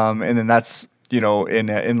 Yeah, and then that's, you know,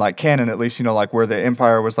 in like canon at least, you know, like where the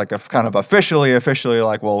Empire was like a kind of officially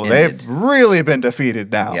like, well, they've really been defeated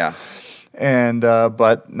now. Yeah. And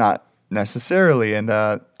but not necessarily. And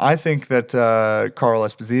I think that Carl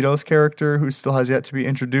Esposito's character, who still has yet to be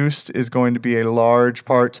introduced, is going to be a large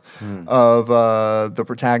part of the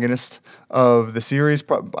protagonist of the series.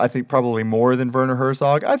 I think probably more than Werner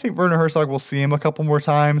Herzog. I think Werner Herzog will see him a couple more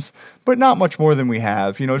times, but not much more than we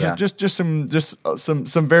have. You know, Yeah. just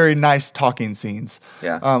some very nice talking scenes.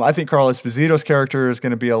 Yeah. I think Carl Esposito's character is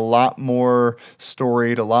going to be a lot more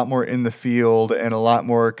storied, a lot more in the field, and a lot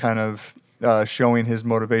more kind of showing his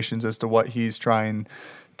motivations as to what he's trying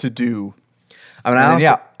to do. I mean, And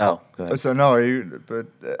then, Oh, go ahead. So no, but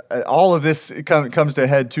all of this comes to a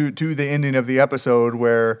head to the ending of the episode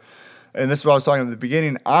where, and this is what I was talking at the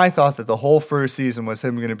beginning. I thought that the whole first season was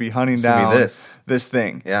him going to be hunting It's gonna down be this.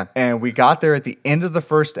 thing. Yeah. And we got there at the end of the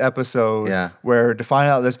first episode, Yeah. where to find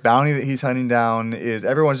out this bounty that he's hunting down is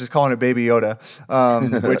everyone's just calling it Baby Yoda,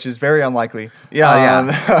 which is very unlikely.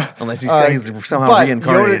 Yeah. Unless he's somehow but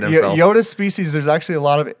reincarnated himself. Yoda's species, there's actually a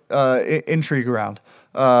lot of intrigue around.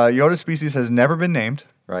 Yoda's species has never been named,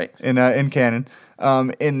 Right. in canon,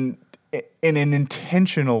 in an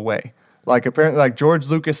intentional way. Like apparently, like George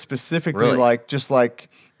Lucas specifically, Really?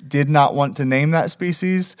 did not want to name that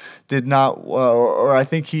species. Did not, or I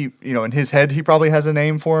think he, in his head he probably has a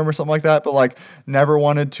name for him or something like that. But like never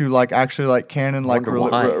wanted to actually canon Wonder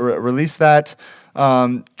why. release that.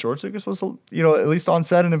 George Lucas was at least on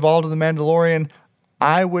set and involved in The Mandalorian.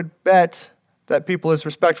 I would bet that people as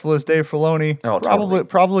respectful as Dave Filoni totally.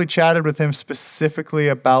 probably chatted with him specifically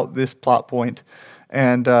about this plot point,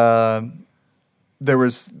 and there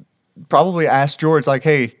was probably asked George like,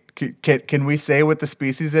 "Hey, can we say what the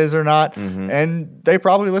species is or not?" And they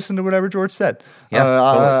probably listened to whatever George said. Yeah,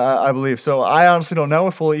 totally. I believe so. I honestly don't know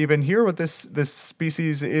if we'll even hear what this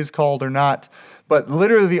species is called or not. But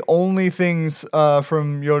literally, the only things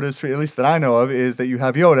from Yoda's, at least that I know of, is that you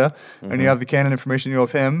have Yoda and you have the canon information you know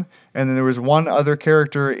of him, and then there was one other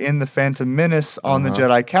character in the Phantom Menace on the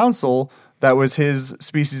Jedi Council that was his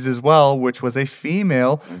species as well, which was a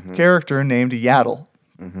female character named Yaddle.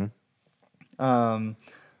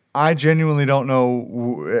 I genuinely don't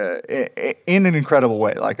know in an incredible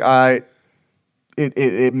way. Like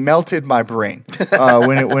it melted my brain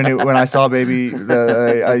when I saw a baby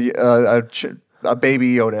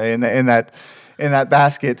Yoda in that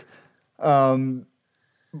basket.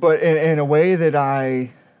 But in a way that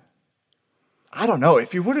I don't know.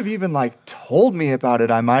 If you would have even told me about it,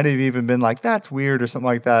 I might have even been like, "That's weird" or something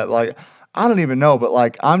like that. Like I don't even know,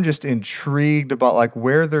 but I'm just intrigued about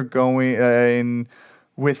where they're going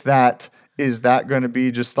with that. Is that going to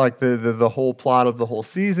be just the whole plot of the whole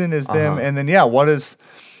season is them? And then what is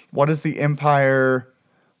the Empire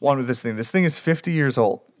want with this thing? This thing is 50 years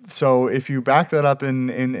old. So if you back that up in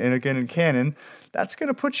again in canon, that's going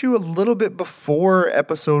to put you a little bit before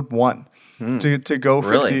Episode 1 to go 50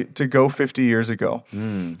 Really? to go 50 years ago.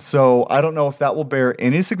 So I don't know if that will bear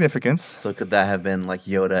any significance. So could that have been like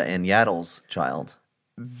Yoda and Yaddle's child?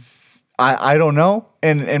 I don't know,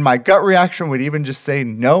 and my gut reaction would even just say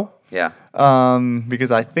no. Yeah.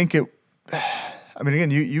 Because I think it. I mean, again,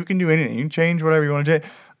 you can do anything. You can change whatever you want to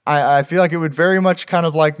change. I feel like it would very much kind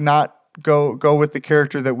of not go with the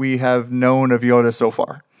character that we have known of Yoda so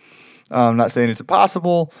far. I'm not saying it's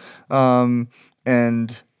impossible, and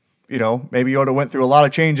maybe Yoda went through a lot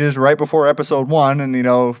of changes right before Episode 1, and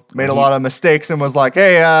made a lot of mistakes and was like,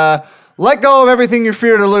 "Hey, let go of everything you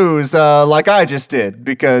fear to lose," like I just did,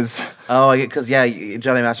 because. Oh, because Jedi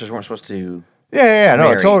Masters weren't supposed to. Yeah, no,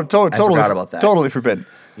 Mary. totally, I forgot about that. Totally forbidden.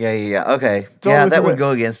 Yeah. Okay. Totally That would forbidden.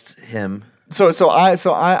 go against him. So I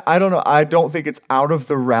don't know. I don't think it's out of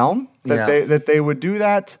the realm that they would do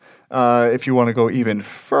that. If you want to go even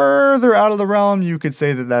further out of the realm, you could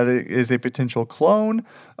say that is a potential clone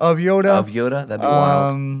of Yoda. That'd be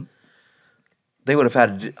wild. They would have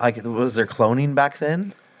had was there cloning back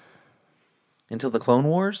then? Until the Clone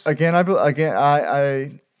Wars?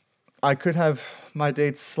 I could have my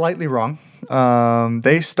dates slightly wrong.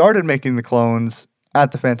 They started making the clones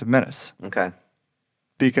at the Phantom Menace Okay.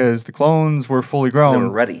 because the clones were fully They grown.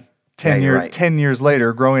 were ready. 10 you're years, right. 10 years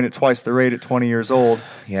later, growing at twice the rate at 20 years old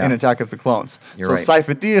Yeah. in Attack of the Clones. You're so right.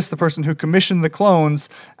 Sifo Dyas, the person who commissioned the clones,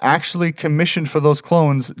 actually commissioned for those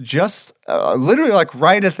clones just literally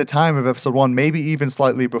right at the time of Episode 1, maybe even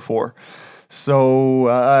slightly before. So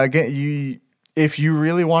again, if you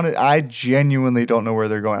really want it, I genuinely don't know where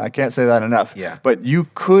they're going. I can't say that enough. Yeah. But you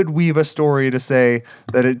could weave a story to say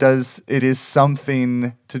that it is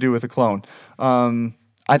something to do with a clone.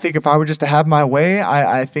 I think if I were just to have my way,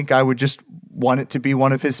 I think I would just want it to be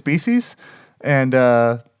one of his species. And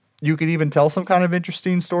you could even tell some kind of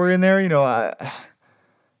interesting story in there.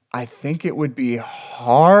 I think it would be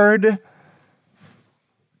hard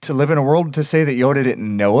to live in a world to say that Yoda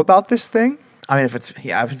didn't know about this thing? I mean, if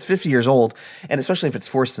it's 50 years old, and especially if it's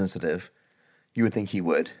force sensitive, you would think he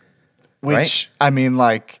would. Which, right? I mean,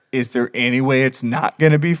 like, is there any way it's not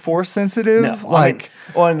going to be force sensitive? No,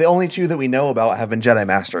 and the only two that we know about have been Jedi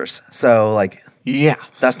Masters. So, like, yeah,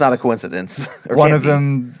 that's not a coincidence. One of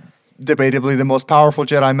them, debatably the most powerful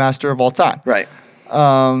Jedi Master of all time. Right.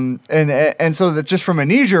 And so that just from a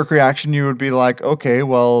knee-jerk reaction, you would be like, okay,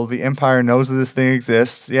 well, the Empire knows that this thing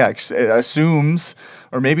exists. Yeah, it assumes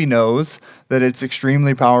or maybe knows that it's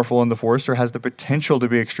extremely powerful in the Force or has the potential to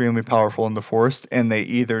be extremely powerful in the Force, and they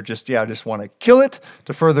either just want to kill it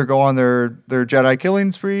to further go on their Jedi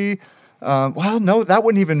killing spree. Well, no, that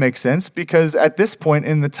wouldn't even make sense because at this point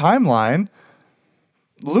in the timeline,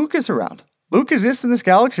 Luke is around. Luke exists in this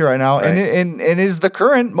galaxy right now, right. and is the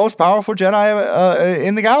current most powerful Jedi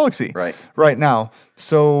in the galaxy right now.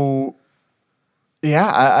 So,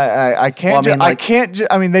 yeah, I can't.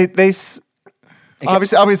 They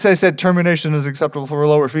obviously I said termination is acceptable for a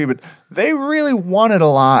lower fee, but they really want it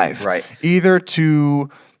alive, right? Either to,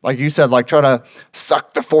 like you said, like try to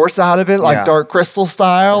suck the Force out of it, like Dark Crystal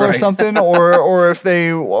style or something, or if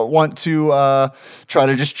they want to try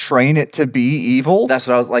to just train it to be evil. That's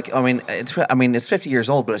what I was like. I mean, it's 50 years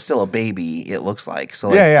old, but it's still a baby. It looks like so.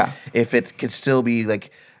 Like, if it could still be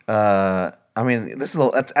like, I mean, that's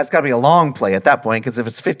got to be a long play at that point because if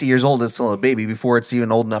it's 50 years old, it's still a baby. Before it's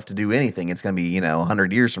even old enough to do anything, it's going to be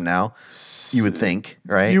 100 years from now. You would think,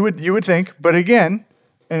 right? You would think, but again.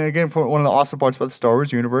 And again, one of the awesome parts about the Star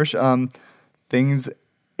Wars universe, things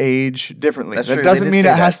age differently. That's that true. doesn't mean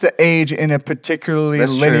it has to age in a particularly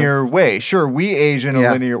linear way. Sure, we age in a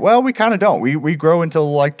linear. Well, we kind of don't. We grow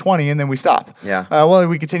until like 20 and then we stop. Yeah. Well,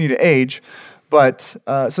 we continue to age, but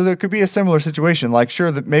so there could be a similar situation. Like, sure,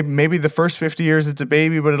 that maybe the first 50 years it's a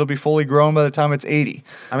baby, but it'll be fully grown by the time it's 80.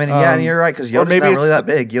 I mean, and you're right because Yoda's not really that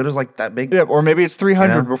big. Yoda's like that big. Yeah, or maybe it's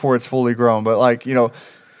 300 before it's fully grown. But like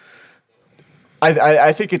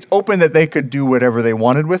I think it's open that they could do whatever they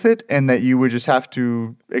wanted with it and that you would just have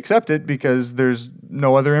to accept it because there's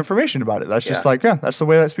no other information about it. That's just that's the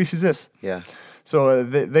way that species is. Yeah. So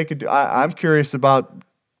they could do. I'm curious about,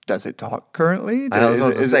 does it talk currently? I was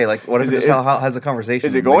going to say, like, what if how has a conversation?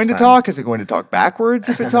 Is it going to talk? Is it going to talk backwards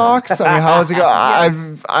if it talks? I mean, how is it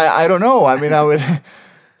going? I don't know. I mean,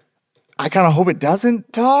 I kind of hope it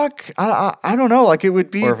doesn't talk. I don't know. Like, it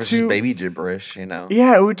would be or if it's just baby gibberish,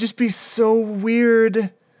 Yeah, it would just be so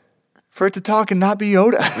weird for it to talk and not be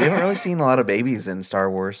Yoda. We haven't really seen a lot of babies in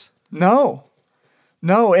Star Wars. No.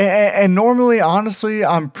 And normally, honestly,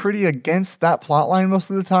 I'm pretty against that plot line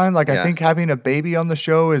most of the time. Like, I think having a baby on the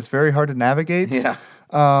show is very hard to navigate. Yeah.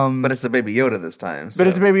 But it's a baby Yoda this time. So. But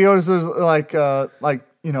it's a baby Yoda, so it's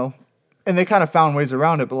and they kind of found ways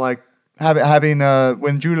around it, but like, having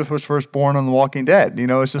when Judith was first born on The Walking Dead,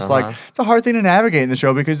 it's just like it's a hard thing to navigate in the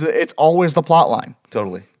show because it's always the plot line.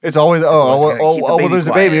 Totally, it's always there's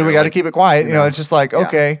a baby, we got to keep it quiet. It's just like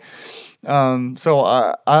okay. So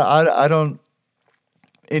I don't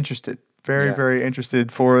interested. Very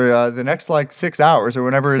interested for the next like 6 hours or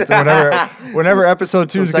whenever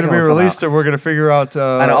episode 2 is going to be released, and we're going to figure out.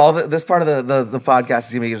 I know this part of the podcast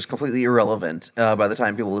is going to be just completely irrelevant by the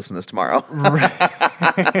time people listen to this tomorrow. Let me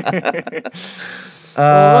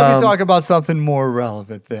talk about something more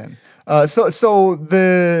relevant then. So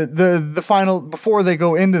the final, before they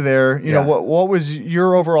go into there, what was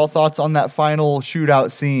your overall thoughts on that final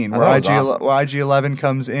shootout scene where IG-11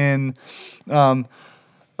 comes in?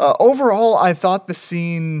 Overall, I thought the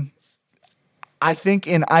scene, I think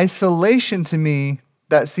in isolation to me,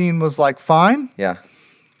 that scene was like fine. Yeah.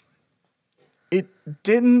 It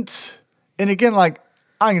didn't, and again, like,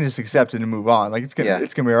 I'm gonna just accept it and move on. Like, it's gonna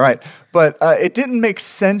be all right. But it didn't make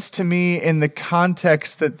sense to me in the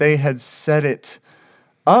context that they had set it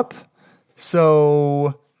up.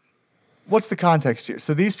 So, what's the context here?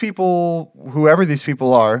 So these people, whoever these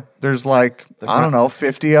people are, there's like, I don't know,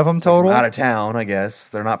 50 of them total. From out of town, I guess.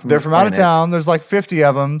 They're not from They're from out of town. There's like 50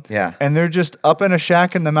 of them. Yeah. And they're just up in a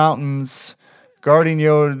shack in the mountains guarding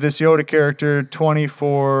this Yoda character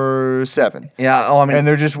 24/7. Yeah. And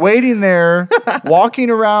they're just waiting there, walking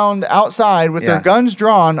around outside with their guns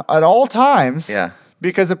drawn at all times. Yeah.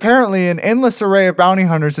 Because apparently an endless array of bounty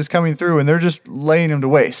hunters is coming through and they're just laying them to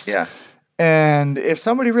waste. Yeah. And if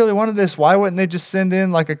somebody really wanted this, why wouldn't they just send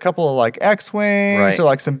in like a couple of like X-Wings or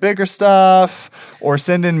like some bigger stuff, or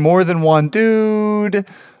send in more than one dude?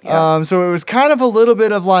 Yeah. So it was kind of a little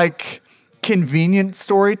bit of like convenient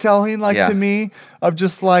storytelling, to me, of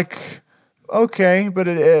just like, okay, but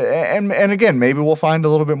and again, maybe we'll find a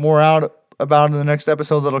little bit more out about in the next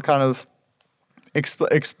episode that'll kind of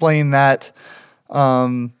explain that.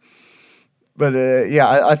 But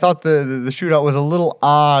yeah, I thought the shootout was a little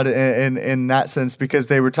odd in that sense because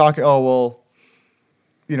they were talking. Oh well,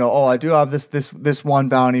 I do have this one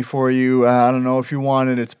bounty for you. I don't know if you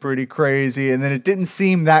want it. It's pretty crazy. And then it didn't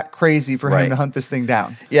seem that crazy for him to hunt this thing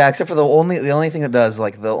down. Yeah, except for the only thing that does,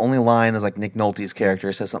 like, the only line is, like, Nick Nolte's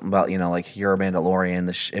character says something about, like, you're a Mandalorian.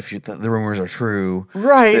 If the rumors are true,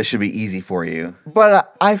 right, this should be easy for you.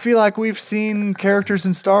 But I feel like we've seen characters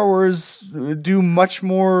in Star Wars do much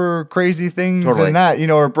more crazy things than that,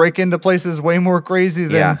 or break into places way more crazy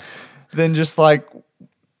than just, like,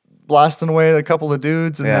 blasting away a couple of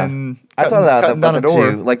dudes and then I thought cutting down a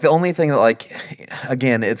door. too. Like, the only thing that, like,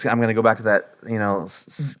 again, I'm going to go back to that,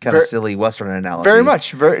 kind of silly Western analogy. Very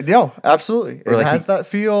much. Absolutely. It has that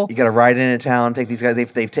feel. You got to ride into town, take these guys.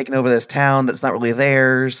 They've taken over this town that's not really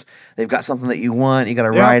theirs. They've got something that you want. You got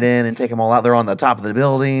to ride in and take them all out. They're on the top of the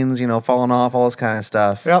buildings, falling off, all this kind of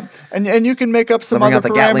stuff. Yep. And you can make up some other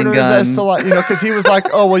parameters as to, like, because he was like,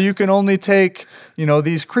 oh, well, you can only take,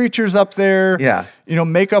 these creatures up there. Yeah.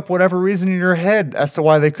 Make up whatever reason in your head as to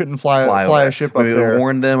why they couldn't fly a ship up Maybe there.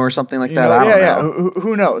 Warn them or something like that. I don't know.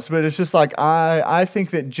 Who knows? But it's just like I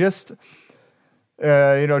think that just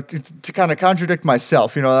to kind of contradict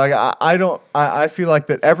myself, like I feel like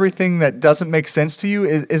that everything that doesn't make sense to you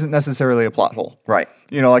isn't necessarily a plot hole. Right.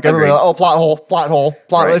 Like everybody, plot hole.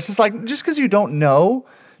 Right. It's just like just because you don't know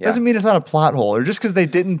doesn't mean it's not a plot hole, or just because they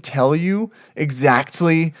didn't tell you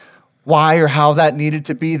exactly why or how that needed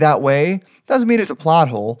to be that way doesn't mean it's a plot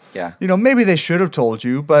hole. Yeah. Maybe they should have told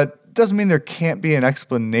you, but doesn't mean there can't be an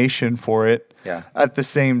explanation for it. Yeah. At the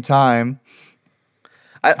same time.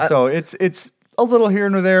 So it's a little here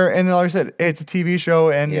and there, and like I said, it's a TV show,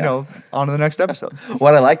 and on to the next episode.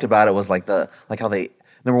 What I liked about it was how they,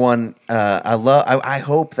 number one, I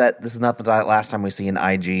hope that this is not the last time we see an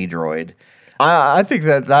IG droid. I think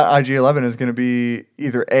that IG-11 is going to be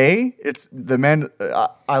either it's the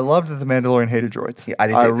I loved that the Mandalorian hated droids. Yeah, I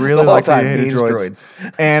did too. I really liked that he hated droids.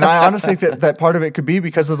 And I honestly think that part of it could be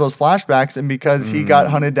because of those flashbacks and because he got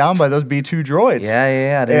hunted down by those B-2 droids.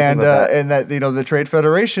 Yeah. I didn't think about that. And that the Trade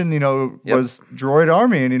Federation, was droid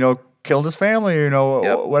army and killed his family,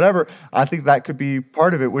 whatever. I think that could be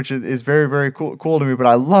part of it, which is very, very cool to me. But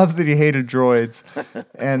I love that he hated droids.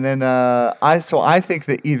 And then I think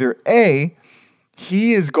that either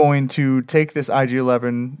he is going to take this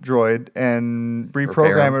IG-11 droid and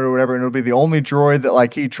reprogram it or whatever, and it'll be the only droid that,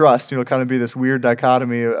 like, he trusts. Kind of be this weird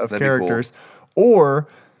dichotomy of characters. Cool. Or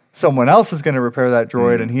someone else is going to repair that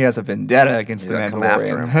droid, and he has a vendetta against the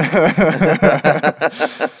Mandalorian.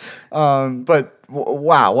 But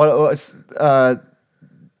wow, what was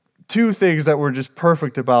two things that were just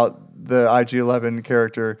perfect about the IG-11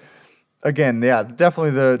 character. Again,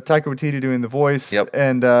 definitely the Taika Waititi doing the voice,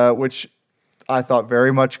 and which I thought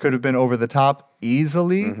very much could have been over the top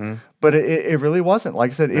easily, but it really wasn't.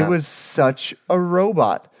 Like I said, it was such a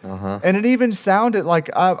robot, and it even sounded like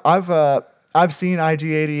I've seen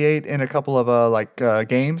IG-88 in a couple of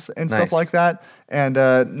games and stuff like that, and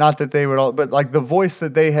not that they would all, but like the voice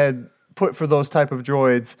that they had put for those type of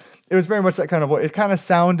droids, it was very much that kind of voice. It kind of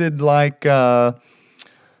sounded like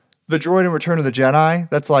the droid in Return of the Jedi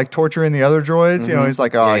that's like torturing the other droids. He's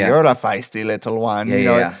like, you're a feisty little one.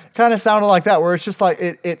 It kind of sounded like that, where it's just like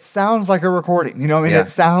it sounds like a recording. It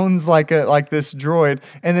sounds like this droid,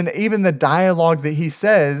 and then even the dialogue that he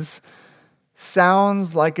says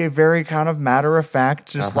sounds like a very kind of matter of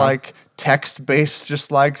fact, just like text based,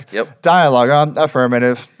 just like dialogue.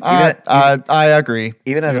 Affirmative. I agree.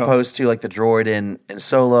 Even as opposed to like the droid in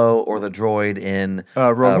Solo or the droid in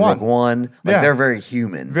Rogue One. Like they're very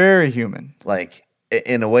human. Very human. Like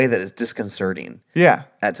in a way that is disconcerting. Yeah.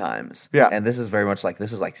 At times. Yeah. And this is very much like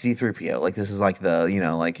C-3PO. Like this is like the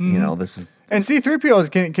this is. And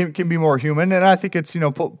C-3PO can be more human, and I think it's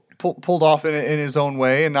pulled off in his own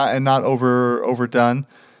way and not overdone.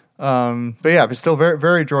 But yeah, it's still very,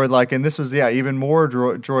 very droid-like, and this was even more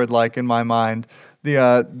droid-like in my mind.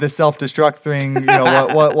 The self-destruct thing,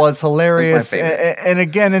 what was hilarious, and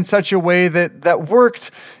again in such a way that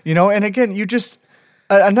worked, and again you just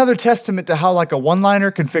another testament to how like a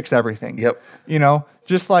one-liner can fix everything. Yep.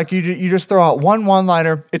 Just like you just throw out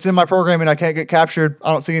one-liner, it's in my program and I can't get captured.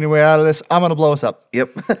 I don't see any way out of this. I'm gonna blow us up.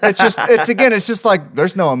 Yep. It's just like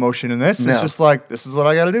there's no emotion in this. No. it's just like this is what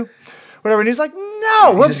I got to do. Whatever. And he's like,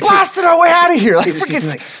 no, we're blasting our way out of here. Like, freaking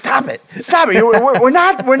like, stop it. We're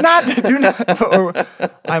not. Do not.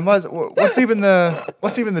 I must. What's even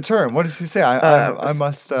the term? What does he say? I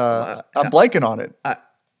must. I'm blanking on it.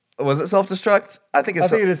 Was it self-destruct? I think it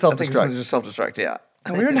is self-destruct. I think it's just self-destruct. Yeah.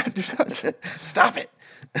 No, we're not. Stop it.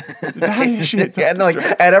 And like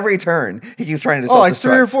at every turn, he keeps trying to self-destruct. Like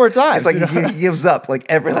 3 or 4 times. It's like he gives up. Like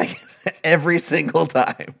every like. every single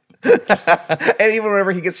time. And even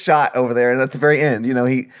whenever he gets shot over there, and at the very end, the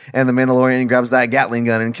Mandalorian grabs that Gatling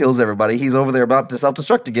gun and kills everybody. He's over there about to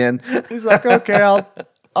self-destruct again. He's like, okay, I'll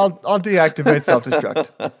deactivate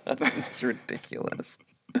self-destruct. It's ridiculous.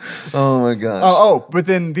 Oh my gosh. But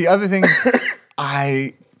then the other thing,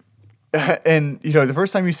 the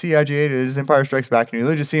first time you see IG-8 is Empire Strikes Back, and you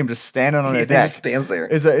literally just see him just standing on a deck. He just stands there.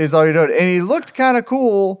 Is all you're doing, and he looked kind of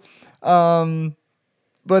cool.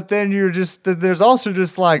 But then there's also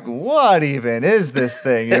just like, what even is this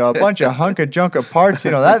thing? A bunch of hunk of parts.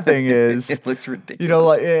 That thing is. It looks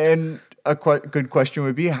ridiculous. And a good question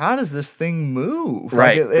would be, how does this thing move?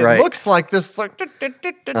 Right, it right. looks like this, like, Which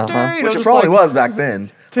it probably was back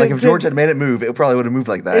then. If George had made it move, it probably would have moved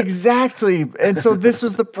like that. Exactly. And so this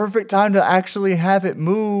was the perfect time to actually have it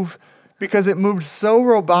move, because it moved so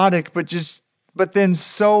robotic, but then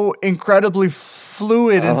so incredibly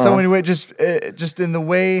fluid in so many ways, just in the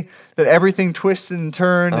way that everything twisted and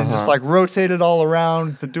turned and just like rotated all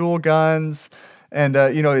around the dual guns. And,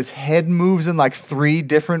 his head moves in like 3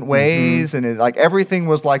 different ways, and everything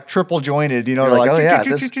was like triple jointed, You're like, oh yeah,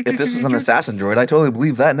 if this was an assassin droid, I totally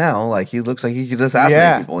believe that now. Like, he looks like he could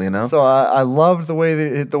assassinate people, So I loved the way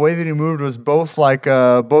that he moved was both like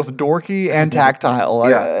both dorky and tactile,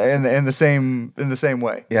 in the same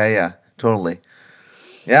way. Yeah, totally.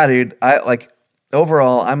 Yeah, dude.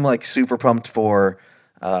 Overall, I'm like super pumped for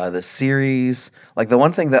the series. Like, the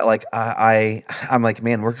one thing that like I'm like,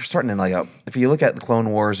 man, we're starting in like if you look at the Clone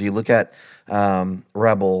Wars, you look at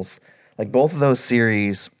Rebels, like both of those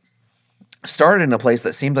series started in a place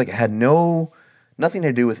that seemed like it had nothing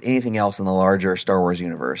to do with anything else in the larger Star Wars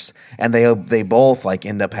universe, and they both like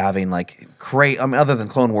end up having like other than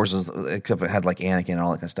Clone Wars, except it had like Anakin and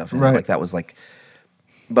all that kind of stuff. Right. Like that was like,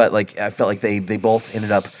 but like I felt like they both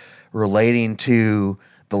ended up relating to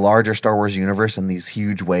the larger Star Wars universe in these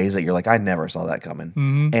huge ways that you're like, I never saw that coming.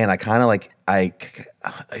 Mm-hmm. And I kind of like, I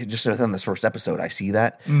just within this first episode, I see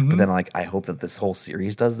that. Mm-hmm. But then like, I hope that this whole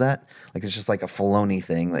series does that. Like, it's just like a Filoni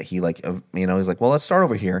thing that he like, he's like, well, let's start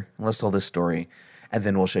over here and let's tell this story, and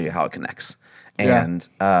then we'll show you how it connects. And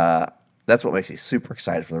that's what makes me super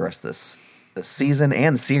excited for the rest of this season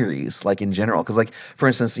and series, like in general. Because like, for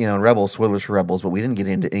instance, in Rebels, spoilers for Rebels, but we didn't get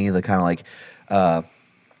into any of the kind of like,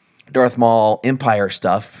 Darth Maul Empire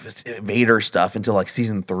stuff, Vader stuff until like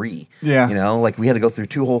season 3. Yeah. Like we had to go through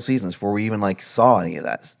 2 whole seasons before we even like saw any of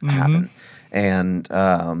that happen. And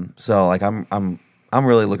so like I'm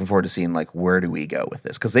really looking forward to seeing like where do we go with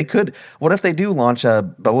this, because what if they do launch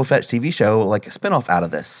a Boba Fett TV show, like a spinoff out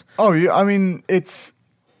of this? Oh yeah, I mean it's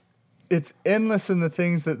endless in the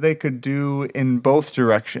things that they could do in both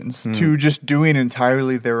directions, to just doing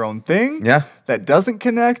entirely their own thing that doesn't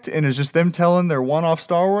connect and is just them telling their one-off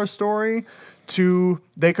Star Wars story, to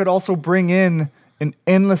they could also bring in an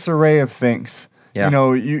endless array of things. Yeah.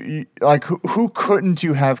 You like who couldn't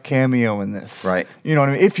you have cameo in this? Right. You know what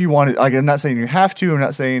I mean? If you wanted, like, I'm not saying you have to, I'm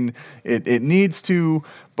not saying it needs to,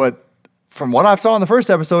 but from what I saw in the first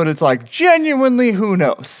episode, it's like genuinely who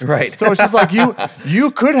knows. Right. So it's just like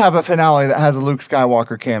you could have a finale that has a Luke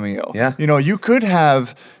Skywalker cameo. Yeah. You could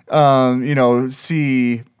have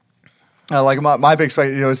see like my big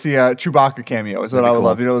spec, see a Chewbacca cameo is what I would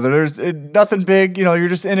love. There's nothing big. You're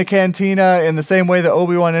just in a cantina in the same way that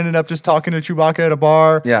Obi-Wan ended up just talking to Chewbacca at a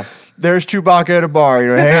bar. Yeah. There's Chewbacca at a bar,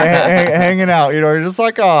 hanging out. You're just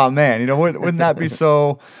like, oh man, wouldn't that be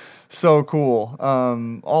so cool?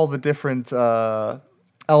 All the different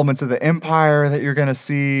elements of the Empire that you're going to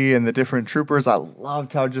see, and the different troopers. I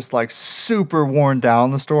loved how just like super worn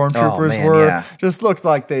down the stormtroopers were. Yeah. Just looked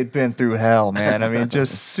like they'd been through hell, man. I mean,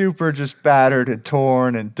 just super just battered and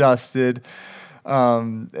torn and dusted.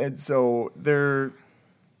 And so they're...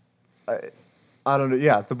 I don't know.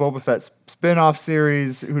 Yeah, the Boba Fett spin-off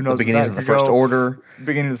series. Who knows? The beginning of the First Order.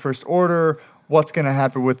 Beginning of the First Order. What's going to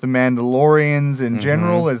happen with the Mandalorians in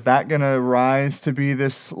general? Is that going to rise to be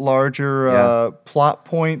this larger plot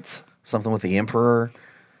point? Something with the Emperor.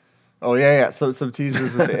 Oh yeah. So some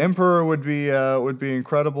teasers with the Emperor would be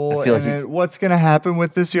incredible. I feel like what's going to happen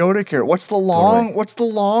with this Yoda character? What's the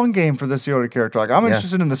long game for this Yoda character? Like, I'm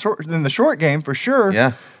interested in the short game for sure.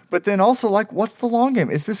 Yeah. But then also, like, what's the long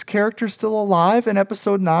game? Is this character still alive in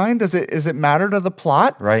Episode 9? Does it matter to the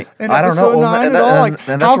plot? Right. I don't know. At all?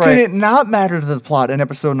 How can it not matter to the plot in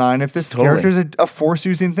Episode 9 if this character is a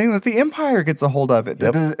Force-using thing that the Empire gets a hold of it?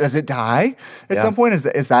 Yep. Does it die at some point?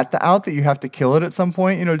 Is that the out that you have to kill it at some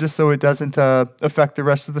point? Just so it doesn't affect the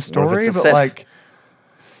rest of the story. But Sith? Like,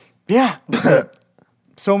 yeah,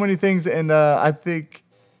 so many things, and I think,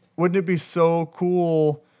 wouldn't it be so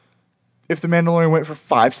cool if The Mandalorian went for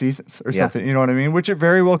 5 seasons or something, you know what I mean? Which it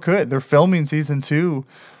very well could. They're filming season 2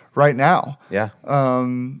 right now. Yeah.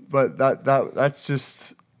 But that's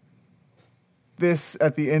just this.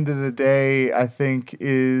 At the end of the day, I think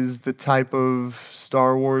is the type of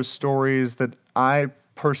Star Wars stories that I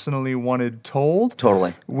personally wanted told.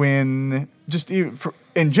 Totally. When just even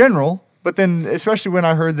in general, but then especially when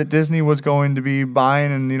I heard that Disney was going to be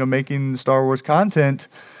buying and making Star Wars content.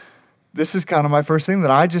 This is kind of my first thing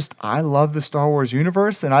that I love the Star Wars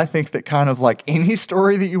universe, and I think that kind of like any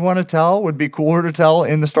story that you want to tell would be cooler to tell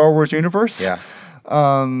in the Star Wars universe. Yeah.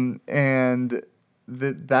 And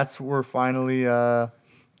that's what we're finally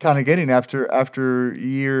kind of getting after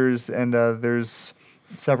years, and there's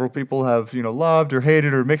several people have loved or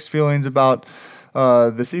hated or mixed feelings about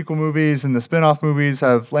the sequel movies, and the spin-off movies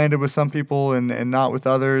have landed with some people and not with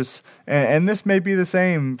others. And this may be the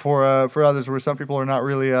same for others, where some people are not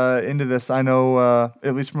really into this. I know,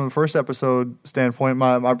 at least from the first episode standpoint,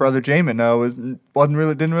 my brother Jamin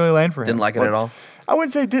didn't really land for him. Didn't like it at all? I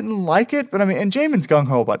wouldn't say didn't like it, but I mean, and Jamin's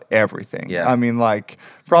gung-ho about everything. Yeah. I mean, like,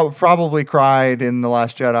 probably cried in The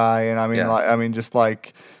Last Jedi, and I mean,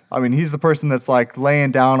 Yeah. he's the person that's like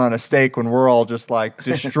laying down on a steak when we're all just like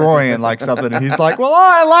destroying like something, and he's like, "Well,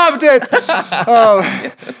 I loved it,"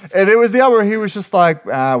 Yes. and it was the other where he was just like,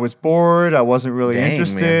 "I was bored. I wasn't really Dang,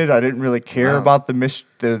 interested. man. I didn't really care Wow. about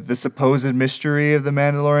the supposed mystery of the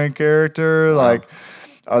Mandalorian character, like."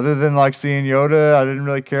 Other than like seeing Yoda, I didn't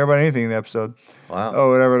really care about anything in the episode. Wow.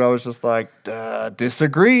 Oh, whatever. And I was just like,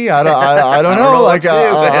 disagree. I don't know. know what Like, to do,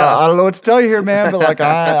 yeah. I don't know what to tell you here, man. But like,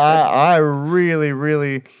 I really,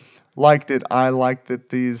 really liked it. I liked that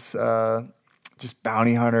these just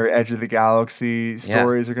bounty hunter, edge of the galaxy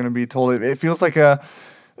stories are going to be told. It feels like a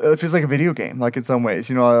video game, like in some ways.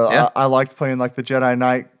 I liked playing like the Jedi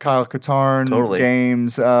Knight, Kyle Katarn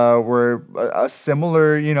games, where a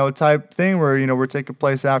similar, type thing where, we're taking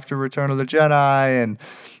place after Return of the Jedi, and,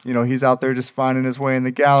 he's out there just finding his way in the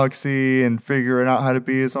galaxy and figuring out how to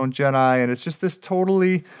be his own Jedi. And it's just this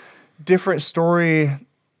totally different story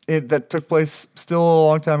that took place still a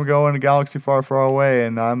long time ago in a galaxy far, far away.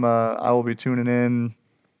 And I will be tuning in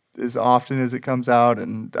as often as it comes out,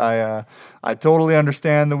 and I totally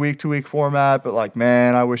understand the week-to-week format, but like,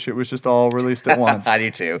 man, I wish it was just all released at once. I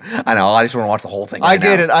do too. I know. I just want to watch the whole thing. I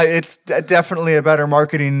get it. It's definitely a better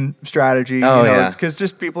marketing strategy. Oh, yeah. Because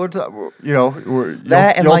just people are, and you'll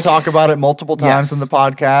like- talk about it multiple times Yes. on the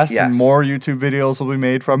podcast, Yes. and more YouTube videos will be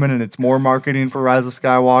made from it, and it's more marketing for Rise of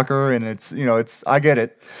Skywalker, and it's I get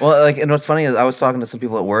it. Well, like, and what's funny is I was talking to some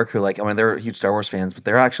people at work who they're huge Star Wars fans, but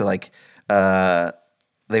they're actually like, I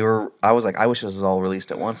was like, I wish this was all released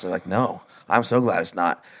at once. They're like, no, I'm so glad it's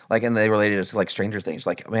not. Like, and they related it to like Stranger Things.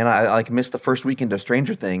 Like, man, I like missed the first weekend of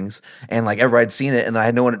Stranger Things, and like everybody had seen it, and I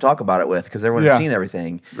had no one to talk about it with because everyone had seen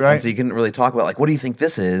everything. Right. And so you couldn't really talk about like, what do you think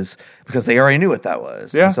this is? Because they already knew what that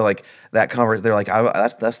was. Yeah. And so like that they're like,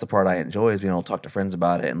 that's the part I enjoy, is being able to talk to friends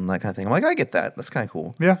about it and that kind of thing. I'm like, I get that. That's kind of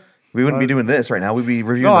cool. Yeah. We wouldn't be doing this right now. We'd be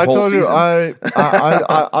reviewing No, the I whole told you.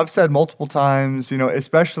 season. I've said multiple times,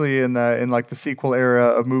 especially in like the sequel era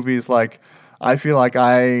of movies, like I feel like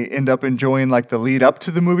I end up enjoying like the lead up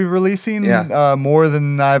to the movie releasing more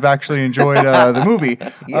than I've actually enjoyed the movie.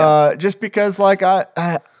 Yeah. Just because like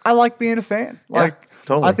I like being a fan. Like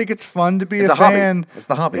totally. I think it's fun to be It's a a hobby. fan. It's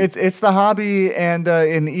the hobby. It's the hobby, and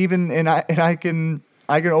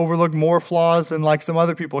I can overlook more flaws than like some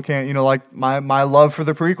other people can. Like my love for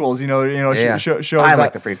the prequels. Yeah. Shows I that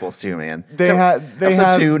like the prequels too, man. They episode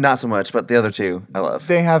have 2, not so much, but the other two I love.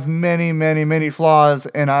 they have many, many, many flaws,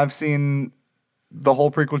 and I've seen the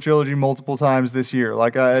whole prequel trilogy multiple times this year.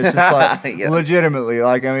 Like it's just like Yes. legitimately,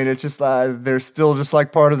 like I mean, it's just they're still just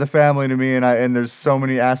like part of the family to me, and there's so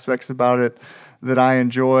many aspects about it that I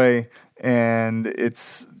enjoy, and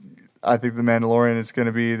I think The Mandalorian is going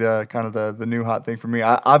to be the kind of the new hot thing for me.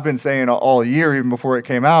 I've been saying all year, even before it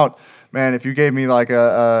came out, man, if you gave me like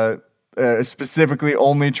a specifically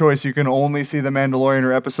only choice, you can only see The Mandalorian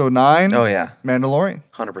or Episode 9. Oh, yeah. Mandalorian.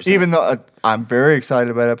 100%. Even though I'm very excited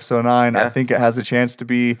about Episode 9. Yeah. I think it has a chance to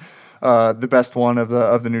be the best one of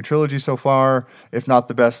the new trilogy so far, if not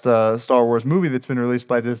the best Star Wars movie that's been released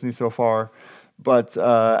by Disney so far. But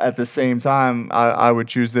at the same time, I would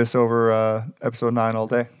choose this over Episode 9 all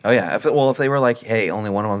day. Oh yeah. If they were like, hey, only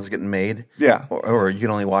one of them's getting made, Yeah. or you can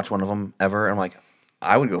only watch one of them ever, I'm like,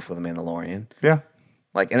 I would go for The Mandalorian. Yeah.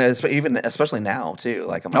 Like, and especially now too.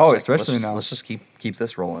 Like, I'm Oh, like, especially now. Let's just keep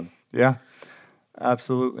this rolling. Yeah.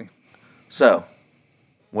 Absolutely. So,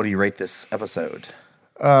 what do you rate this episode?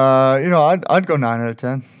 I'd go 9 out of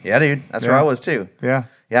 10. Yeah, dude, that's where Yeah. I was too. Yeah.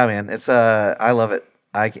 Yeah, man, it's I love it.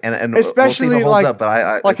 And Especially we'll see if it holds like, up,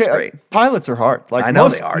 but like it's great. Pilots are hard. Like I know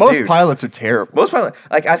most, they are, Most dude. pilots are terrible. Most pilot,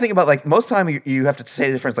 like I think about like most time you have to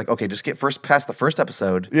say to friends like, okay, just get past the first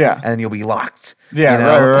episode, Yeah. and you'll be locked. Yeah, you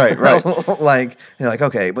know? right. Like you're like,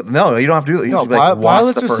 okay, but no, you don't have to do that. You No, should like watch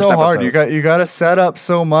pilots the are first so hard. episode. You got to set up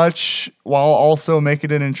so much while also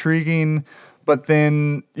making it intriguing. But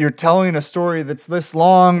then you're telling a story that's this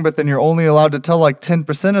long, but then you're only allowed to tell like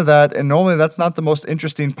 10% of that, and normally that's not the most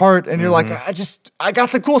interesting part. And you're like, I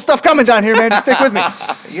got some cool stuff coming down here, man. Just stick with me.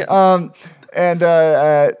 Yes.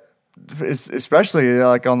 Especially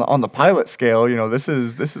like on the pilot scale, you know, this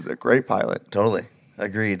is a great pilot. Totally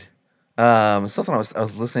agreed. Something I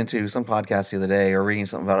was listening to some podcast the other day or reading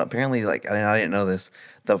something about it. Apparently, like I didn't know this.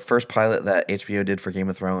 The first pilot that HBO did for Game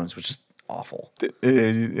of Thrones was just awful. It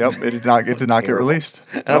did not get Terrible. released.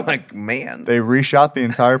 And I'm like, man, They reshot the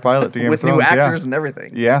entire pilot to Game with of Thrones. new actors and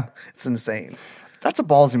everything. Yeah, It's insane. that's a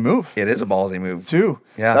ballsy move It is a ballsy move too.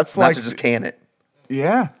 Yeah, that's not like to just can it.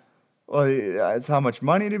 yeah. Well, it's how much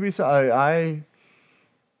money to be. So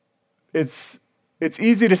it's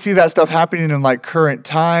easy to see that stuff happening in like current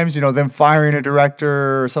times, you know, them firing a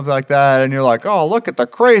director or something like that, and you're like, oh, look at the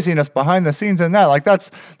craziness behind the scenes in that. Like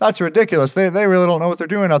that's ridiculous. They really don't know what they're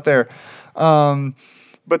doing out there.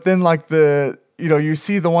 But then like you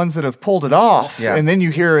see the ones that have pulled it off, Yeah. and then you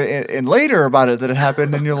hear in later about it that it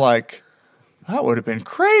happened, and you're like, that would have been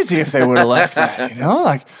crazy if they would have left that, you know?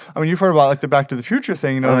 Like, I mean, you've heard about like the Back to the Future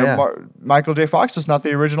thing, you know? Oh, yeah. Michael J. Fox was not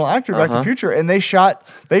the original actor of Back to the Future, and they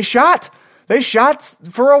shot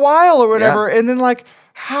for a while or whatever, Yeah. and then like,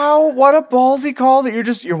 what a ballsy call that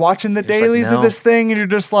you're watching the just like, dailies no. of this thing, and you're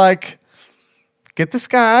just like, get this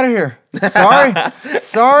guy out of here.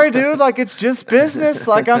 Sorry, dude. Like, it's just business.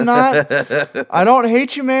 Like, I don't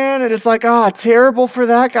hate you, man. And it's like, terrible for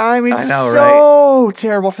that guy. I mean, I know, so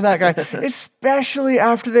terrible for that guy, especially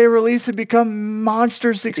after they release and become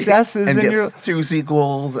monster successes. and you're, get 2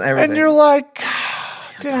 sequels and everything. and you're like,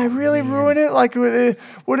 did I really ruin it? Like, would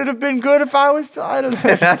it have been good if I was? I don't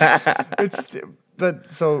know.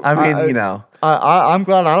 But so I mean, you know, I'm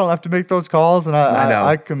glad I don't have to make those calls, and I know.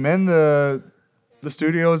 I commend the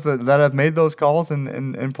studios that have made those calls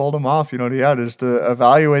and pulled them off. You know, just to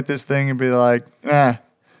evaluate this thing and be like,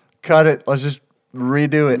 cut it. Let's just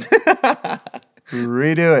redo it.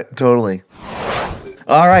 Redo it. totally.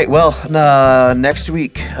 All right. Well, next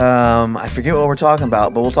week, I forget what we're talking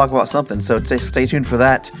about, but we'll talk about something. So stay tuned for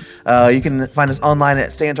that. You can find us online at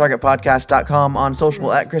stayontargetpodcast.com, on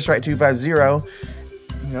social at ChrisWright250.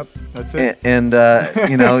 Yep, that's it. And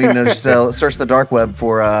just search the dark web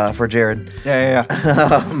for Jared. Yeah.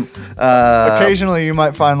 Occasionally, you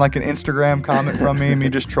might find like an Instagram comment from me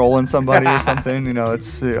just trolling somebody or something. You know,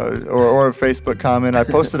 it's or a Facebook comment. I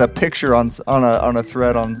posted a picture on a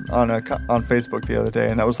thread on Facebook the other day,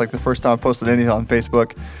 and that was like the first time I posted anything on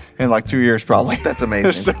Facebook in like 2 years, probably. That's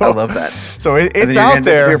amazing. So- I love that. So it's And then you're out gonna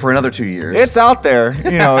disappear there. for another 2 years. It's out there.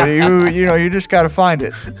 You just got to find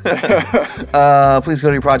it. Please go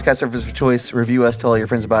to your podcast service of choice, review us, tell all your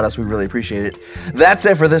friends about us. We really appreciate it. That's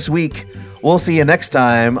it for this week. We'll see you next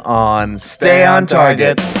time on Stay on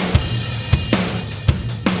Target.